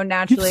their own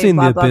naturally. You've seen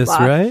blah, The blah, Abyss,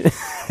 blah. right?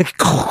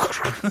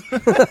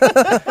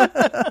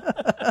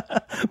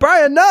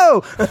 Brian,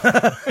 no.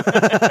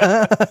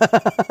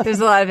 There's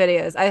a lot of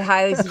videos. I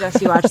highly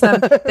suggest you watch them.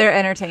 They're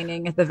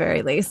entertaining at the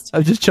very least.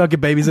 I'm just chucking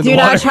babies in the Do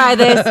water. not try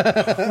this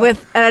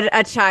with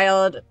a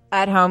child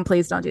at home.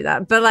 Please don't do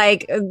that. But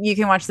you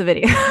can watch the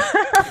video.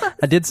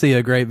 I did see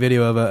a great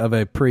video of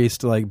a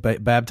priest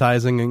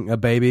baptizing a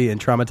baby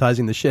and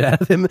traumatizing the shit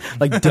out of him,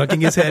 like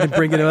ducking his head and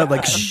bringing him up,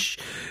 like shh,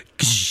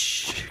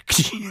 shh,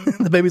 shh.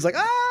 The baby's like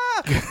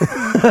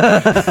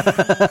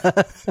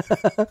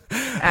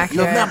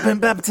Accurate. You've not been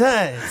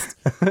baptized.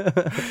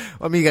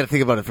 I mean, you got to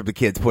think about it from the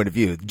kid's point of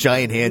view.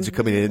 Giant hands are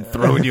coming in and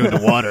throwing you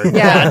into water.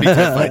 Yeah. I'd be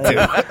terrified too.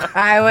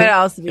 I would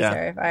also be Yeah.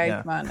 terrified.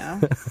 Yeah. Come on now.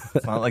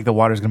 It's not like the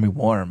water's going to be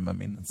warm. I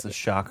mean, it's a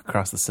shock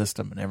across the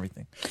system and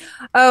everything.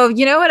 Oh,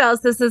 you know what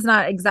else? This is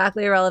not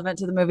exactly relevant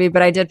to the movie,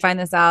 but I did find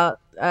this out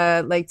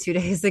 2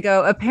 days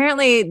ago.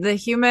 Apparently, the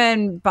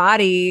human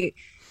body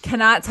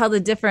cannot tell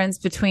the difference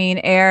between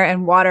air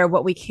and water.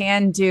 What we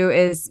can do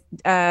is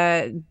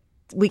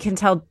we can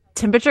tell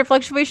temperature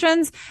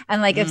fluctuations,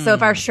 and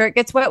if our shirt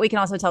gets wet, we can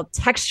also tell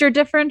texture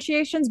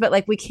differentiations,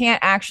 but we can't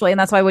actually. And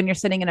that's why when you're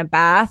sitting in a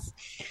bath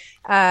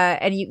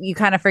and you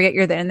kind of forget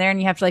you're in there, and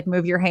you have to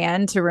move your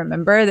hand to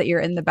remember that you're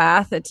in the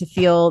bath to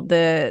feel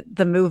the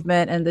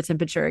movement and the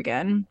temperature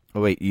again.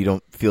 Oh wait, you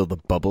don't feel the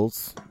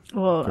bubbles?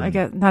 Well, I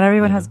guess not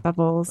everyone has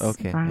bubbles.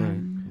 Okay, Brian. all right.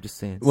 I'm just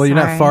saying. Well, you're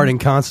not Sorry. farting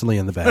constantly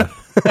in the bath.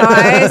 Oh,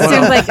 I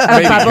assumed a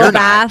bubble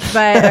bath,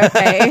 but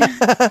okay.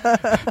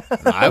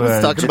 I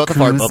was talking about the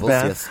fart bubbles.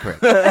 bath. Yes,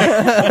 correct.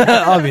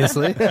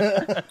 Obviously.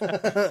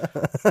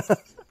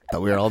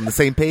 Thought we were all on the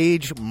same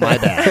page. My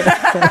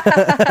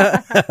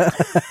bad.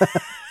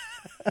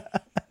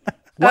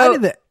 Why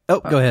did they? Oh,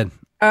 go ahead.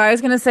 I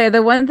was going to say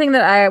the one thing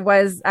that I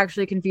was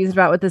actually confused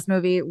about with this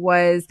movie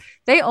was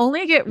they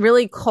only get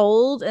really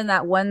cold in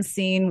that one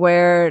scene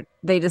where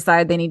they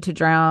decide they need to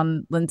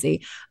drown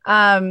Lindsay.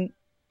 The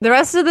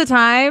rest of the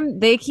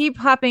time, they keep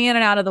hopping in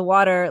and out of the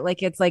water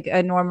like it's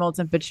a normal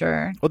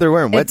temperature. Well, they're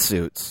wearing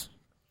wetsuits.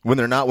 When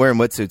they're not wearing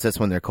wetsuits, that's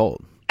when they're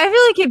cold. I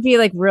feel like it'd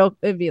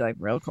be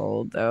real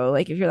cold though.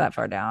 If you're that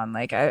far down,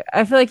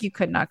 I feel like you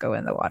could not go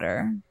in the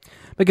water.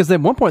 Because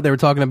at one point they were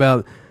talking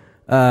about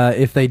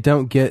if they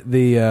don't get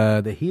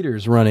the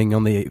heaters running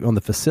on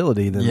the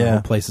facility, then the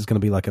whole place is going to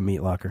be like a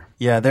meat locker.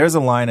 Yeah, there's a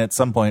line at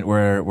some point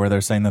where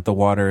they're saying that the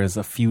water is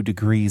a few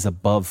degrees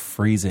above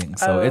freezing,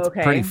 so it's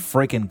pretty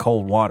freaking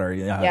cold water.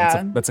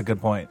 Yeah. That's a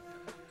good point.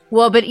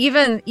 Well, but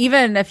even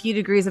a few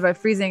degrees above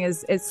freezing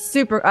is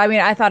super. I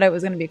mean, I thought it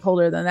was going to be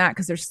colder than that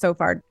because they're so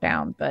far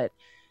down. But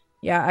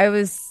yeah, I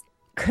was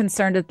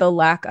concerned at the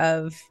lack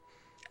of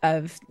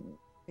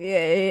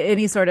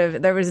any sort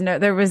of. There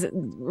was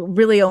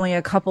really only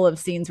a couple of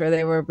scenes where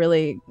they were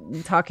really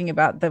talking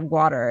about the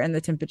water and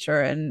the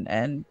temperature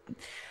and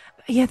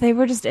yeah, they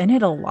were just in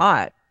it a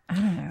lot. I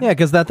don't know. Yeah,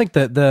 because I think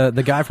that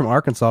the guy from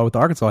Arkansas with the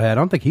Arkansas hat, I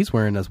don't think he's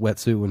wearing a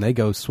wetsuit when they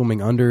go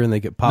swimming under and they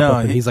get pop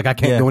up and he's like, I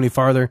can't go any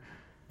farther.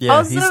 Yeah,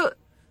 Also,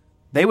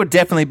 They would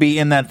definitely be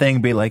in that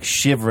thing, be like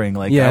shivering.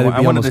 Like, Yeah, they'd be I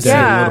wanted to almost see a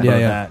dead. little bit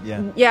Yeah, of that.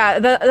 Yeah. Yeah,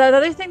 the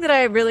other thing that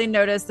I really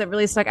noticed that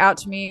really stuck out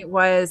to me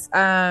was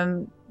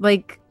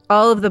like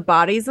all of the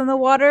bodies in the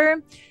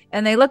water,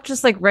 and they look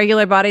just like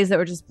regular bodies that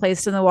were just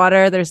placed in the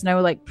water. There's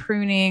no like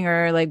pruning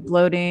or like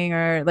bloating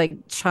or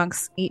like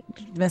chunks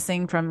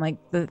missing from like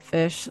the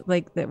fish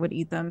like that would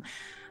eat them.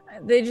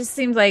 They just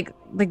seemed like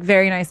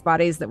very nice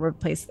bodies that were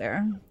placed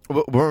there.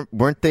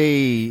 Weren't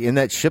they in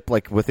that ship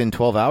like within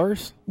 12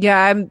 hours?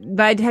 Yeah,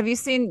 but have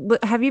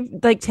you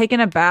like taken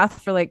a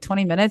bath for like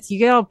 20 minutes? You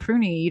get all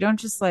pruny. You don't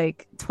just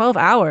like 12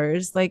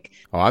 hours like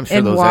Oh, I'm sure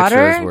in those water?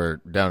 extras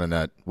were down in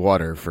that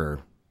water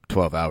for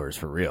 12 hours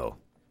for real.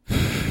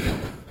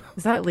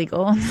 Is that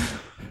legal?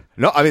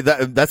 No, I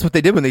mean that's what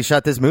they did when they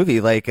shot this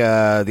movie. Like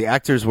the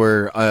actors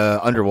were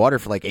underwater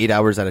for like 8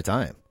 hours at a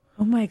time.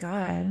 Oh my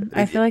god!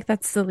 I feel like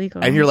that's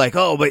illegal. And you're like,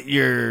 oh, but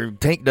your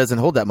tank doesn't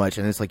hold that much.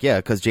 And it's like, yeah,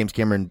 because James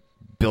Cameron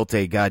built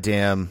a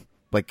goddamn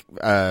like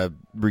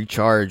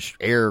recharge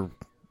air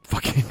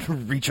fucking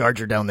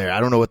recharger down there. I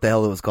don't know what the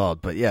hell it was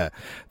called, but yeah,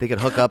 they could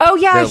hook up. Oh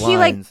yeah, their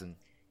lines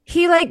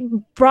he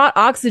brought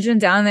oxygen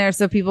down there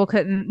so people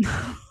didn't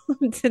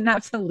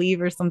have to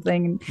leave or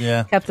something.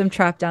 Yeah. Kept them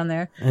trapped down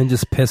there. And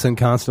just pissing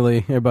constantly.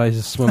 Everybody's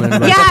just swimming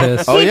in Yeah,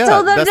 piss. he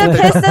told them to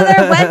piss in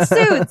their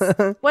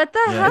wetsuits. What the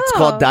hell? It's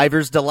called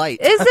Diver's Delight.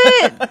 Is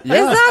it?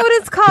 Yeah. Is that what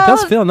it's It called?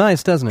 does feel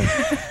nice, doesn't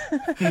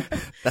it?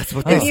 That's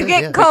what If you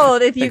get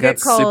cold, if you get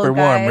cold, super warm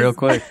guys. real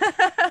quick.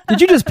 Did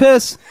you just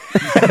piss?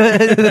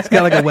 It's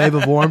got like a wave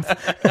of warmth.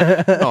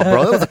 Oh,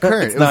 bro, that was a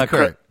current. It's not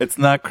current. It's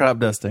not crop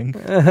dusting.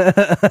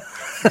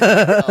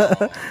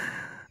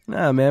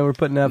 Nah, man, we're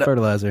putting out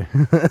fertilizer.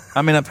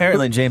 I mean,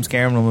 apparently James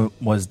Cameron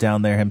was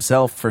down there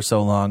himself for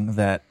so long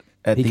that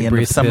at He the can end of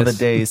breathe some of the piss.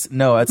 days,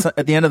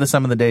 at the end of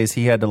some of the days,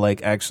 he had to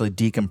like actually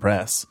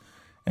decompress.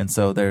 And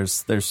so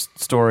there's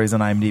stories on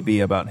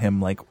IMDb about him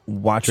like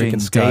watching Drinking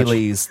scotch.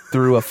 dailies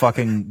through a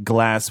fucking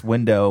glass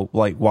window,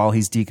 like while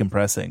he's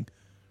decompressing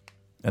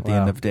at the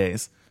end of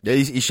days. Yeah,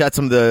 he shot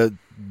some of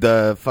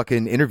the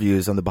fucking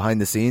interviews on the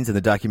behind the scenes and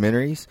the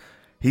documentaries.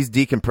 He's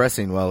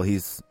decompressing while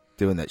he's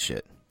doing that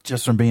shit.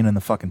 Just from being in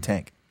the fucking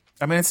tank.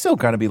 I mean, it's still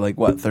got to be like,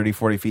 what, 30,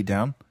 40 feet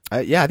down?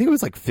 Yeah, I think it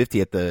was like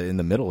 50 in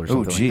the middle or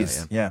Oh, something.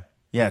 jeez. Like that,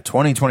 Yeah,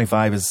 20,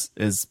 25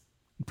 is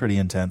pretty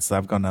intense.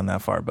 I've gone down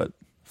that far, but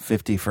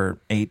 50 for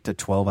 8 to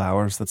 12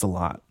 hours, that's a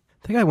lot.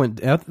 I think I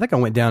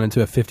went down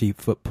into a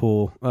 50-foot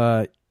pool.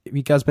 Have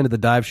you guys been to the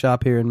dive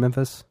shop here in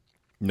Memphis?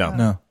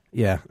 No.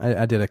 Yeah,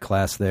 I did a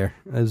class there.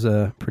 It was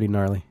pretty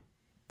gnarly.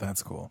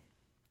 That's cool.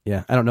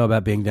 Yeah, I don't know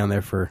about being down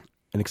there for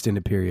an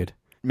extended period.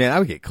 Man, I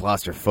would get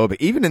claustrophobic,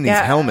 even in these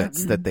Yeah.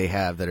 helmets that they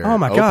have that are. Oh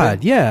my open.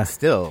 God, yeah.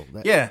 Still,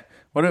 Yeah.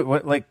 What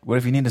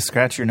if you need to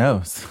scratch your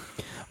nose?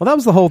 Well,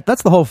 that's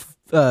the whole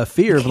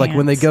fear of like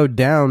when they can't. go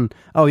down.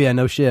 Oh yeah,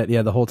 no shit.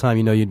 Yeah, the whole time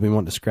you'd be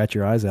wanting to scratch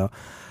your eyes out.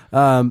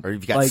 or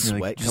if you got like-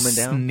 sweat Just coming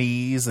down.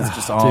 Sneeze. It's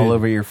just all Dude.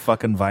 over your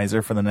fucking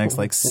visor for the next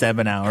like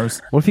 7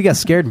 hours. What if you got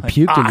scared and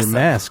puked in your awesome.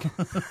 mask?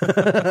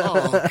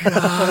 Oh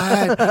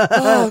God!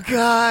 Oh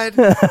God!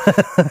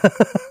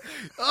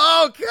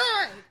 Oh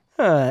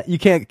God! You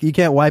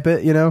can't wipe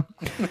it, you know.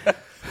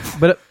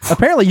 But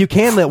apparently you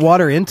can let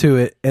water into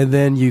it and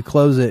then you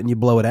close it and you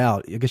blow it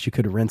out. I guess you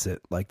could rinse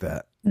it like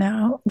that.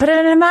 No, but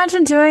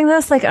imagine doing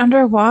this like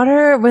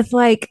underwater with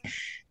like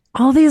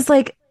all these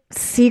like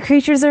sea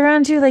creatures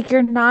around you. Like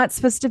you're not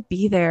supposed to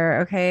be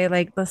there. Okay,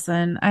 like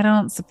listen, I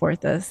don't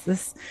support this.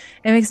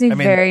 It makes me I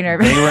mean, very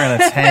nervous. they were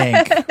in a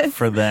tank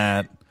for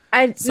that.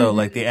 I So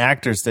like the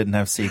actors didn't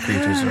have sea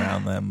creatures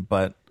around them,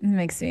 but it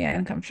makes me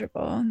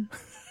uncomfortable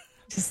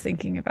just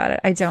thinking about it.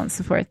 I don't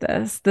support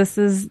this. This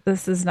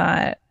is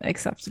not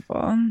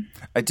acceptable.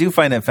 I do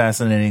find it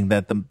fascinating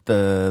that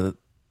the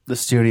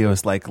studio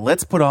is like,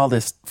 let's put all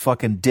this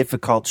fucking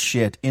difficult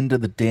shit into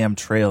the damn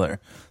trailer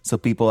so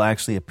people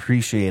actually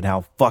appreciate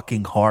how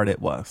fucking hard it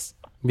was.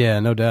 Yeah,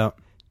 no doubt.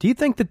 Do you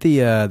think that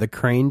the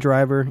crane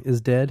driver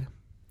is dead?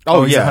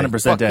 Oh, he's yeah,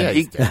 100% fuck dead.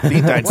 yeah, He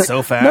died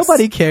so fast.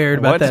 Nobody cared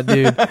about What? that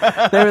dude.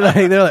 They're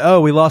like,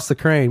 oh, we lost the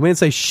crane. We didn't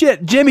say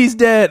shit. Jimmy's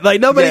dead. Like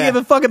nobody Yeah. gave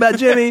a fuck about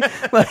Jimmy.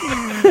 Like,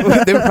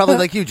 They were probably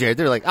like you, Jared.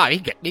 They're like,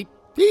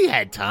 he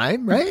had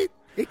time, right?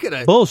 He could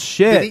have.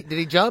 bullshit. Did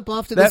he jump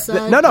off to the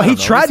side? No, I he don't know.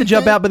 tried Was to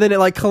jump dead? out, but then it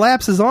like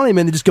collapses on him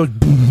and it just goes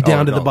boom,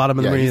 down to the no. bottom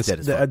of the Yeah, marine, he's dead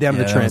as fuck. down to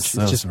the Yeah, trench.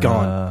 that It's was just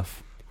gone.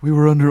 rough. We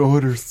were under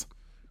orders.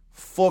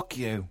 Fuck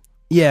you.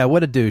 Yeah,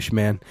 what a douche,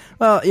 man.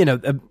 Well,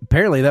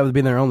 apparently that would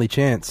be their only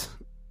chance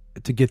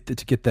to get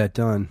that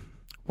done.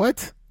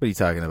 What? What are you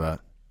talking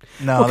about?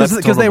 No, Because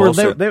that's they total were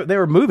bullshit. they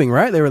were moving,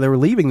 right? They were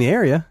leaving the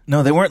area.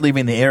 No, they weren't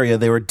leaving the area.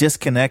 They were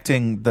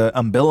disconnecting the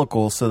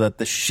umbilical so that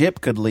the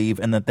ship could leave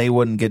and that they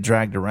wouldn't get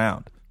dragged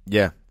around.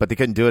 Yeah, but they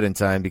couldn't do it in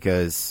time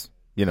because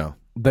the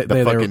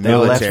They fucking They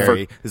left for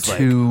military is like,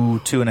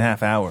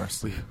 2.5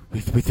 hours. we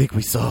think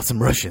we saw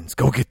some Russians.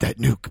 Go get that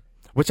nuke.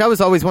 Which I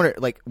was always wondering,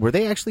 like, were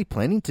they actually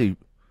planning to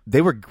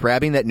they were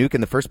grabbing that nuke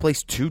in the first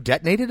place to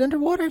detonate it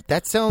underwater?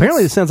 That sounds...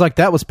 Apparently, it sounds like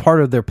that was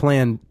part of their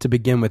plan to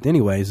begin with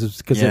anyways,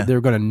 because they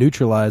were going to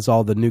neutralize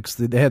all the nukes.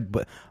 They had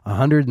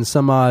 100 and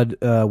some odd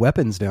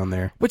weapons down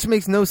there. Which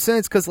makes no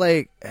sense, because,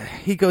 like,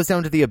 he goes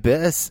down to the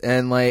abyss,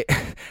 and, like,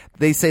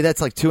 they say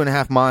that's, like,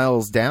 2.5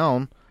 miles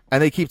down,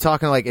 and they keep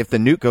talking, like, if the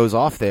nuke goes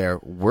off there,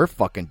 we're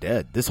fucking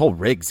dead. This whole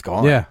rig's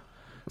gone. Yeah,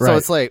 right. So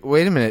it's like,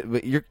 wait a minute,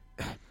 but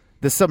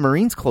the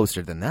submarine's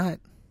closer than that.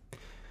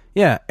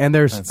 Yeah, and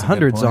there's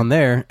hundreds on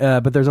there,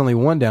 but there's only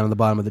one down at the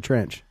bottom of the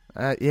trench.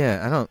 I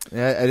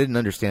didn't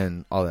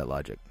understand all that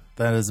logic.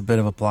 That is a bit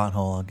of a plot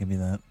hole, I'll give you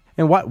that.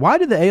 And why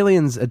did the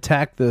aliens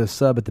attack the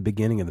sub at the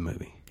beginning of the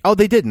movie? Oh,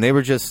 they didn't. They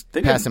were just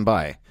passing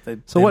by.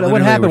 So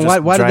what happened?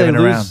 Why did they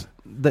lose?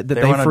 That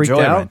they freaked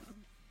out?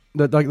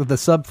 The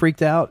sub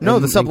freaked out? No,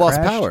 the sub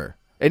lost power.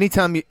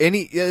 Anytime,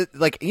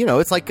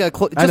 it's like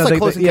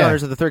Close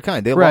Encounters of the Third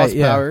Kind. They lost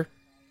power,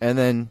 and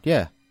then,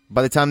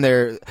 by the time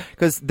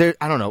because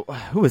I don't know,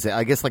 who is it?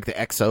 I guess like the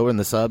XO in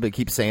the sub, it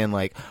keeps saying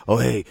like, oh,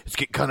 hey, it's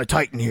getting kind of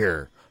tight in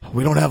here.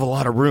 We don't have a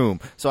lot of room.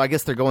 So I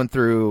guess they're going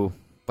through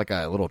like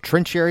a little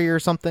trench area or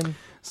something.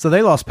 So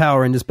they lost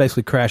power and just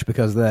basically crashed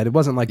because of that. It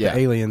wasn't like the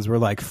aliens were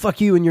like,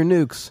 fuck you and your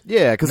nukes.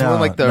 Yeah, because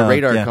when like the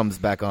radar comes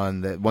back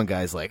on, that one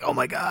guy's like, oh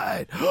my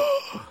God.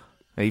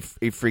 he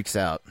freaks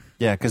out.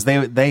 Yeah, because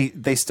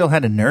they still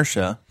had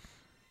inertia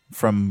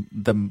from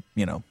the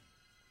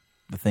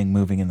thing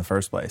moving in the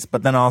first place,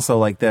 but then also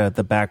like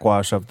the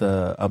backwash of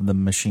the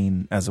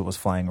machine as it was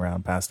flying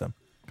around past them,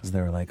 because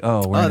they were like,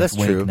 oh, we're that's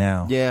wake true.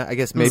 now. Yeah, I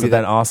guess maybe so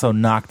that also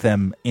knocked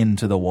them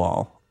into the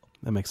wall.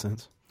 That makes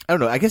sense. I don't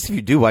know. I guess if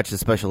you do watch the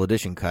special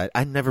edition cut,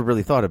 I never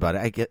really thought about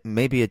it. I get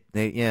maybe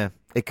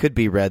it could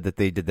be read that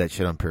they did that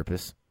shit on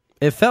purpose.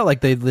 It felt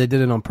like they did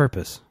it on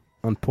purpose,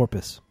 on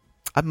porpoise.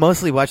 I've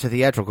mostly watched the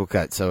theatrical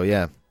cut, so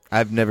yeah,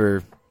 I've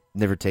never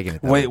taken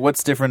it. Wait,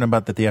 what's different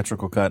about the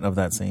theatrical cut of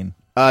that scene?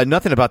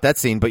 Nothing about that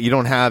scene, but you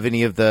don't have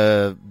any of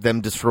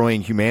them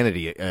destroying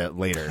humanity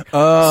later.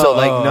 Oh, so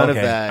like none of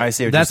that. I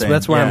see what you're saying.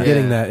 That's where I'm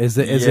getting that. Is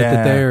it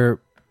that they're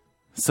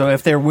so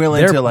if they're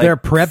willing to like they're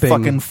prepping,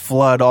 fucking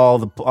flood all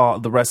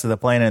the rest of the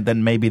planet,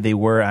 then maybe they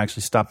were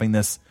actually stopping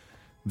this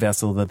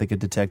vessel that they could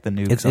detect the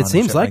nukes. It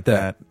seems like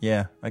that.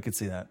 Yeah, I could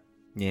see that.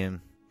 Yeah.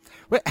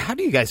 How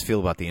do you guys feel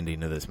about the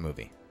ending of this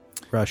movie?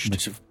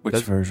 Rushed. Which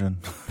version?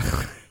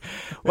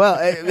 Well,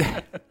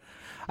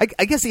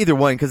 I guess either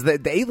one, because the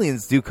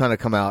aliens do kind of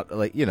come out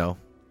like,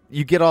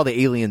 you get all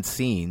the alien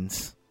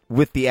scenes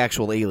with the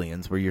actual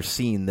aliens where you're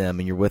seeing them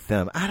and you're with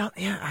them.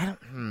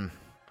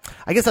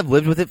 I guess I've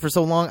lived with it for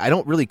so long. I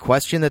don't really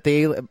question that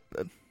the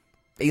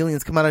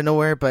aliens come out of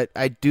nowhere, but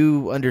I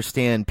do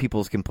understand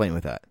people's complaint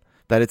with that.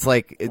 That it's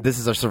like, this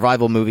is a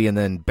survival movie and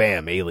then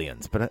bam,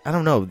 aliens. But I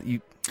don't know.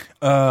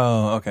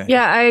 Oh, okay.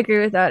 Yeah, I agree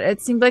with that.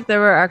 It seemed like there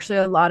were actually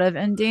a lot of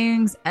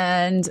endings,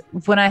 and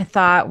when I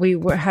thought we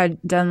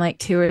had done like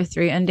 2 or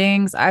 3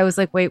 endings, I was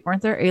like, wait,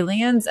 weren't there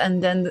aliens?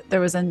 And then there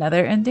was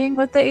another ending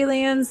with the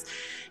aliens,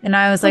 and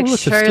I was like, look,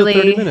 surely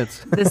it's still 30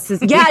 minutes. This is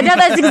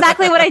that's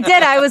exactly what I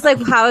did. I was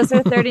like, how is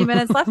there 30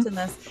 minutes left in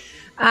this?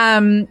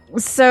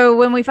 So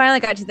when we finally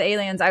got to the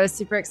aliens, I was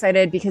super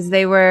excited because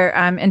they were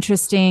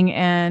interesting,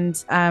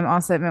 and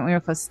also it meant we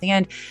were close to the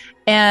end.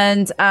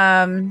 And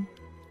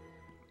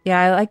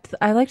yeah,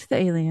 I liked the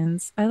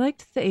aliens.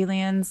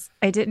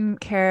 I didn't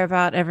care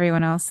about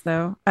everyone else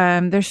though.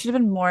 There should have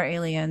been more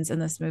aliens in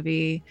this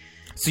movie.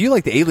 So you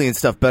like the alien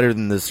stuff better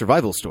than the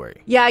survival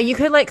story? Yeah, you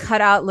could like cut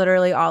out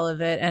literally all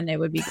of it and it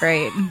would be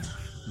great.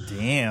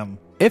 Damn.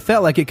 It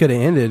felt like it could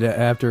have ended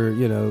after,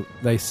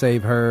 they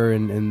save her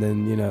and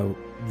then,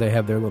 they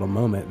have their little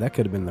moment. That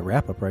could have been the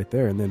wrap up right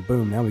there. And then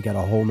boom, now we got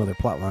a whole nother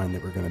plot line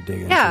that we're going to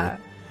dig into. Yeah.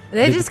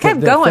 They just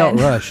kept going.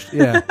 Felt rushed.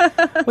 Yeah.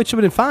 Which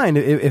would have been fine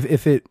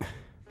if it...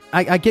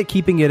 I get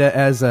keeping it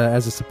as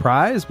a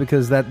surprise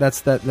because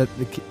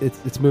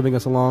it's moving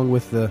us along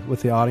with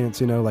the audience,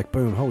 like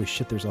boom, holy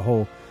shit, there's a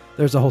whole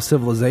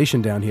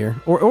civilization down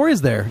here, or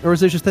is there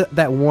just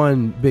that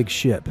one big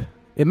ship?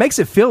 It makes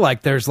it feel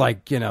like there's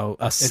like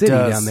a city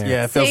down there.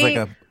 Yeah, it feels like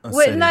a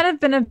wouldn't city. that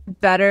have been a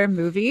better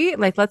movie?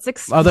 Like, let's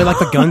explore. Oh, they're like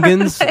the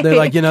Gungans. They're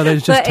like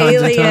there's just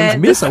tons and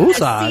tons. Misa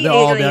Usa, they're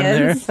all down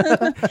there.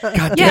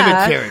 God damn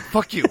it, Jared!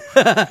 Fuck you.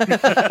 God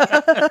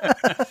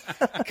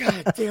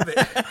damn it.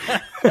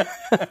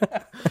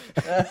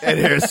 And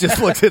Harris just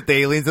looks at the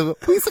aliens and goes,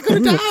 "Please, I'm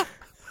gonna die."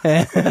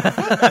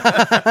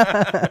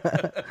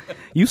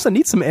 Yusa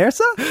need some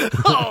Ersa?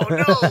 Oh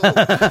no!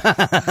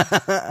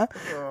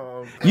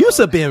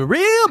 Yusa been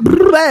real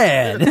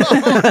bad.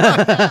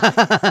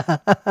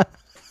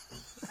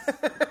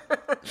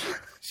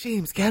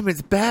 James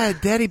Cameron's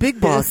bad, Daddy Big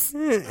Boss.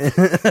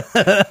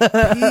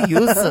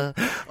 Yusa.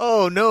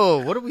 Oh no!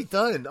 What have we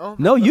done? Oh,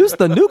 no, use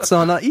the nukes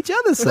on each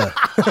other, sir.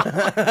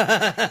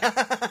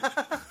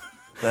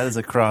 That is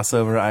a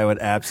crossover I would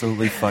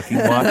absolutely fucking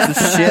watch the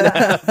shit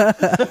out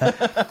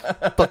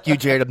of. Fuck you,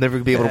 Jared. I'm never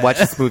going to be able to watch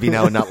this movie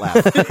now and not laugh.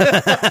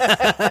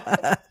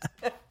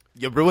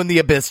 You ruined The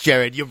Abyss,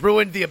 Jared. You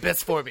ruined The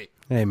Abyss for me.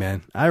 Hey,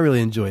 man. I really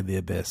enjoyed The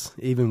Abyss,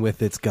 even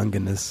with its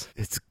Gunganness.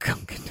 It's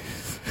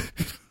Gunganness.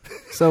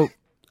 So,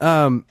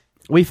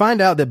 we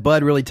find out that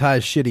Bud really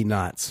ties shitty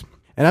knots.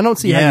 And I don't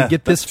see how Yeah, you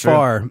get this that's true.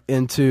 far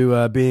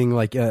into being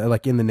like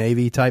in the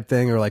Navy type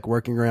thing, or like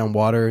working around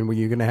water, and where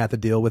you're going to have to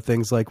deal with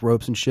things like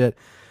ropes and shit.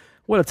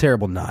 What a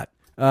terrible knot.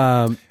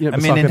 I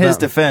mean, in his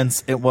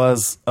defense, it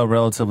was a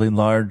relatively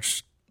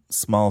large,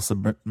 small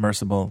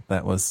submersible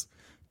that was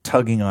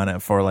tugging on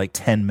it for like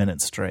 10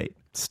 minutes straight.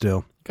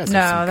 Still. No,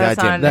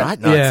 that's not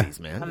Nazis,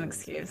 man. An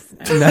excuse.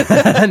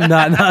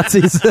 Not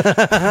Nazis.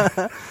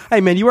 Hey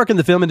man, you work in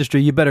the film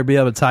industry, you better be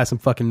able to tie some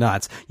fucking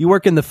knots. You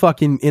work in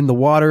the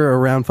water or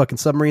around fucking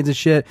submarines and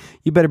shit,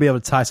 you better be able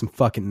to tie some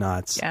fucking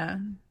knots. Yeah.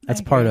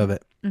 That's part of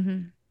it.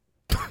 Mm-hmm.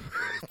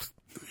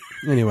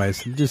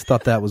 Anyways, just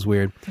thought that was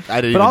weird.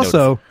 I didn't but even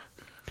also, notice.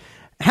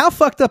 how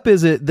fucked up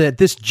is it that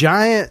this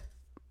giant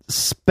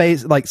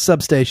space like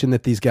substation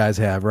that these guys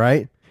have,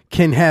 right,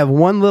 can have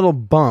one little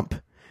bump,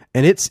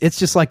 and it's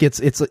just like it's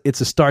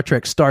a Star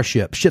Trek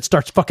starship. Shit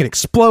starts fucking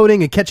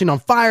exploding and catching on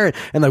fire,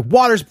 and like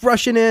water's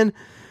rushing in.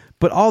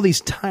 But all these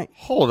tiny...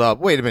 Hold up.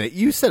 Wait a minute.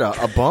 You said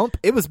a bump?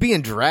 It was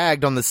being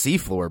dragged on the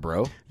seafloor,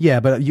 bro.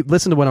 Yeah, but you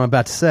listen to what I'm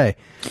about to say.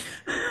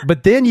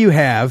 But then you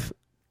have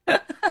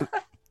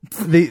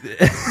the...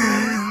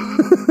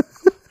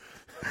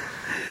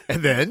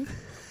 And then?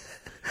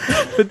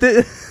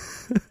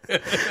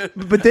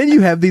 But then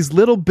you have these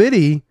little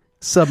bitty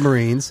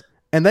submarines,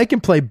 and they can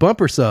play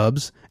bumper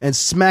subs and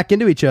smack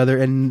into each other,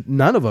 and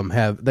none of them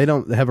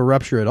don't have a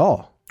rupture at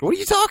all. What are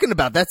you talking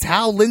about? That's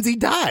how Lindsay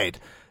died.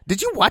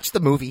 Did you watch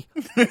the movie?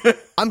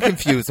 I'm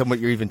confused on what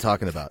you're even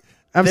talking about.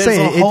 I'm There's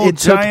saying a whole it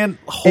took, giant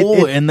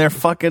hole in their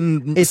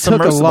fucking It took a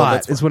submersible.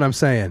 lot, is what I'm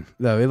saying.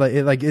 Though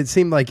it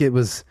seemed like it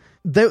was.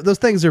 Those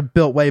things are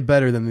built way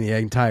better than the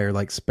entire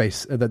like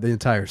space, the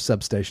entire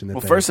substation. That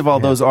Well, first of all,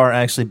 those are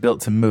actually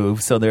built to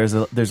move, so there's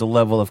a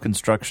level of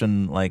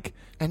construction like,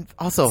 and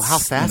also how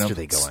fast are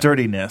they going?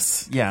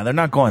 Sturdiness. Yeah, they're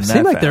not going It that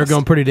seemed like fast. they were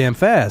going pretty damn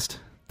fast.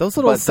 Those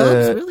little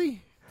subs, really?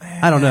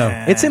 I don't know.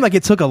 It seemed like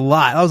it took a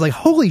lot. I was like,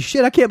 holy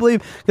shit, I can't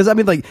believe, because I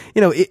mean, like,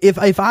 you know,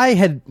 if I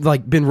had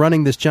like been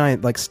running this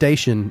giant like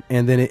station,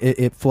 and then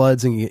it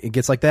floods and it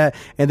gets like that,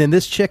 and then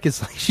this chick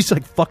is like, she's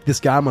like, fuck this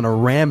guy, I'm gonna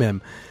ram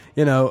him.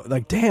 You know,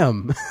 like,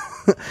 damn,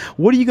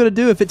 what are you gonna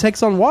do if it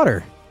takes on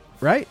water?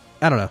 Right?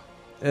 I don't know.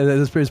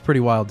 It's pretty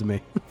wild to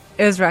me.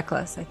 It was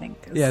reckless, I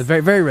think. Yeah,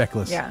 very, very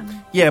reckless. Yeah.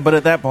 Yeah, but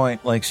at that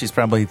point, like, she's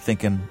probably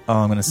thinking, "Oh,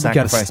 I'm going to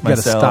sacrifice gotta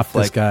myself." stop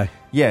like, this guy.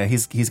 Yeah,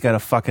 he's got a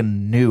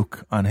fucking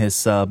nuke on his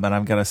sub, and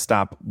I've got to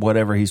stop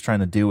whatever he's trying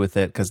to do with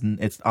it because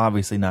it's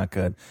obviously not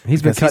good.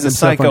 He's been Because cutting a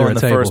himself psycho under in a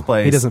the table. first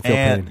place. He doesn't feel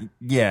and, pain.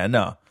 Yeah,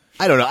 no.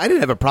 I don't know. I didn't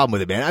have a problem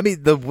with it, man. I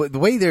mean, the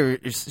way they're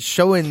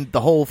showing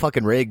the whole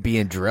fucking rig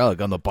being drug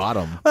on the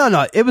bottom. Well,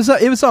 no, it was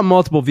on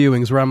multiple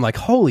viewings where I'm like,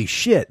 holy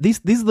shit,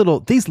 these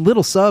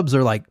little subs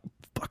are like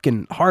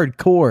fucking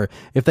hardcore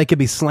if they could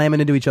be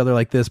slamming into each other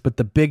like this. But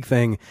the big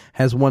thing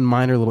has one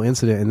minor little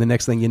incident, and the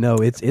next thing you know,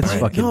 it's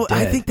fucking No, dead.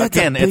 I think that's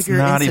Again, a it's bigger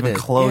not even incident.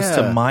 close Yeah.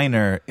 to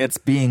minor. It's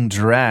being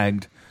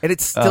dragged. And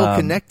it's still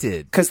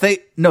connected. Because they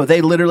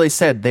literally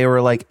said they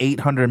were like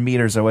 800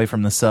 meters away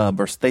from the sub,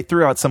 or they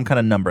threw out some kind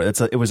of number.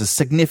 It was a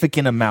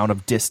significant amount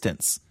of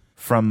distance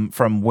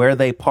from where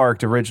they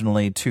parked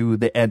originally to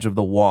the edge of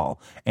the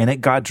wall, and it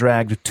got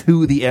dragged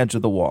to the edge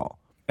of the wall.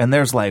 And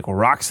there's like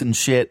rocks and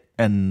shit,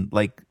 and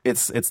like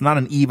it's not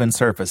an even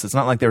surface. It's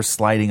not like they're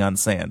sliding on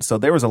sand. So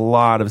there was a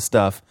lot of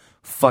stuff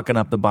fucking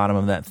up the bottom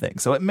of that thing.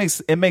 So it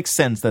makes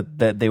sense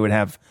that they would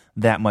have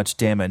that much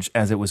damage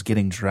as it was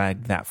getting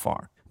dragged that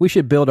far. We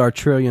should build our $1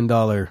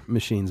 trillion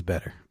machines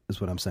better,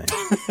 is what I'm saying.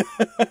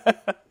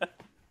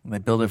 They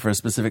built it for a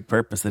specific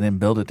purpose. They didn't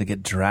build it to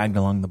get dragged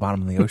along the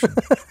bottom of the ocean.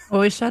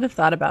 Well, we should have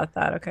thought about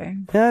that. Okay.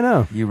 Yeah, I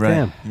know. You're right.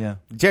 Damn. Yeah.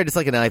 Jared, it's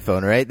like an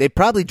iPhone, right? They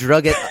probably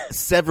drug it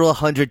several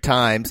hundred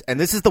times, and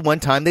this is the one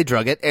time they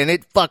drug it, and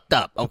it fucked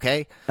up,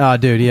 okay? Oh,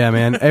 dude, yeah,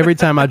 man. Every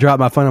time I drop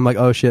my phone, I'm like,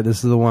 oh shit,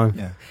 this is the one.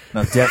 Yeah.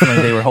 No,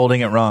 definitely they were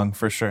holding it wrong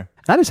for sure.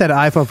 I just had an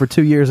iPhone for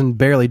 2 years and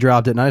barely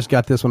dropped it, and I just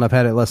got this one. I've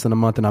had it less than a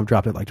month, and I've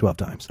dropped it like 12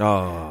 times.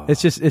 Oh.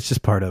 It's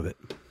just part of it.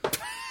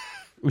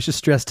 We should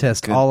stress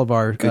test all of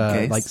our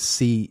case. like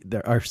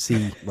our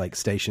C like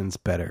stations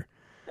better.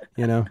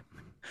 You know,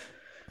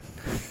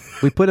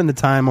 we put in the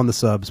time on the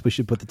subs. We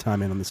should put the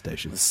time in on the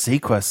stations.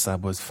 Sequest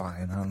sub was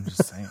fine. I'm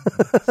just saying.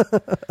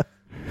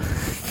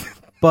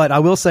 But I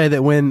will say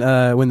that when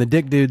the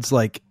dick dude's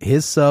like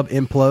his sub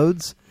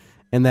implodes,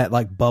 and that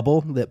like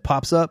bubble that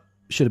pops up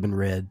should have been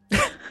red.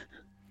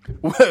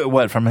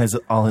 What from all his?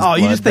 Oh, blood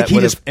you just think that he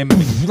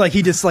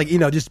would've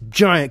just just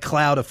giant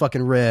cloud of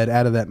fucking red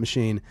out of that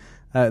machine.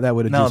 That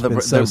would have just been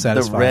so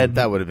satisfying. The red,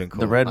 That would have been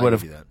cool. The red I would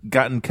give you have that.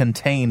 gotten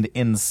contained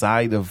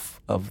inside of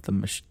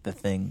the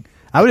thing.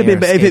 I would have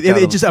been Air if escaped out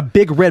it of- just a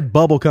big red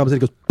bubble comes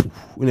and it goes poof,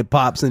 and it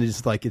pops and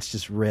it's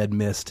just red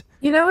mist.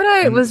 You know what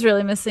I was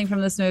really missing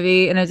from this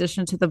movie, in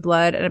addition to the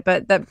blood,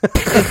 but that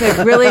is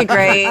a really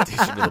great.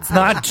 It's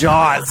not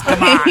Jaws.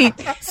 Come on.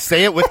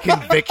 Say it with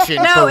conviction.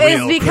 No, for it's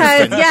real,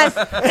 because Kristen.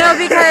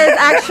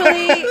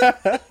 actually,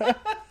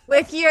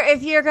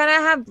 if you're gonna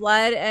have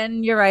blood,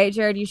 and you're right,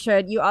 Jared,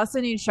 you also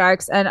need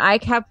sharks. And I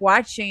kept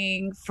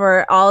watching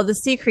for all of the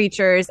sea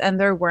creatures, and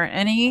there weren't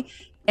any.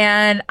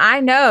 And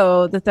I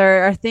know that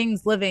there are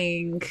things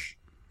living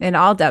in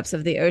all depths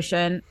of the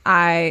ocean.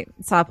 I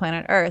saw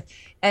Planet Earth.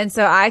 And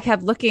so I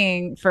kept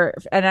looking for,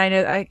 and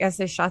I guess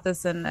they shot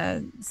this in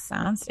a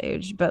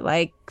soundstage, but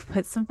like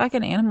put some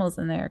fucking animals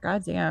in there.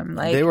 Goddamn.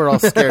 Like They were all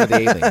scared of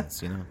the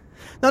aliens, you know.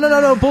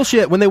 No,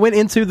 bullshit. When they went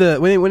into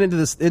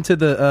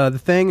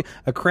the thing,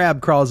 a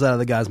crab crawls out of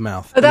the guy's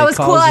mouth. Oh, that was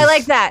cool. I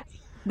like that.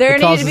 There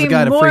needed to be the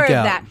guy to more freak of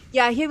out. that.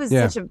 Yeah, he was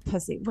such a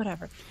pussy.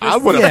 Whatever. I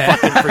would have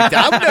fucking freaked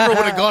out. I never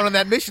would have gone on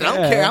that mission. I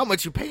don't care how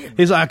much you pay him.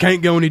 He's like, I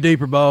can't go any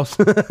deeper, boss.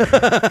 Oh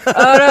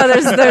no,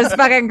 there's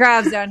fucking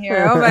crabs down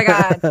here. Oh my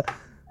god.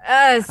 So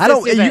I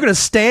don't. stupid. You're gonna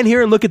stand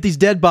here and look at these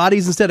dead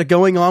bodies instead of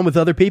going on with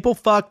other people?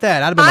 Fuck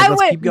that! I'd have been like,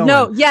 let's keep going.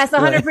 No, yes,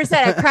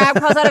 100%. A crab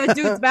crawls out of a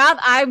dude's mouth.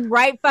 I'm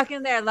right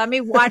fucking there. Let me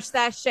watch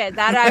that shit.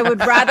 That I would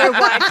rather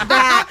watch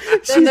that than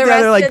She's the down rest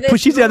there of like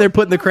this. she's down there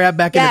putting the crab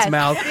back in Yes. its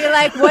mouth. Be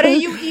like, what are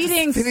you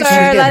eating,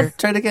 sir?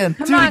 Try it again.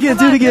 Come Do it on, again. come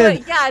Do it on,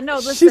 again. Yeah, no,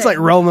 listen. She's like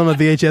rolling on a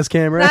VHS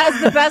camera. That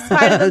is the best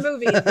part of the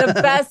movie. The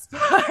best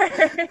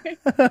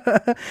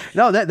part.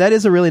 No, that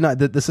is a really nice.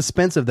 The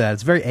suspense of that.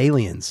 It's very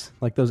Aliens,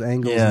 like those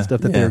angles and stuff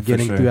that they were for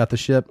getting sure. throughout the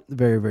ship.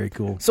 Very, very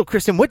cool. So,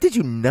 Kristen, what did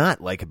you not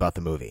like about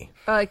the movie?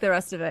 I like the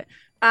rest of it.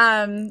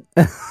 No,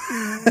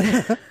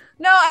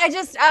 I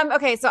just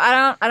okay, so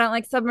I don't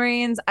like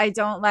submarines. I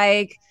don't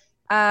like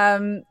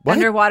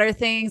underwater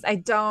things. I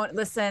don't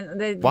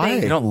listen. Why?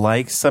 You don't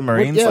like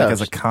submarines Well, yeah. like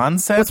as a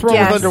concept? What's wrong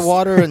with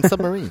underwater and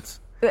submarines?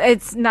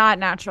 It's not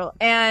natural.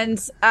 And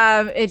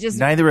it just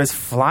Neither is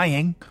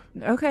flying.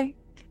 okay.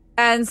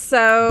 And so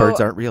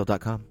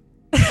Birdsaren'treal.com.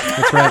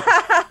 That's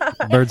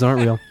right. Birds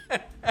aren't real.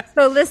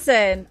 So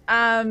listen,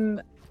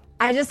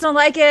 I just don't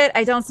like it.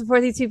 I don't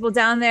support these people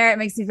down there. It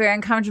makes me very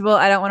uncomfortable.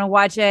 I don't want to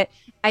watch it.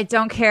 I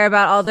don't care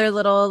about all their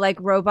little like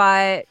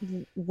robot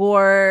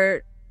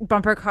war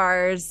bumper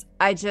cars.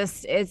 I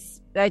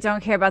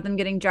don't care about them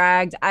getting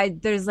dragged.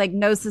 There's like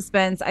no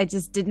suspense. I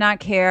just did not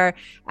care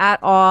at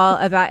all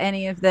about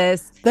any of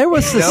this. There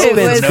was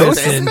suspense. No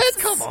suspense?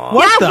 Come on.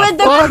 What yeah, when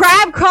the fuck?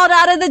 crab crawled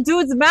out of the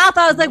dude's mouth,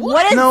 I was like,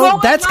 what is going on? No,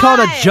 that's called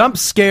a jump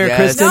scare, Yes.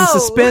 Kristen. No.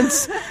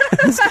 Suspense.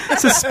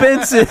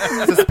 Suspense is,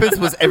 Suspense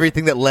was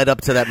everything that led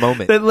up to that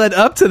moment. that led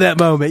up to that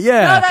moment.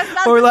 Yeah. No, that's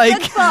not or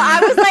like, suspenseful.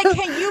 I was like,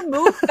 can you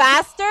move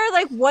faster?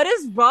 Like, what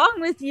is wrong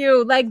with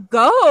you? Like,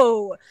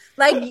 go.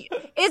 Like,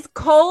 it's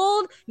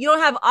cold. You don't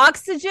have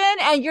oxygen,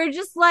 and you're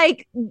just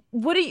like,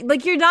 what are you,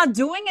 like, you're not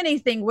doing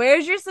anything.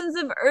 Where's your sense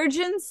of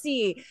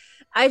urgency?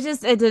 I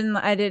didn't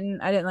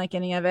like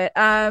any of it.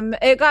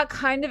 It got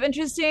kind of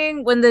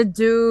interesting when the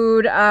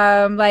dude,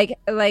 like,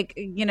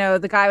 you know,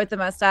 the guy with the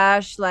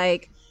mustache,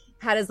 like,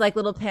 had his like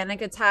little panic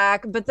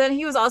attack, but then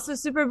he was also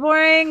super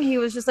boring. He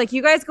was just like,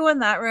 you guys go in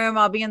that room,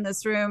 I'll be in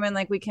this room, and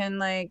like we can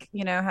like,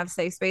 you know, have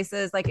safe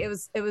spaces. Like it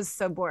was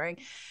so boring.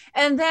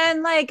 And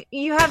then like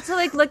you have to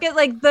like look at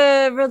like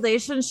the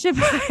relationship,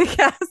 I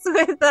guess,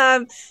 with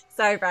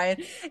sorry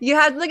Brian, you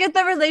have to look at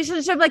the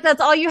relationship like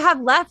that's all you have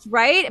left,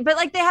 right? But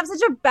like they have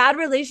such a bad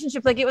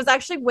relationship. Like it was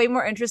actually way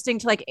more interesting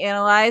to like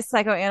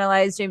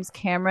psychoanalyze James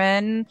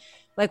Cameron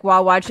like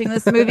while watching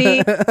this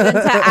movie than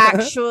to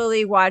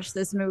actually watch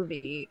this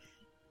movie.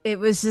 It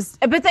was just,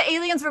 but the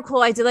aliens were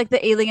cool. I did like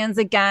the aliens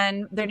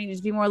again. There needed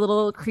to be more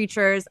little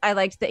creatures. I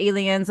liked the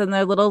aliens and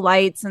their little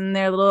lights and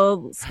their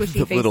little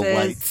squishy faces. Little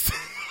lights.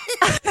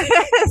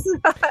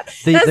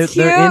 they're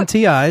cute.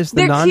 NTIs, the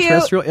They're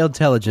non-terrestrial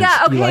intelligence.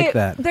 Yeah, okay. You like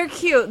that? They're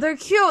cute.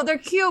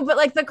 But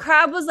like the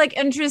crab was like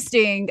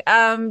interesting.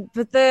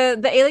 But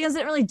the aliens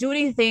didn't really do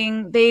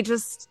anything. They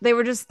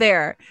were just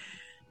there.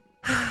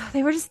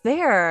 They were just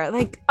there.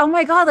 Like, oh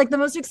my god, like the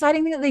most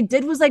exciting thing that they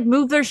did was like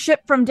move their ship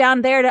from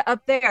down there to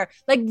up there.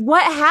 Like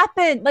what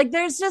happened? Like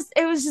it was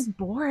just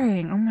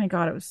boring. Oh my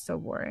god, it was so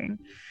boring.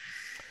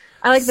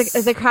 I like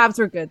the crabs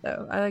were good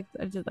though. I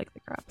did like the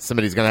crabs.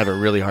 Somebody's gonna have a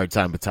really hard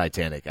time with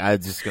Titanic.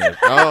 I'm just gonna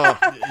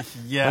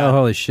Yeah. Oh,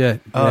 holy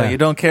shit. Oh, Yeah. you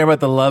don't care about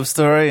the love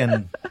story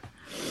and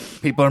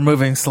people are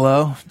moving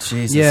slow?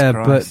 Jesus Yeah,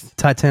 Christ. but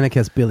Titanic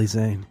has Billy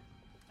Zane.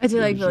 I do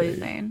like Billy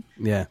Zane.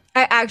 Yeah.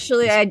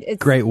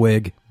 It's Great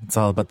wig. It's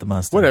all about the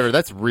mustache. whatever.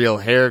 That's real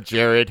hair,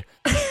 Jared.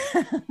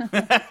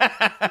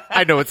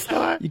 I know it's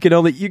not. You can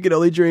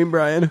only dream,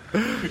 Brian.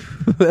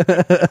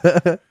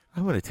 I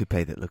want a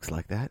toupee that looks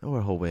like that, or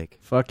a whole wig.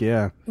 Fuck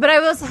yeah. But I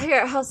will say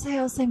here, I'll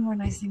say more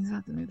nice things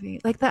about the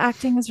movie. Like the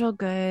acting is real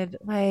good.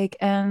 Like,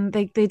 and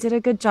they did a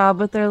good job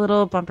with their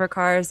little bumper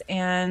cars,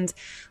 and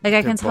like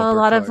I can tell a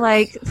lot of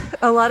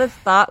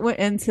thought went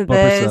into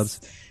Bumper this.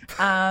 subs.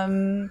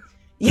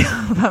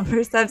 Yeah,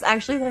 bumper subs.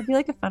 Actually, that'd be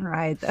like a fun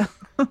ride though.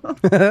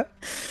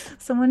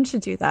 Someone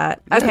should do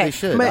that. Yeah, Okay, they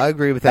should. I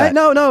agree with that.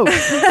 No.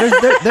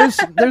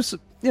 There's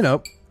you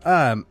know,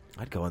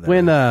 I'd go on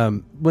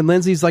that. when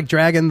Lindsay's like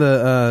dragging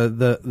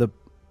the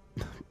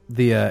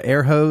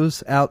air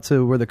hose out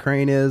to where the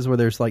crane is, where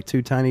there's like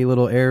two tiny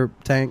little air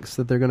tanks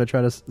that they're going to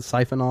try to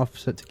siphon off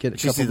to get a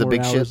She couple sees the more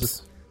big hours.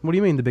 ships? What do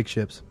you mean the big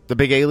ships? The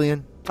big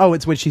alien? Oh,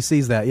 it's when she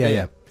sees that. Yeah.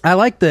 Yeah. I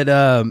like that.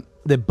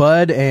 That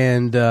Bud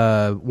and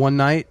One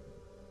Night,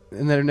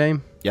 isn't that her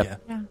name?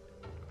 Yep. Yeah.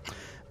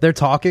 they're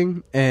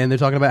talking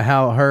about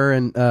how her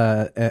and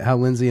how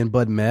Lindsay and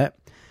Bud met.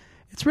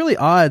 It's really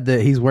odd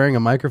that he's wearing a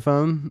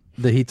microphone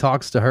that he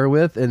talks to her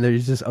with, and they're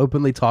just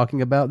openly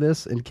talking about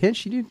this. And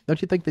don't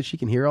you think that she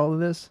can hear all of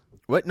this?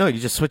 What? No, you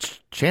just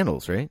switch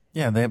channels, right?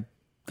 Yeah, they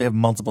have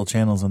multiple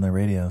channels on their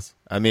radios.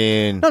 I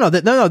mean, no.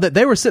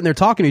 They were sitting there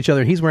talking to each other,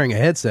 and he's wearing a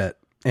headset,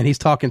 and he's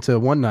talking to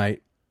One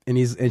Night, and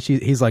he's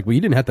like, "Well, you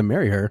didn't have to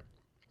marry her."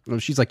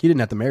 And she's like, "You didn't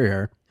have to marry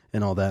her,"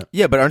 and all that.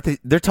 Yeah, but aren't they?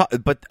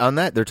 But on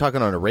that, they're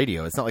talking on a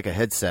radio. It's not like a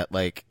headset,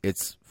 like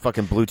it's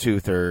fucking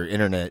Bluetooth or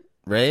internet,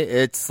 right?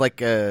 It's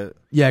like a.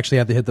 You actually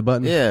have to hit the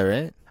button. Yeah,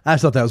 right. I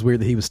just thought that was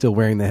weird that he was still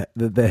wearing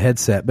the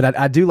headset, but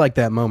I do like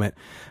that moment,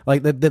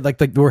 like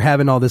we're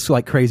having all this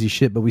like crazy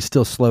shit, but we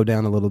still slow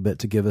down a little bit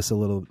to give us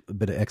a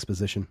bit of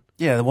exposition.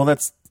 Yeah, well,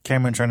 that's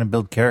Cameron trying to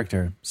build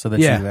character so that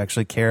you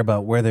actually care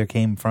about where they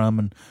came from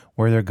and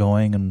where they're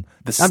going and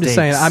the stakes.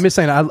 I'm just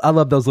saying, I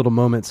love those little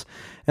moments,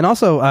 and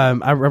also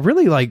I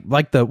really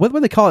like the what do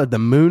they call it, the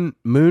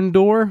moon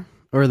door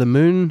or the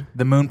moon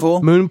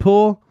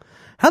pool.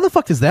 How the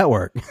fuck does that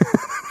work?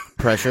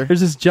 Pressure. There's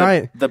this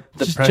giant, the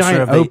just pressure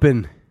giant of the,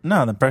 open.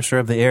 No, the pressure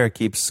of the air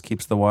keeps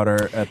the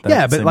water at that.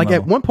 Yeah, but same like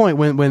level. at one point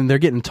when they're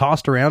getting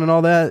tossed around and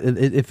all that,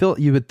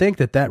 you would think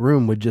that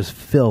room would just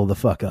fill the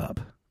fuck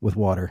up with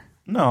water.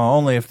 No,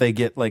 only if they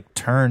get like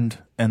turned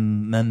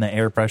and then the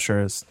air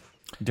pressure is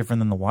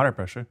different than the water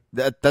pressure.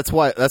 That's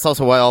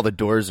also why all the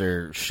doors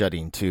are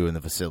shutting too in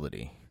the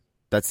facility.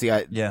 That's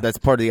that's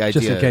part of the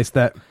idea. Just in case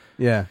that.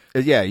 Yeah.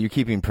 Yeah, you're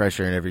keeping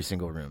pressure in every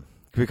single room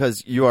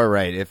because you are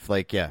right. If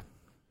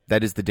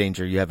that is the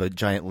danger. You have a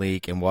giant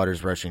leak and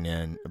water's rushing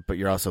in, but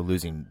you're also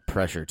losing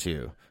pressure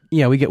too.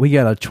 Yeah, we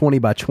got a 20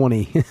 by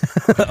 20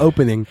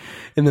 opening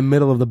in the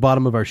middle of the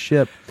bottom of our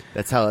ship.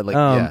 That's how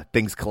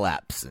things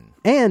collapse.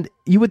 And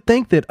you would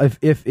think that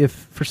if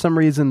for some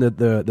reason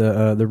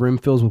the room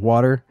fills with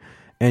water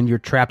and you're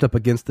trapped up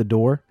against the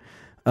door,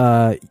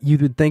 you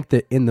would think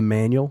that in the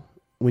manual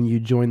when you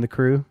join the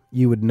crew,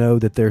 you would know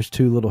that there's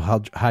two little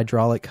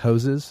hydraulic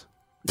hoses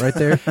right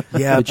there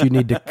that you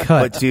need to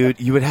cut. But dude,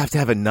 you would have to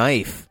have a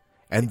knife.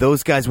 And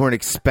those guys weren't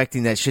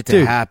expecting that shit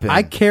to happen.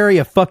 I carry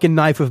a fucking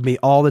knife with me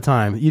all the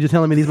time. You just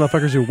telling me these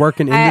motherfuckers are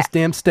working in this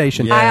damn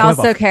station. I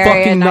also carry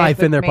fucking a knife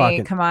in their with pocket.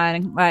 me. Come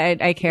on,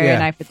 I carry a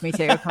knife with me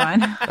too. Come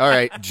on. All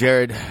right,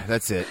 Jared,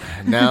 that's it.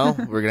 Now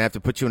we're gonna have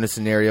to put you in a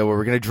scenario where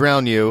we're gonna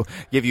drown you,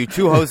 give you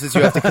two hoses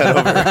you have to cut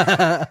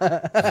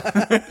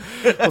over.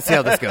 We'll see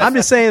how this goes. I'm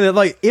just saying that,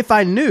 like, if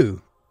I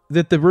knew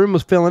that the room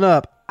was filling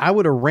up, I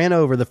would have ran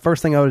over. The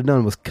first thing I would have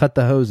done was cut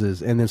the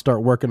hoses and then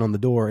start working on the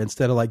door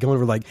instead of like going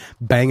over like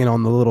banging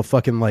on the little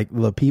fucking like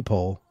the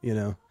peephole, you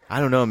know. I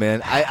don't know,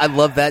 man. I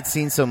love that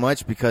scene so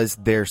much because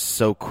they're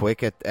so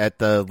quick at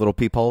the little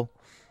peephole.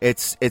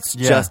 It's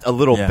just a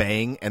little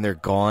bang and they're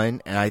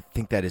gone, and I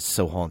think that is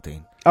so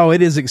haunting. Oh,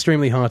 it is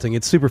extremely haunting.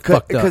 It's super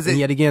fucked up. And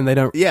yet again, they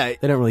don't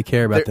really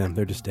care about them.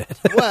 They're just dead.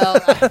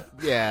 Well,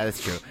 yeah,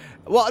 that's true.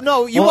 Well,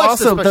 no, you watch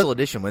the special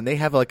edition when they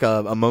have like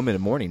a moment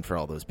of mourning for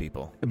all those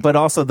people. But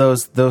also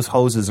those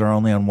hoses are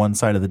only on one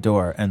side of the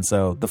door, and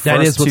so the first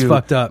that is what's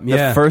fucked up.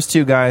 Yeah, the first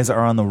two guys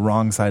are on the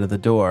wrong side of the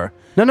door.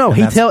 No,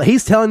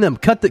 he's telling them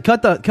cut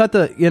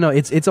the. You know,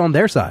 it's on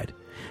their side.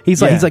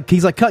 He's like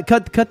cut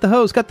the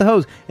hose,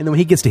 and then when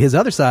he gets to his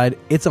other side,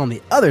 it's on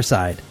the other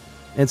side,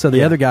 and so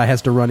the other guy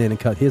has to run in and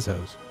cut his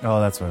hose.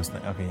 Oh, that's what I was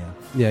thinking. Okay,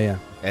 yeah.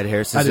 Ed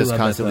Harris is just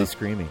constantly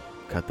screaming,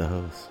 "Cut the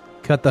hose!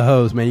 Cut the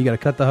hose, man! You got to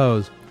cut the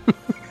hose."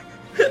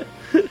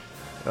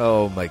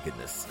 Oh my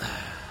goodness.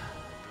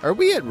 Are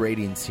we at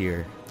ratings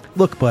here?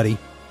 Look, buddy,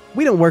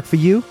 we don't work for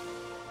you.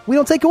 We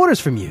don't take orders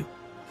from you.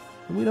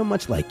 And we don't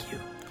much like you.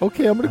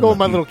 Okay, I'm going to go in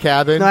my little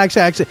cabin. No,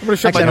 actually, I'm going to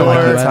shut my door.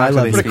 I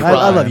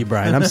love you,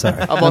 Brian. I'm sorry.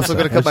 I'm also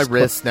going to cut my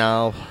wrists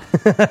now.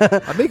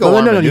 I may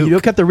go no. You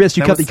don't cut the wrist.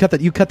 You cut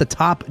the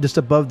top just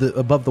above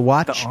the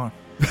watch.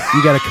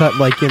 You got to cut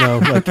like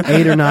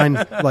 8 or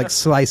 9 like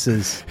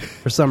slices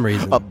for some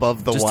reason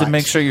above the watch, just to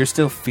make sure you're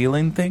still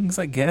feeling things.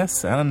 I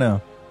guess I don't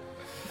know.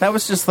 That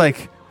was just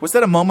like, was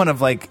that a moment of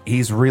like,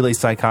 he's really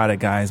psychotic,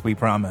 guys? We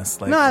promise.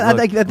 Like, no, I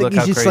think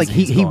he's just like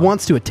he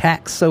wants to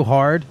attack so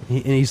hard,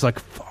 and he's like,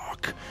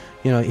 fuck,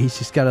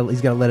 he's got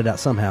to let it out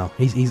somehow.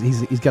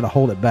 He's got to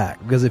hold it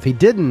back, because if he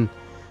didn't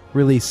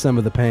release some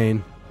of the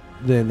pain,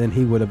 then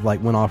he would have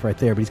like went off right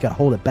there. But he's got to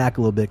hold it back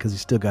a little bit because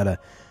he's still got to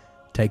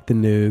take the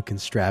nuke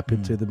and strap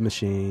it to the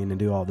machine and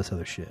do all this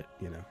other shit.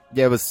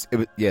 Yeah, it was.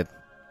 Yeah,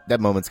 that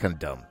moment's kind of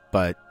dumb.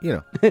 But,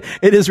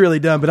 it is really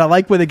dumb. But I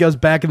like when it goes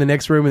back in the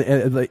next room,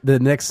 and the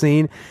next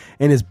scene,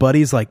 and his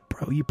buddy's like,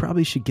 bro, you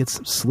probably should get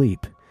some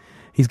sleep.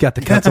 He's got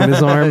the cuts on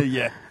his arm.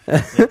 Yeah.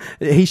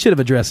 He should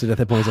have addressed it at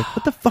that point. He's like,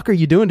 what the fuck are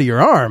you doing to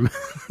your arm?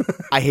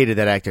 I hated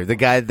that actor. The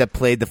guy that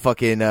played the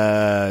fucking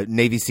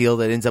Navy SEAL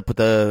that ends up with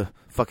the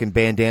fucking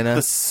bandana.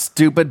 The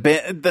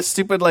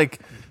stupid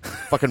like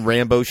fucking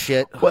Rambo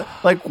shit. What?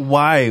 Like,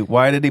 why?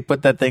 Why did he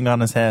put that thing on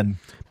his head?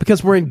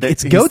 Because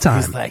it's go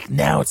time. He's like,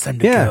 now it's time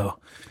to go.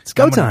 It's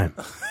go time.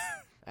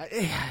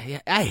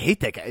 I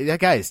hate that guy. That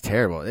guy is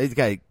terrible. This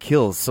guy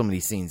kills so many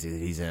scenes that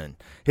he's in.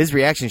 His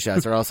reaction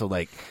shots are also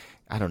like,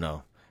 I don't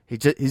know.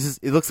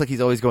 It looks like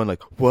he's always going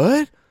like,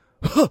 what?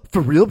 Huh,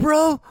 for real,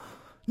 bro?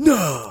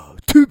 No,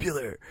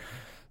 tubular.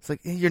 It's like,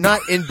 you're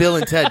not in Bill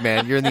and Ted,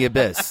 man. You're in the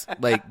abyss.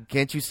 Like,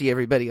 can't you see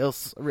everybody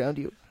else around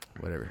you?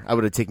 Whatever. I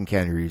would have taken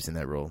Keanu Reeves in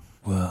that role.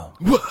 Whoa.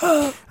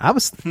 I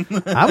was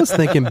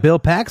thinking Bill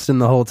Paxton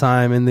the whole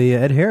time in the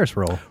Ed Harris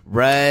role.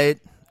 Right.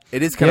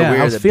 It is kind of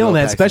weird. I was feeling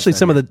that, especially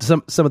some of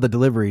the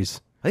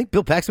deliveries. I think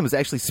Bill Paxton was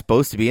actually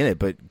supposed to be in it,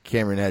 but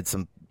Cameron had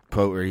some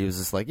quote where he was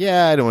just like,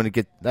 "Yeah, I don't want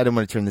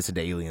to turn this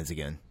into Aliens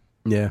again."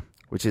 Yeah,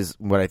 which is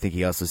what I think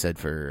he also said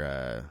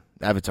for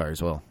Avatar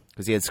as well,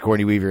 because he had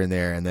Sigourney Weaver in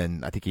there, and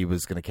then I think he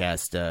was going to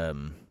cast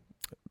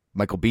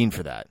Michael Biehn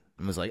for that,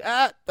 and was like,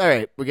 all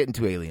right, we're getting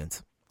two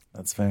Aliens.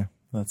 That's fair.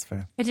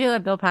 I do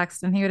love Bill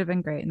Paxton. He would have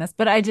been great in this,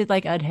 but I did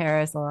like Ed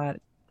Harris a lot.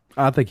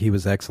 I think he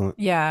was excellent.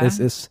 Yeah,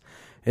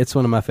 it's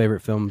one of my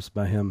favorite films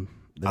by him.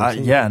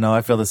 Yeah, no,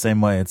 I feel the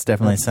same way. It's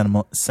definitely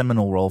a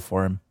seminal role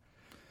for him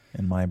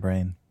in my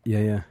brain.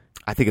 Yeah.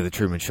 I think of the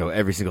Truman Show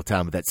every single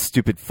time with that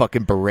stupid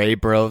fucking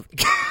beret, bro.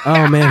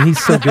 Oh man,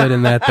 he's so good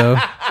in that though.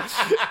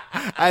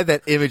 I had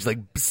that image like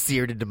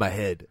seared into my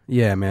head.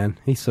 Yeah, man,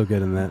 he's so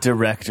good in that.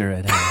 Director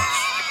Ed Harris.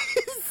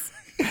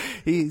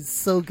 He's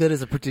so good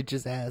as a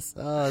pretentious ass.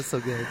 Oh, so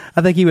good.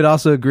 I think he would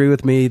also agree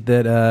with me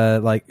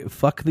that like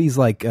fuck these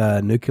like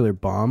nuclear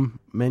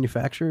bomb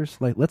manufacturers.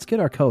 Like, let's get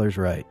our colors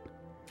right.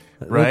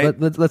 Right.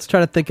 Let's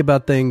try to think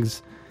about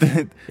things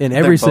in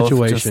every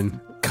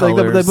situation.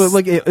 Colors.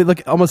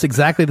 Like almost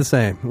exactly the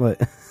same.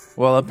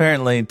 Well,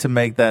 apparently, to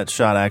make that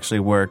shot actually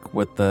work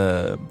with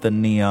the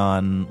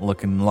neon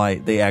looking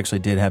light, they actually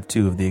did have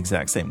two of the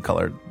exact same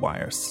colored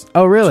wires.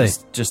 Oh, really?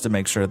 Just to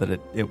make sure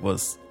that it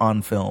was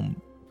on film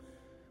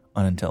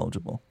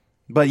unintelligible.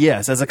 But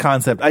yes, as a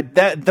concept,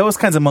 those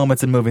kinds of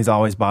moments in movies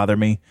always bother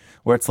me,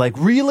 where it's like,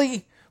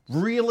 really?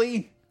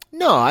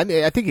 No, I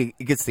mean, I think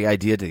it gets the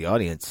idea to the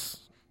audience.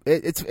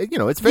 It's very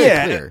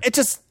clear. It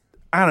just,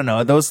 I don't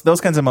know.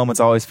 Those kinds of moments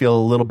always feel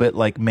a little bit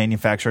like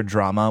manufactured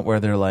drama, where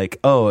they're like,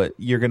 oh,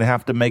 you're going to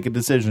have to make a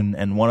decision,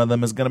 and one of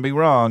them is going to be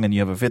wrong, and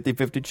you have a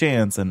 50-50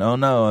 chance, and oh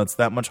no, it's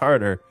that much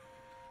harder.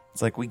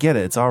 It's like, we get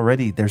it. It's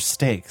already, there's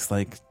stakes.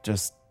 Like,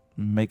 just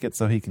make it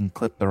so he can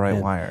clip the right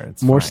wire.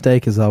 It's more fine.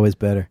 steak is always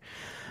better.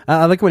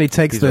 I like when he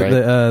takes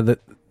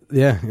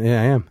Yeah, I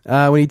am.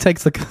 When he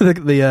takes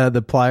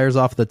the pliers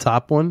off the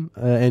top one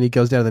and he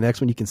goes down to the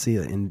next one, you can see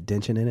the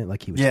indentation in it.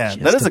 Like he was. Yeah,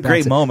 that is a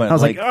great moment. I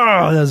was like,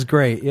 oh, that was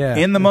great. Yeah.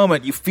 In the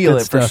moment, you feel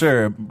Good it for stuff.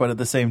 sure, but at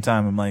the same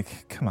time, I'm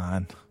like, come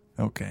on,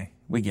 okay,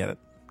 we get it,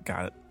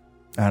 got it.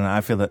 I don't know.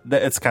 I feel that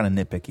it's kind of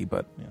nitpicky,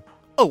 but yeah.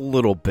 A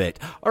little bit.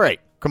 All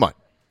right, come on.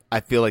 I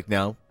feel like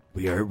now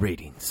we are at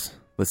ratings.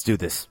 Let's do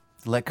this.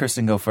 Let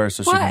Kristen go first,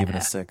 or she can give it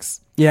a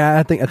 6. Yeah,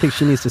 I think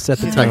she needs to set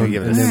the She's not tone. gonna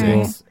give it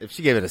a 6. If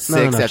she gave it a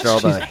 6 after all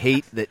the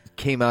hate that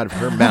came out of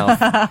her mouth,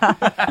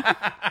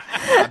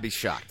 I'd be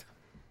shocked.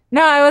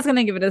 No, I was going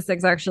to give it a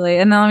 6 actually,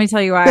 and then let me tell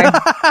you why.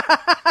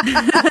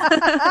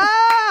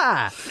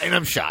 And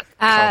I'm shocked.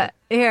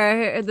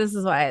 Here, this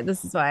is why.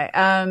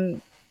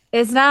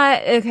 It's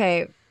not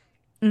okay.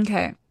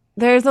 Okay,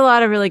 there's a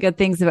lot of really good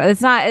things about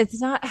it.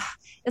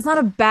 It's not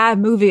a bad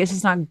movie. It's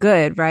just not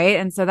good, right?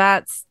 And so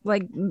that's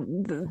like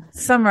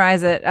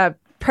summarize it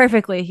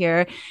perfectly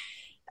here.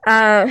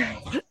 All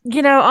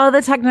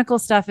the technical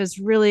stuff is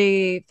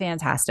really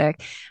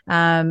fantastic.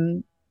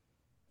 The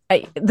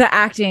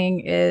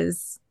acting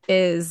is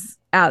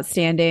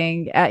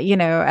outstanding.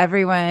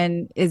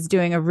 Everyone is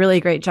doing a really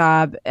great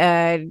job.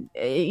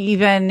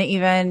 Even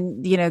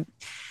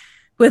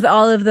with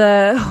all of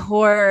the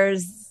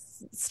horrors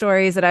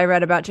stories that I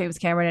read about James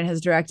Cameron and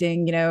his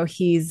directing,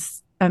 he's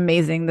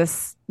amazing.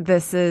 This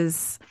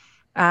is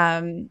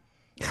God,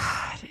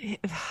 I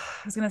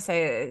was gonna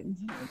say it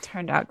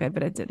turned out good,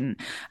 but it didn't.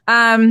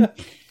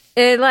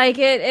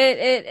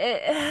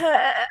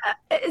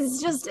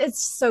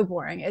 It's so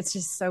boring. It's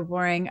just so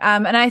boring.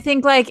 And I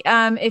think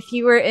if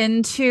you were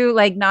into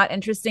not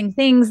interesting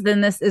things,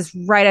 then this is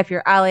right up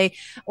your alley.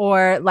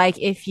 Or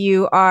if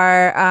you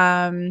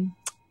are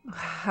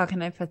how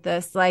can I put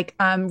this?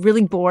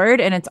 Really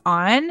bored and it's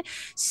on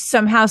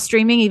somehow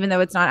streaming, even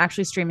though it's not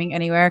actually streaming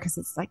anywhere because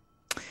it's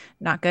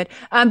not good.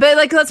 But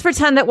let's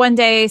pretend that one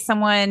day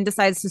someone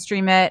decides to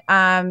stream it.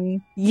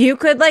 You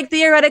could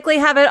theoretically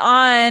have it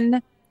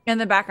on in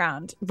the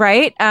background,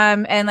 right?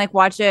 And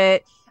watch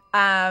it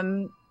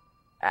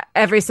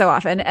every so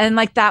often. And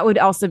that would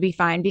also be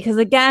fine because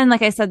again,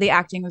 like I said, the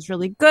acting was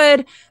really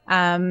good.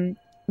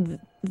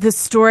 The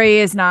story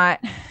is not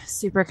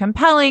super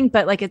compelling,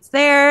 but it's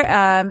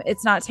there.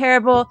 It's not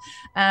terrible.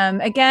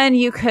 Again,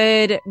 you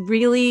could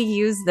really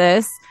use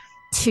this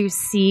to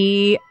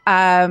see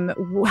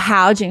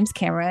how James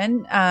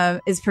Cameron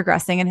is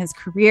progressing in his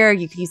career.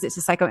 You could use it to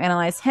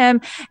psychoanalyze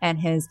him and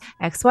his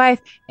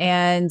ex-wife.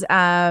 And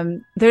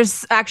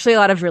there's actually a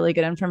lot of really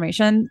good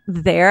information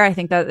there. I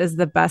think that is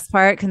the best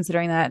part,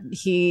 considering that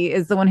he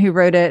is the one who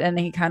wrote it and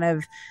he kind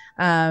of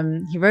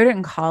he wrote it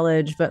in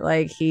college, but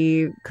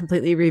he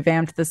completely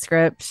revamped the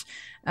script.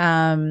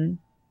 I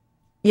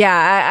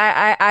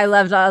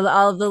loved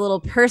all of the little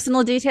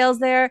personal details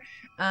there.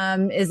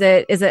 Is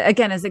it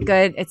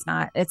good? It's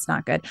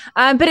not good.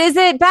 But is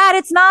it bad?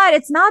 It's not bad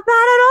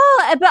at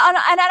all. But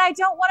and I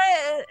don't want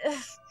to.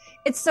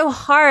 It's so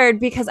hard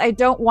because I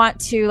don't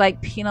want to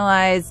like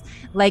penalize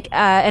like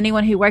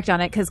anyone who worked on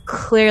it, because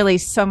clearly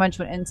so much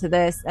went into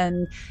this,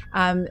 and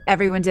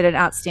everyone did an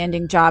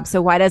outstanding job.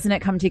 So why doesn't it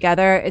come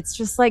together? It's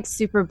just like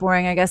super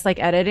boring, I guess, like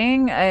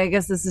editing. I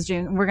guess this is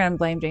we're gonna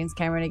blame James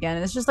Cameron again.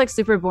 And it's just like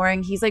super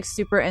boring. He's like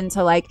super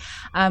into like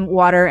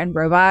water and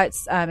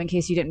robots, in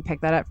case you didn't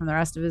pick that up from the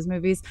rest of his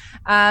movies.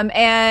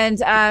 And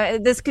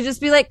this could just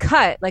be like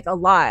cut like a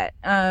lot,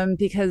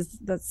 because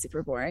that's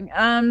super boring.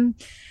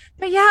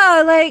 But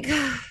yeah, like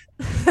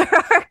there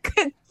are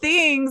good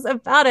things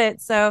about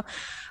it. So,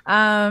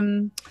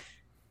 but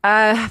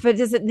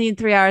does it need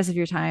 3 hours of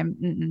your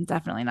time?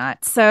 Definitely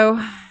not.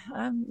 So,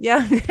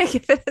 yeah, I'm gonna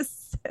give it a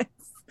 6.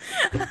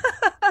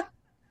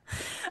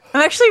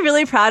 I'm actually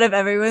really proud of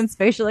everyone's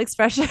facial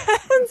expressions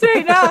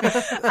right now.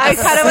 I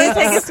kind of want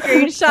to take a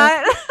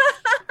screenshot.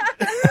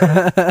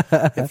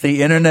 If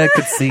the internet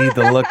could see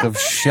the look of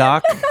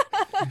shock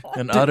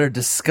and utter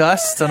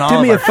disgust on all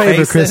Do me of a our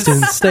favor, faces.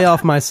 Kristen. Stay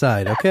off my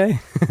side, okay?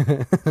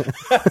 Am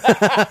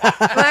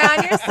I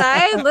on your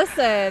side?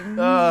 Listen.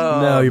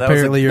 No,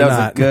 apparently you're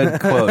not. That was a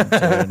good quote,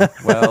 Jen.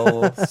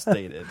 Well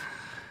stated.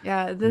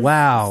 Yeah.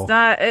 Wow.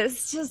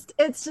 It's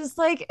just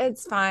like,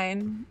 it's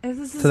fine.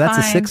 So that's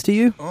a 6 to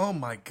you? Oh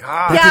my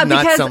God. That Yeah, did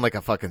not because- sound like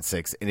a fucking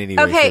 6 in any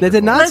way. Okay, shape, or That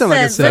did not form. sound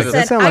like a 6. Listen,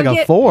 That sounded like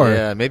a 4.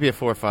 Yeah, maybe a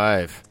 4 or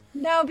 5.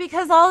 No,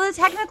 because all the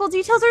technical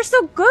details are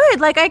so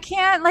good. Like I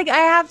can't, like I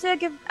have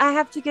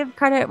to give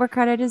credit where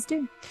credit is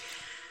due.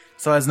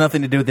 So it has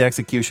nothing to do with the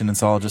execution.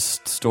 It's all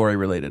just story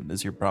related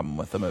is your problem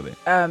with the movie.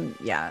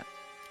 Yeah.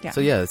 So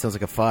yeah, it sounds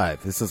like a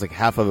 5. This sounds like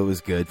half of it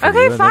was good. For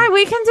Okay, you, and fine. then-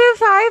 We can do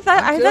 5.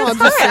 That's I'm fine.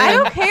 just saying. I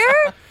don't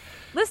care.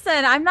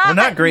 Listen, I'm not. We're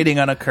not grading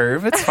on a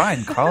curve. It's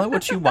fine. Call it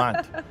what you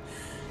want.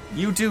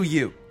 You do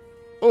you.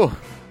 Oh,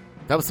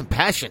 that was some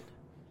passion.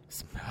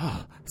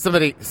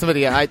 Somebody.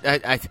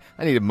 I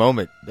need a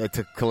moment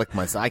to collect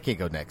myself. I can't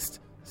go next.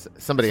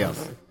 Somebody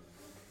else.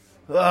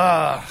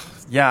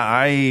 Yeah,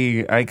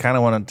 I kind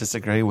of want to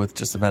disagree with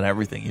just about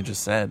everything you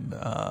just said.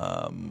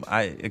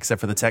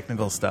 Except for the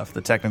technical stuff.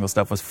 The technical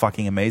stuff was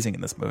fucking amazing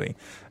in this movie.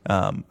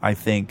 I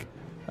think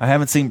I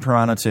haven't seen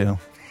Piranha 2,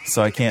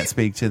 so I can't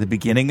speak to the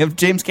beginning of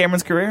James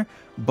Cameron's career.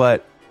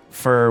 But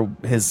for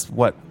his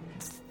fourth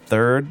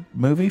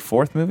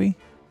movie,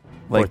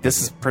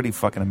 this is pretty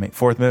fucking amazing.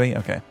 Fourth movie,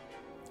 okay.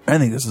 I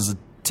think this is a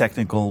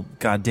technical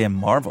goddamn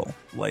marvel.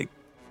 Like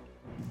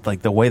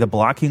the way the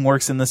blocking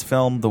works in this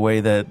film, the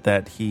way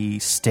that he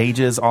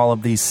stages all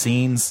of these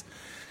scenes,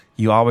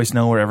 you always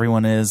know where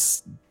everyone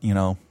is,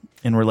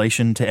 in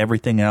relation to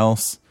everything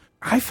else.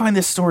 I find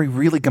this story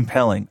really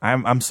compelling.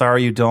 I'm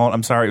sorry you don't.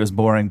 I'm sorry it was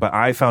boring, but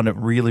I found it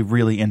really,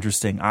 really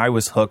interesting. I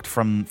was hooked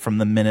from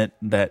the minute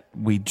that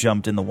we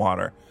jumped in the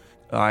water.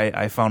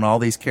 I found all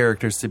these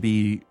characters to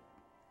be,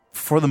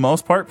 for the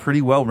most part,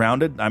 pretty well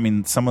rounded. I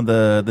mean, some of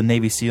the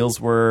Navy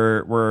SEALs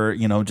were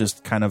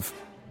just kind of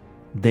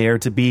there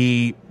to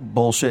be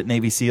bullshit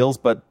Navy SEALs,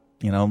 but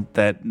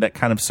that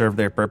kind of served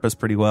their purpose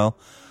pretty well.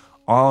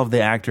 All of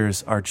the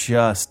actors are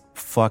just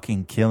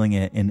fucking killing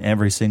it in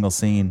every single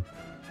scene.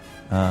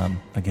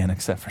 Again,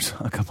 except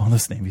for a couple of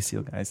those Navy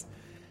SEAL guys.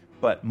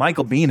 But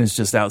Michael Biehn is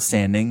just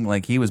outstanding.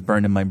 Like, he was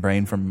burned in my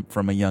brain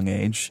from a young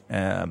age.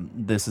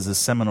 This is a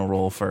seminal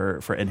role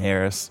for Ed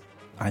Harris.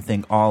 I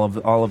think all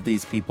of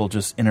these people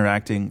just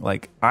interacting.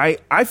 Like,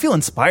 I feel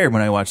inspired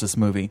when I watch this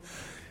movie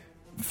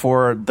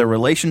for the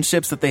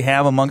relationships that they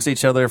have amongst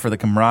each other, for the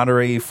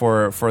camaraderie,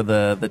 for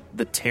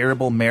the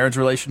terrible marriage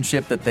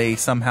relationship that they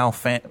somehow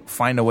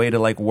find a way to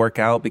like work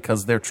out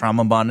because they're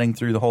trauma bonding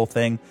through the whole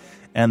thing,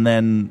 and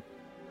then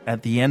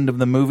at the end of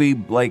the movie,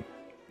 like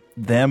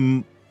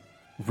them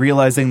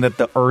realizing that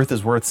the earth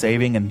is worth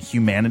saving and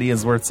humanity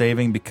is worth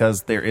saving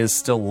because there is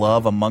still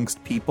love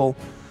amongst people.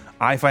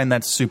 I find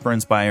that super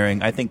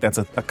inspiring. I think that's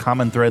a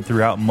common thread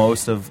throughout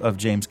most of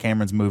James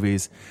Cameron's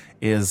movies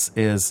is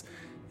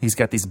he's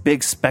got these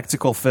big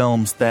spectacle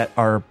films that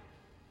are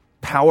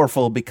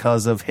powerful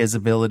because of his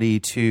ability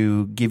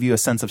to give you a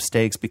sense of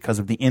stakes because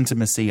of the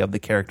intimacy of the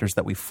characters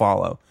that we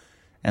follow.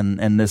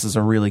 And this is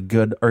a really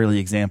good early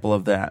example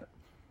of that.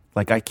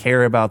 Like, I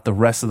care about the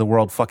rest of the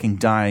world fucking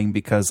dying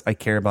because I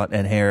care about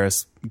Ed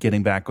Harris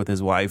getting back with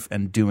his wife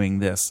and doing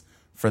this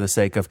for the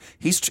sake of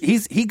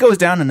he goes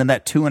down into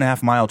that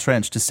 2.5 mile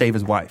trench to save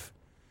his wife.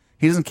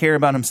 He doesn't care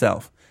about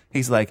himself.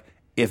 He's like,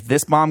 if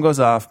this bomb goes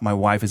off, my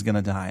wife is going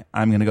to die.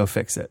 I'm going to go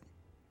fix it.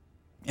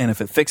 And if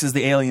it fixes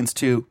the aliens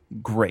too,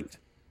 great.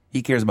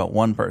 He cares about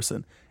one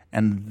person.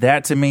 And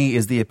that to me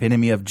is the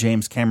epitome of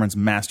James Cameron's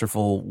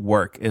masterful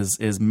work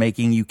is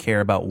making you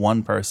care about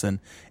one person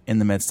in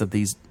the midst of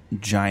these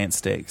giant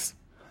stakes.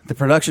 The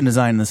production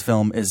design in this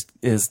film is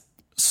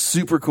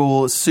super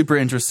cool, super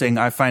interesting.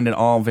 I find it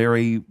all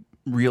very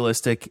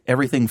realistic.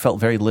 Everything felt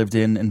very lived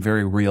in and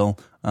very real.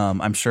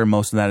 I'm sure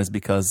most of that is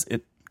because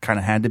it kind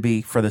of had to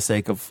be for the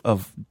sake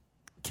of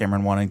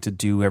Cameron wanting to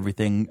do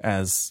everything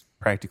as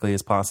practically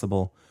as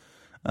possible.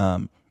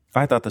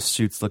 I thought the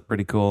shoots looked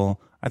pretty cool.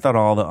 I thought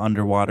all the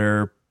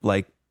underwater,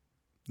 like,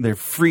 they're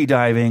free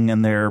diving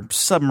and they're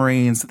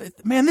submarines.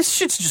 Man, this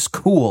shit's just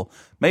cool.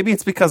 Maybe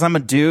it's because I'm a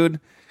dude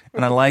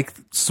and I like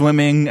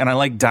swimming and I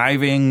like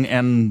diving,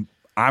 and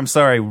I'm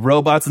sorry,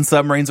 robots and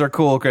submarines are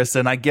cool,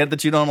 Kristen. I get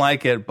that you don't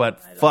like it,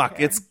 but fuck,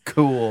 it's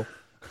cool.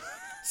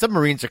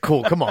 Submarines are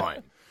cool. Come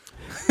on.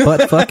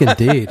 But fuck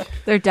indeed.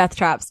 They're death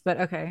traps,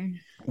 but okay.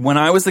 When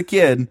I was a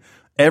kid,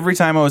 every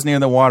time I was near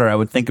the water, I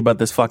would think about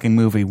this fucking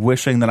movie,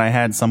 wishing that I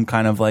had some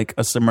kind of like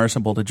a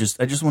submersible to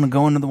I just want to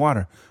go into the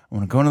water. I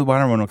want to go into the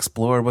water. I want to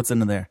explore what's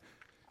into there.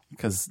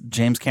 Because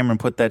James Cameron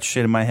put that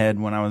shit in my head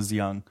when I was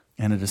young,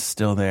 and it is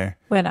still there.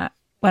 When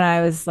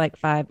I was like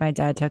 5, my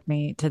dad took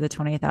me to the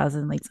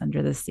 20,000 Leagues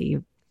Under the Sea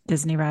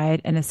Disney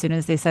ride, and as soon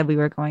as they said we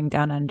were going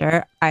down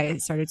under, I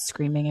started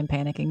screaming and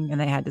panicking, and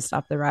they had to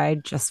stop the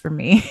ride just for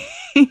me.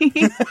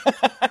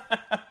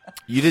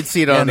 You did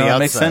see it on the outside,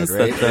 makes sense,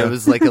 right? that, It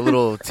was like a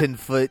little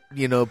 10-foot,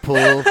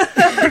 pool.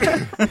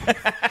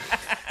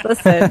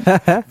 Listen,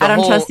 I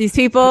don't trust these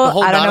people. The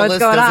whole I don't know what's Nautilus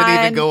going doesn't on.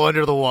 even go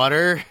under the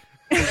water.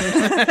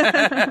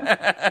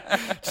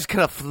 Just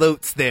kind of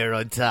floats there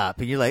on top,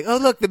 and you're like, "Oh,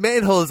 look, the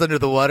manhole is under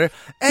the water,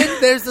 and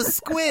there's a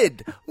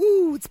squid.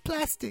 Ooh, it's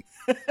plastic."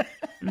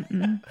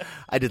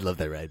 I did love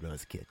that ride when I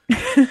was a kid.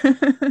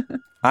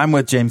 I'm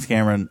with James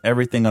Cameron.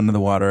 Everything under the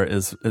water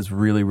is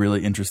really,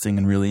 really interesting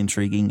and really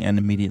intriguing, and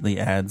immediately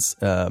adds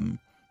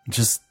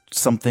just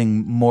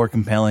something more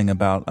compelling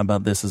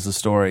about this as a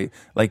story.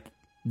 Like,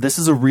 this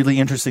is a really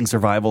interesting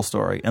survival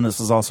story, and this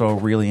is also a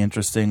really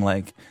interesting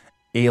like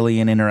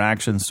alien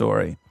interaction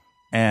story.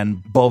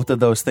 And both of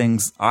those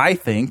things, I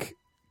think,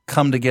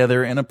 come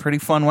together in a pretty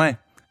fun way.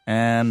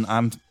 And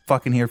I'm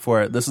fucking here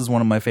for it. This is one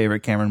of my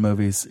favorite Cameron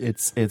movies.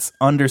 It's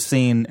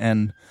underseen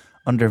and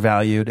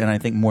undervalued, and I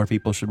think more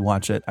people should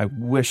watch it. I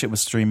wish it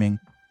was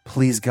streaming.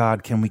 Please,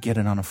 God, can we get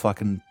it on a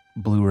fucking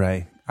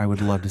Blu-ray? I would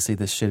love to see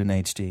this shit in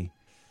HD.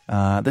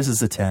 This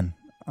is a 10.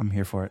 I'm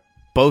here for it.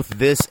 Both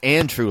this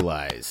and True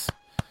Lies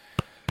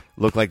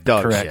look like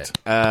dog Correct. shit.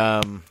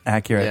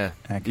 Accurate. Yeah.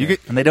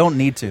 Accurate. And they don't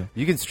need to.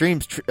 You can stream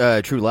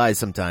True Lies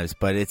sometimes,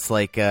 but it's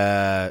like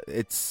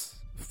it's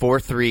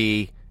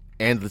 4:3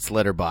 and it's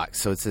letterbox,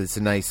 so it's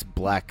a nice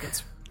black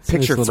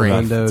picture nice frame.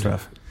 windowed.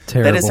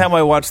 That is how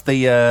I watched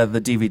the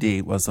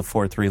DVD. Was the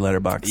 4:3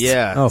 letterbox.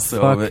 Yeah. Oh, so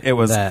fuck it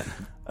was that.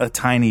 a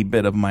tiny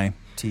bit of my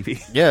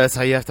TV. Yeah, that's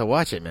how you have to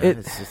watch it, man.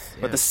 It's just,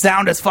 But the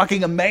sound is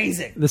fucking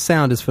amazing. The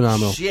sound is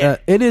phenomenal.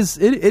 Shit. It is.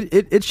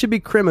 It should be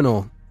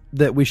criminal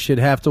that we should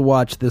have to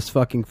watch this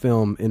fucking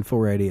film in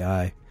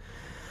 480i.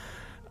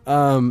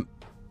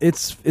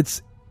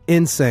 It's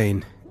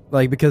insane.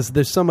 Like, because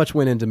there's so much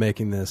went into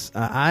making this.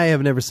 I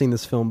have never seen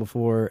this film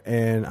before,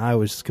 and I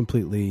was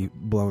completely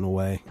blown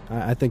away.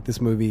 I think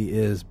this movie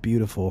is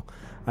beautiful.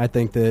 I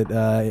think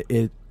that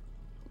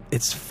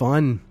it's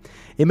fun.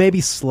 It may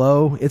be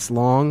slow, it's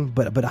long,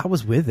 but I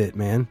was with it,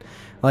 man.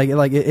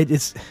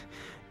 It's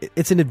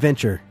an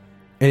adventure,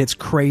 and it's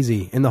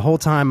crazy. And the whole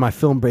time, my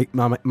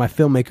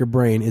filmmaker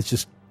brain is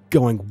just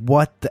going,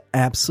 "What the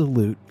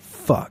absolute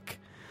fuck."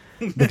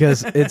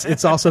 Because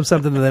it's also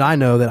something that I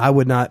know that I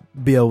would not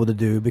be able to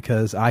do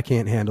because I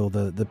can't handle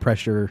the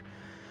pressure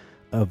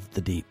of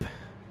the deep,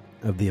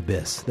 of the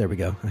abyss. There we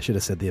go. I should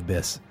have said the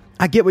abyss.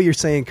 I get what you're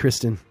saying,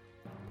 Kristen,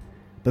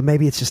 but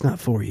maybe it's just not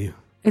for you.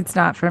 It's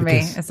not for me.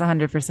 It's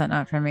 100%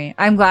 not for me.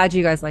 I'm glad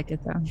you guys like it,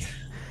 though.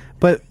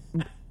 But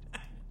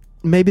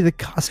maybe the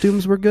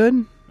costumes were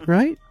good,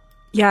 right?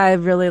 Yeah, I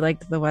really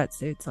liked the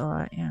wetsuits a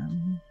lot, yeah.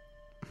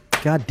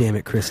 God damn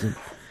it, Kristen.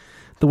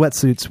 The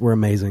wetsuits were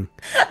amazing.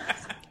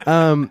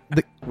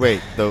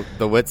 Wait, the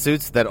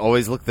wetsuits that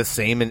always look the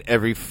same in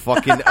every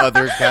fucking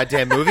other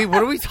goddamn movie?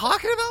 What are we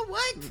talking about?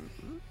 What?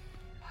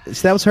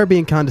 So that was her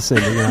being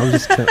condescending. And it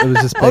was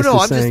just basically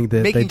I'm saying just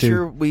that making they do.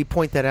 sure we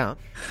point that out.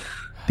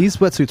 These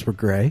wetsuits were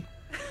gray.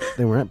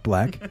 They weren't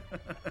black.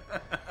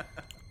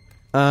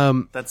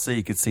 That's so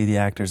you could see the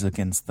actors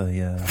against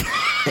the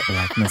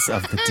blackness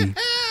of the deep.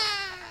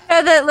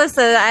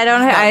 Listen, I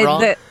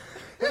don't.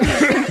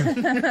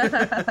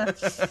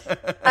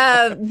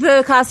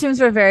 The costumes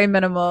were very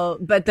minimal,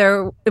 but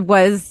there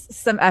was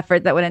some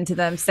effort that went into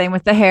them. Same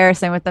with the hair,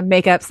 same with the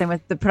makeup, same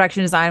with the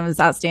production design was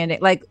outstanding.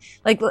 Like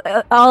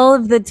all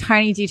of the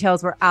tiny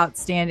details were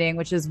outstanding,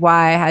 which is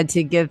why I had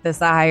to give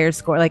this a higher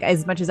score. Like,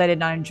 as much as I did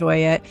not enjoy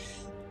it,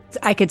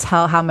 I could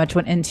tell how much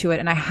went into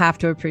it, and I have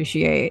to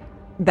appreciate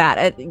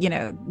that.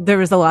 There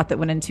was a lot that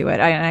went into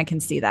it, and I can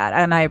see that,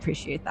 and I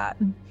appreciate that.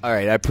 All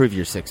right, I approve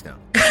your 6 now.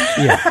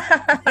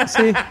 Yeah.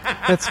 See,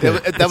 that's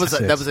good. That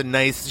was a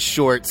nice,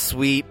 short,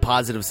 sweet,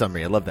 positive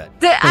summary. I love that.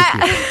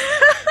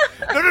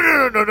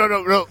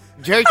 No.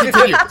 Jerry,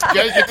 continue.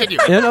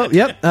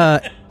 Yep.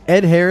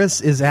 Ed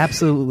Harris is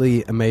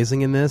absolutely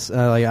amazing in this.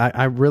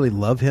 I really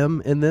love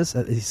him in this.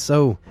 He's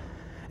so,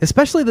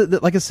 especially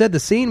like I said, the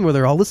scene where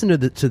they're all listening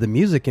to the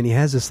music, and he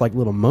has this like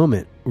little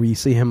moment where you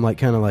see him like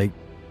kind of like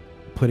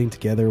putting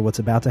together what's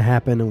about to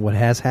happen and what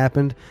has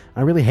happened.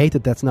 I really hate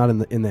that that's not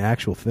in the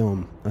actual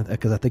film,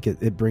 because I think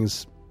it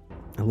brings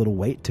a little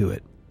weight to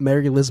it.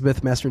 Mary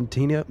Elizabeth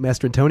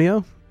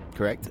Mastrantonio?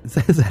 Correct. Is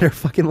that her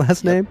fucking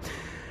last name?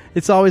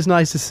 It's always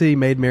nice to see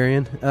Maid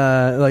Marian.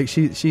 Like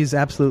she's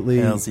absolutely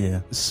Hells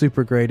yeah.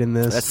 super great in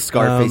this. That's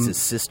Scarface's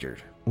sister.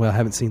 Well, I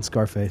haven't seen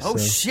Scarface. Oh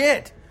so.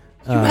 shit!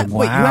 Wow.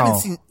 Wait, you haven't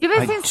seen? You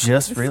haven't I seen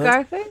just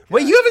realized. Scarface?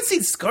 Wait, you haven't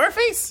seen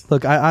Scarface?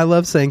 Look, I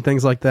love saying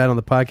things like that on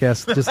the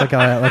podcast, just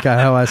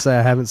how I say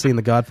I haven't seen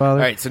The Godfather.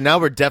 All right, so now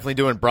we're definitely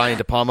doing Brian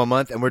De Palma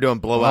month, and we're doing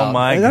Blowout. Oh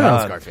my No, no.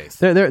 god! Scarface.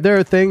 There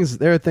are things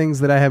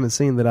that I haven't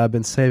seen that I've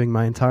been saving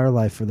my entire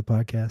life for the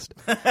podcast.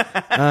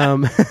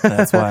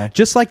 That's why.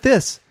 Just like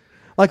this,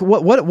 like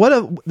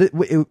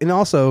and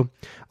also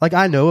like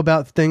I know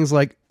about things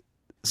like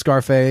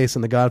Scarface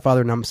and The Godfather,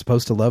 and I'm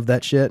supposed to love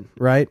that shit,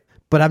 right?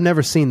 But I've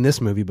never seen this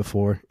movie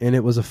before, and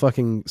it was a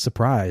fucking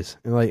surprise.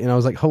 And I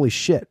was like, holy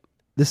shit,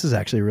 this is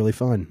actually really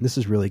fun. This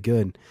is really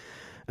good.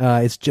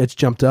 It's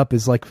jumped up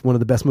as like one of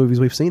the best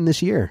movies we've seen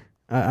this year.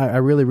 I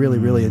really, really,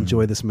 really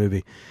enjoy this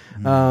movie.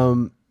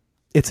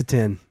 It's a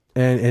 10.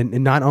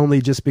 And not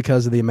only just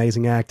because of the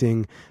amazing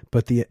acting,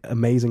 but the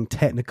amazing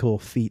technical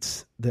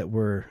feats that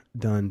were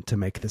done to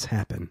make this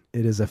happen.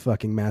 It is a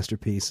fucking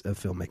masterpiece of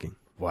filmmaking.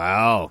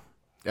 Wow.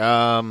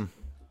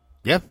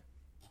 Yeah,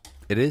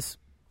 it is.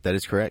 That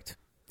is correct.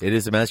 It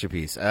is a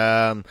masterpiece.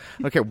 I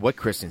don't care what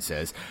Kristen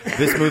says.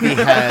 This movie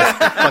has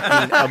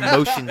fucking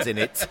emotions in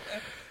it.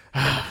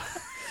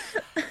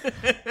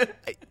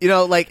 You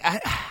know, like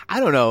I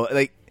don't know,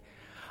 like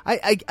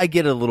I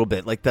get it a little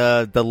bit, like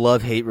the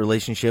love-hate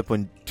relationship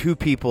when two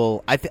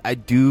people. I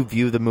do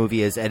view the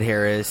movie as Ed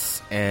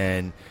Harris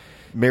and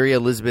Mary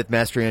Elizabeth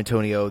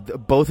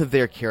Mastrantonio. Both of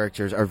their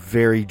characters are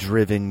very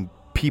driven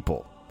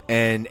people,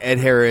 and Ed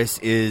Harris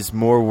is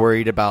more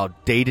worried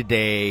about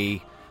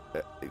day-to-day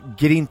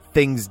getting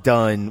things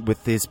done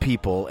with his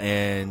people,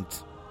 and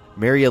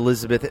Mary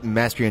Elizabeth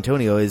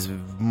Mastrantonio is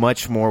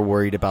much more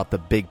worried about the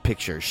big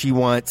picture. She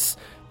wants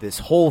this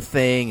whole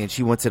thing, and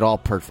she wants it all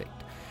perfect.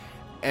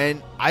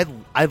 And I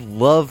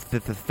love the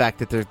fact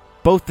that they're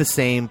both the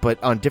same,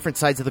 but on different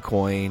sides of the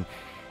coin,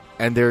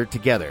 and they're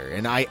together.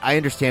 And I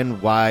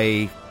understand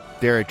why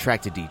they're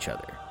attracted to each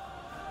other.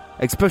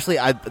 Especially,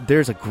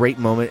 there's a great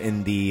moment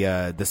in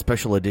the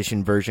special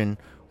edition version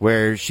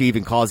where she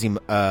even calls him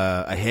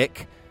a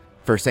hick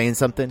for saying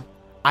something.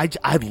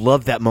 I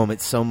love that moment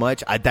so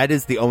much. That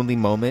is the only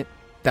moment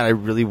that I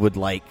really would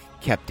like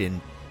kept in,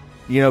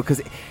 you know,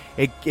 because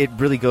it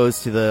really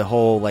goes to the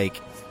whole,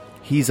 like,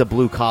 he's a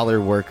blue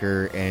collar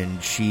worker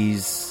and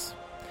she's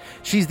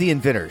the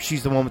inventor.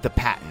 She's the one with the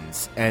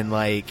patents, and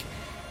like,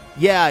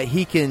 yeah,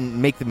 he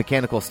can make the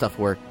mechanical stuff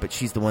work, but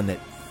she's the one that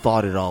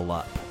thought it all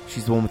up.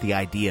 She's the one with the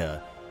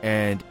idea,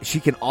 and she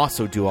can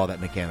also do all that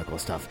mechanical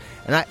stuff.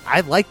 And I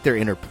like their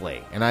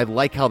interplay, and I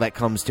like how that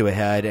comes to a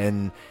head,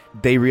 and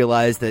they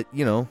realize that,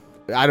 you know,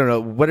 I don't know,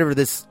 whatever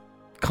this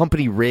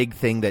company rig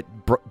thing that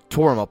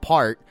tore them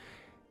apart,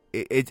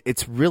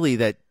 it's really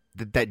that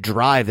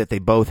drive that they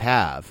both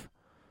have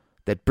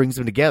that brings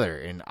them together.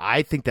 And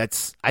I think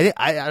that's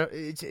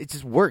it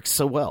just works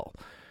so well,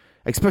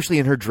 especially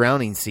in her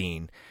drowning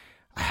scene.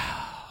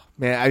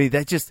 Man, I mean,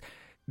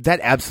 that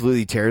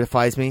absolutely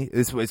terrifies me.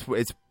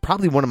 It's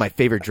probably one of my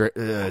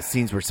favorite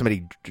scenes where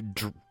somebody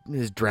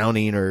is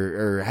drowning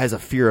or has a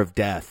fear of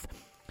death.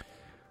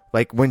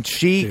 Like when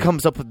she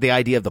comes up with the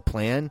idea of the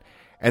plan,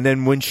 and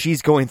then when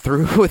she's going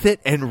through with it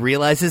and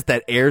realizes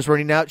that air's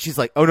running out, she's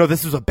like, "Oh no,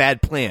 this was a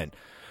bad plan.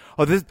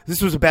 Oh,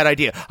 this was a bad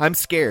idea. I'm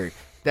scared."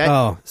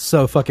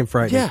 So fucking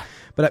frightening. Yeah.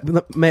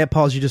 But may I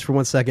pause you just for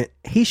 1 second?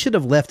 He should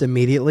have left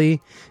immediately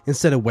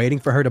instead of waiting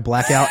for her to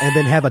black out and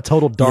then have a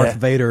total Darth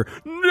Vader.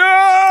 No!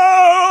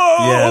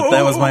 Yeah,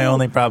 that was my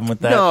only problem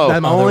with that. No,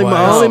 that's my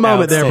only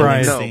moment there,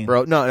 Brian. No,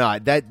 bro. No,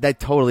 that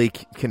totally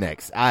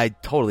connects. I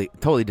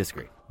totally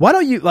disagree. Why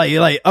don't you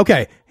like?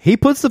 Okay, he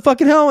puts the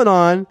fucking helmet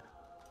on,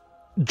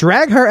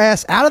 drag her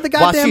ass out of the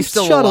goddamn while she's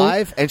still shuttle.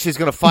 alive, and she's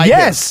gonna fight him.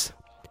 Yes.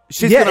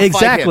 She's gonna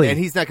fight him, and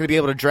he's not going to be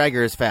able to drag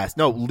her as fast.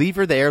 No, leave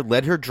her there.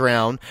 Let her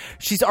drown.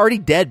 She's already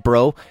dead,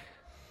 bro.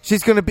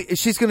 She's gonna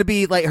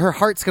be like, her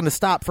heart's gonna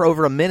stop for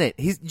over a minute.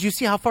 Did you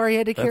see how far he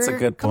had to carry her? That's a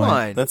good Come point.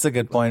 on. That's a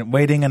good point.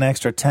 Waiting an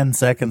extra 10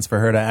 seconds for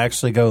her to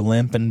actually go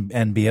limp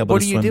and be able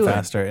to swim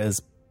faster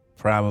is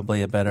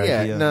probably a better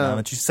idea. Now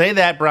that you say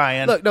that,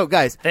 Brian. Look, no,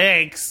 guys.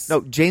 Thanks.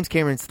 No, James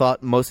Cameron's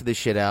thought most of this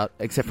shit out,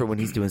 except for when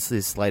he's doing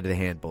his sleight of the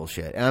hand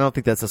bullshit. And I don't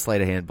think that's a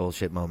sleight of hand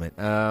bullshit moment.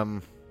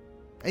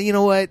 And you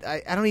know what?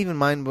 I don't even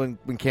mind when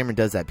Cameron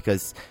does that,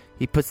 because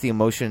he puts the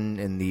emotion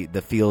and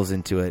the feels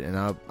into it, and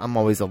I'm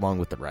always along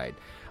with the ride.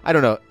 I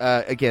don't know.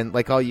 Again,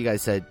 like all you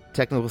guys said,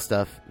 technical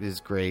stuff is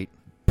great.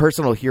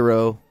 Personal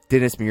hero,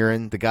 Dennis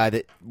Muren, the guy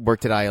that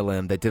worked at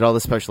ILM, that did all the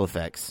special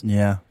effects.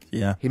 Yeah.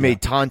 He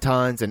made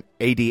Tauntauns and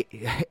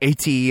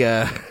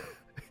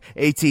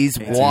ATs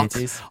walk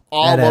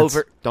all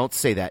over. Don't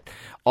say that.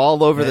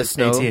 All over the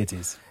snow.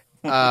 ATs.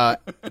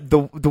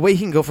 The way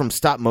he can go from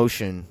stop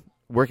motion,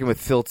 working with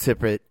Phil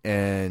Tippett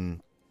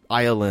and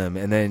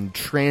ILM, and then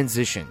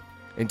transition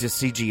into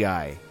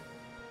CGI,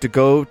 to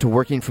go to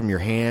working from your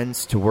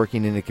hands to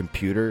working in a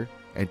computer,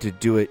 and to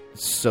do it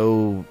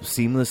so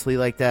seamlessly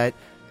like that.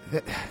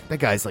 that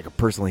guy's like a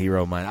personal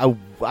hero of mine.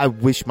 I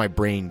wish my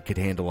brain could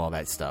handle all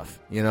that stuff.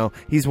 You know,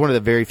 he's one of the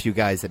very few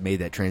guys that made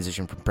that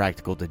transition from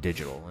practical to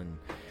digital, and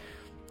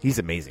he's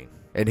amazing.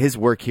 And his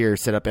work here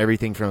set up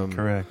everything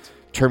from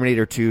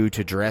Terminator 2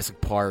 to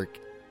Jurassic Park.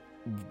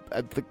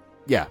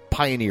 Yeah,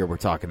 pioneer we're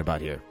talking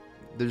about here.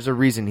 There's a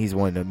reason he's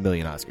won a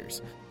million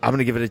Oscars. I'm going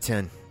to give it a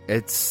 10.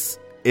 It's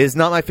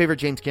not my favorite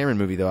James Cameron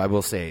movie, though, I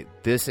will say.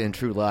 This and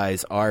True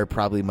Lies are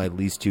probably my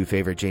least two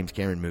favorite James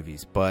Cameron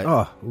movies. But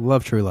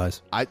love True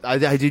Lies.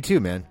 I do too,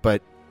 man.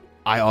 But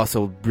I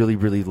also really,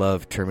 really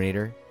love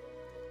Terminator.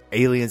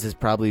 Aliens is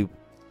probably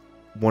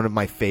one of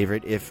my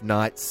favorite, if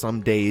not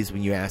some days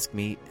when you ask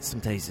me,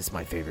 sometimes it's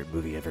my favorite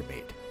movie ever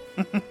made.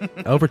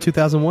 Over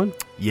 2001?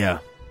 Yeah.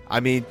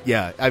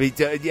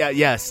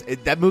 Yes.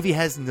 That movie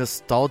has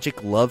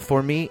nostalgic love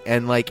for me,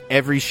 and like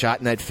every shot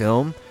in that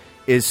film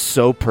is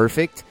so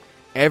perfect.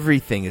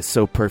 Everything is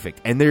so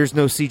perfect, and there's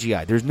no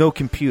CGI. There's no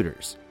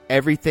computers.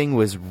 Everything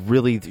was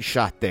really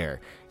shot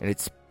there, and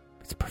it's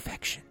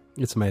perfection.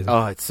 It's amazing.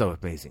 Oh, it's so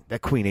amazing.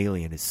 That Queen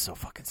Alien is so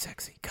fucking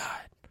sexy. God.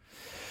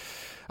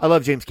 I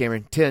love James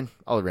Cameron. 10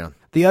 all around.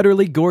 The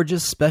utterly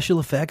gorgeous special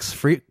effects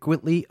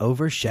frequently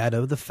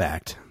overshadow the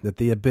fact that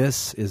The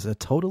Abyss is a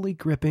totally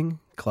gripping,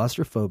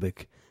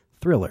 claustrophobic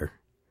thriller,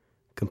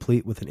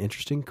 complete with an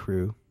interesting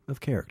crew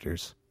of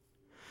characters.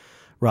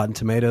 Rotten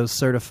Tomatoes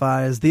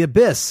certifies The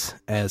Abyss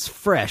as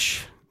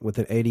fresh with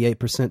an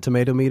 88%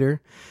 tomato meter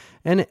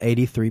and an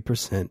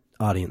 83%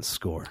 audience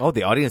score. Oh,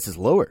 the audience is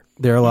lower.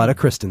 There are a lot of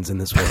Kristens in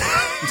this world.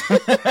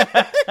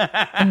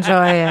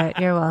 Enjoy it.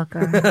 You're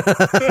welcome.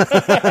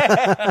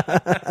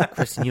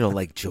 Kristen, you don't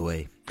like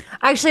joy.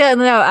 Actually,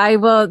 no, I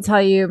will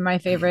tell you my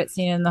favorite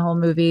scene in the whole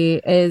movie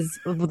is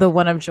the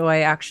one of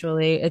joy,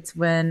 actually. It's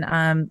when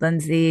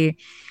Lindsay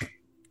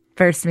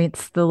first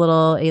meets the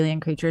little alien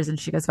creatures and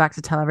she goes back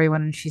to tell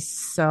everyone, and she's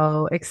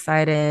so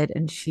excited,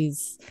 and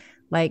she's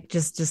like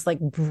just like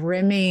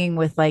brimming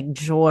with like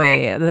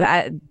joy.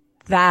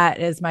 That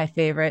is my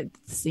favorite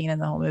scene in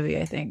the whole movie,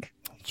 I think.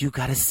 You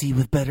gotta see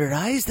with better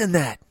eyes than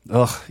that.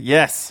 Oh,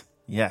 yes.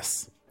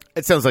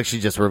 It sounds like she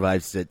just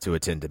revives it to a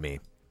 10 to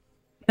me.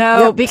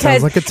 No,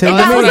 because like a if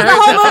that was what the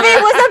whole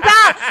movie was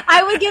about,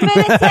 I would give it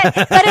a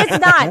 10. But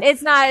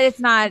it's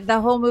not. The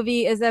whole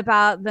movie is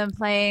about them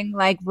playing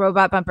like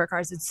robot bumper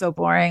cars. It's so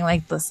boring.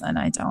 Like, listen,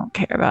 I don't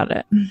care about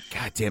it.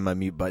 God damn, my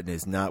mute button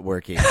is not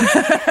working. So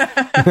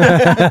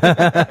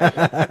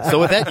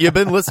with that, you've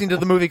been listening to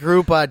the Movie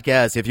Crew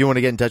Podcast. If you want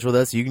to get in touch with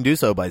us, you can do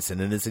so by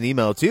sending us an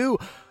email to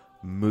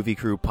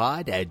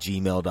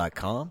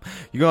moviecrewpod@gmail.com.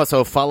 You can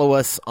also follow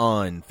us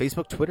on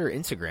Facebook, Twitter,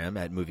 Instagram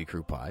at Movie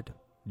Crew Pod.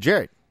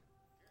 Jared,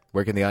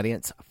 where can the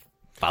audience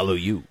follow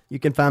you? You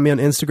can find me on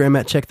Instagram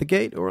at Check the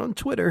Gate or on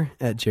Twitter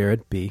at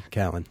Jared B.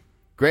 Callen.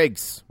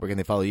 Greg's, where can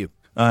they follow you?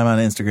 I'm on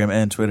Instagram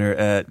and Twitter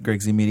at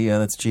Grigsy Media.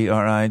 That's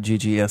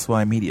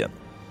GRIGGSY Media.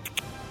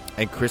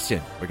 And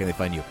Kristen, where can they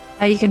find you?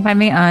 You can find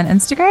me on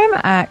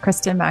Instagram at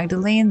Kristen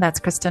Magdalene.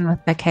 That's Kristen with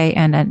a K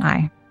and an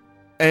I.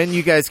 And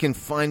you guys can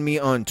find me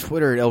on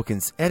Twitter at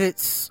Elkins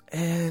Edits.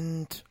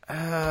 And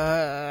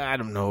I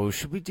don't know,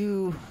 should we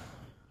do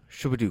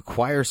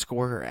choir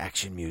score or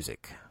action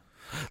music?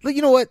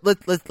 You know what?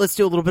 Let's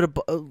do a little bit of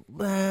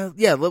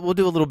we'll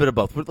do a little bit of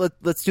both.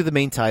 Let's do the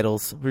main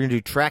titles. We're gonna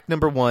do track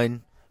number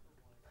 1,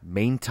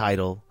 main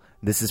title.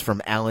 This is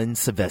from Alan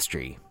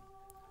Silvestri.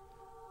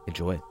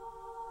 Enjoy.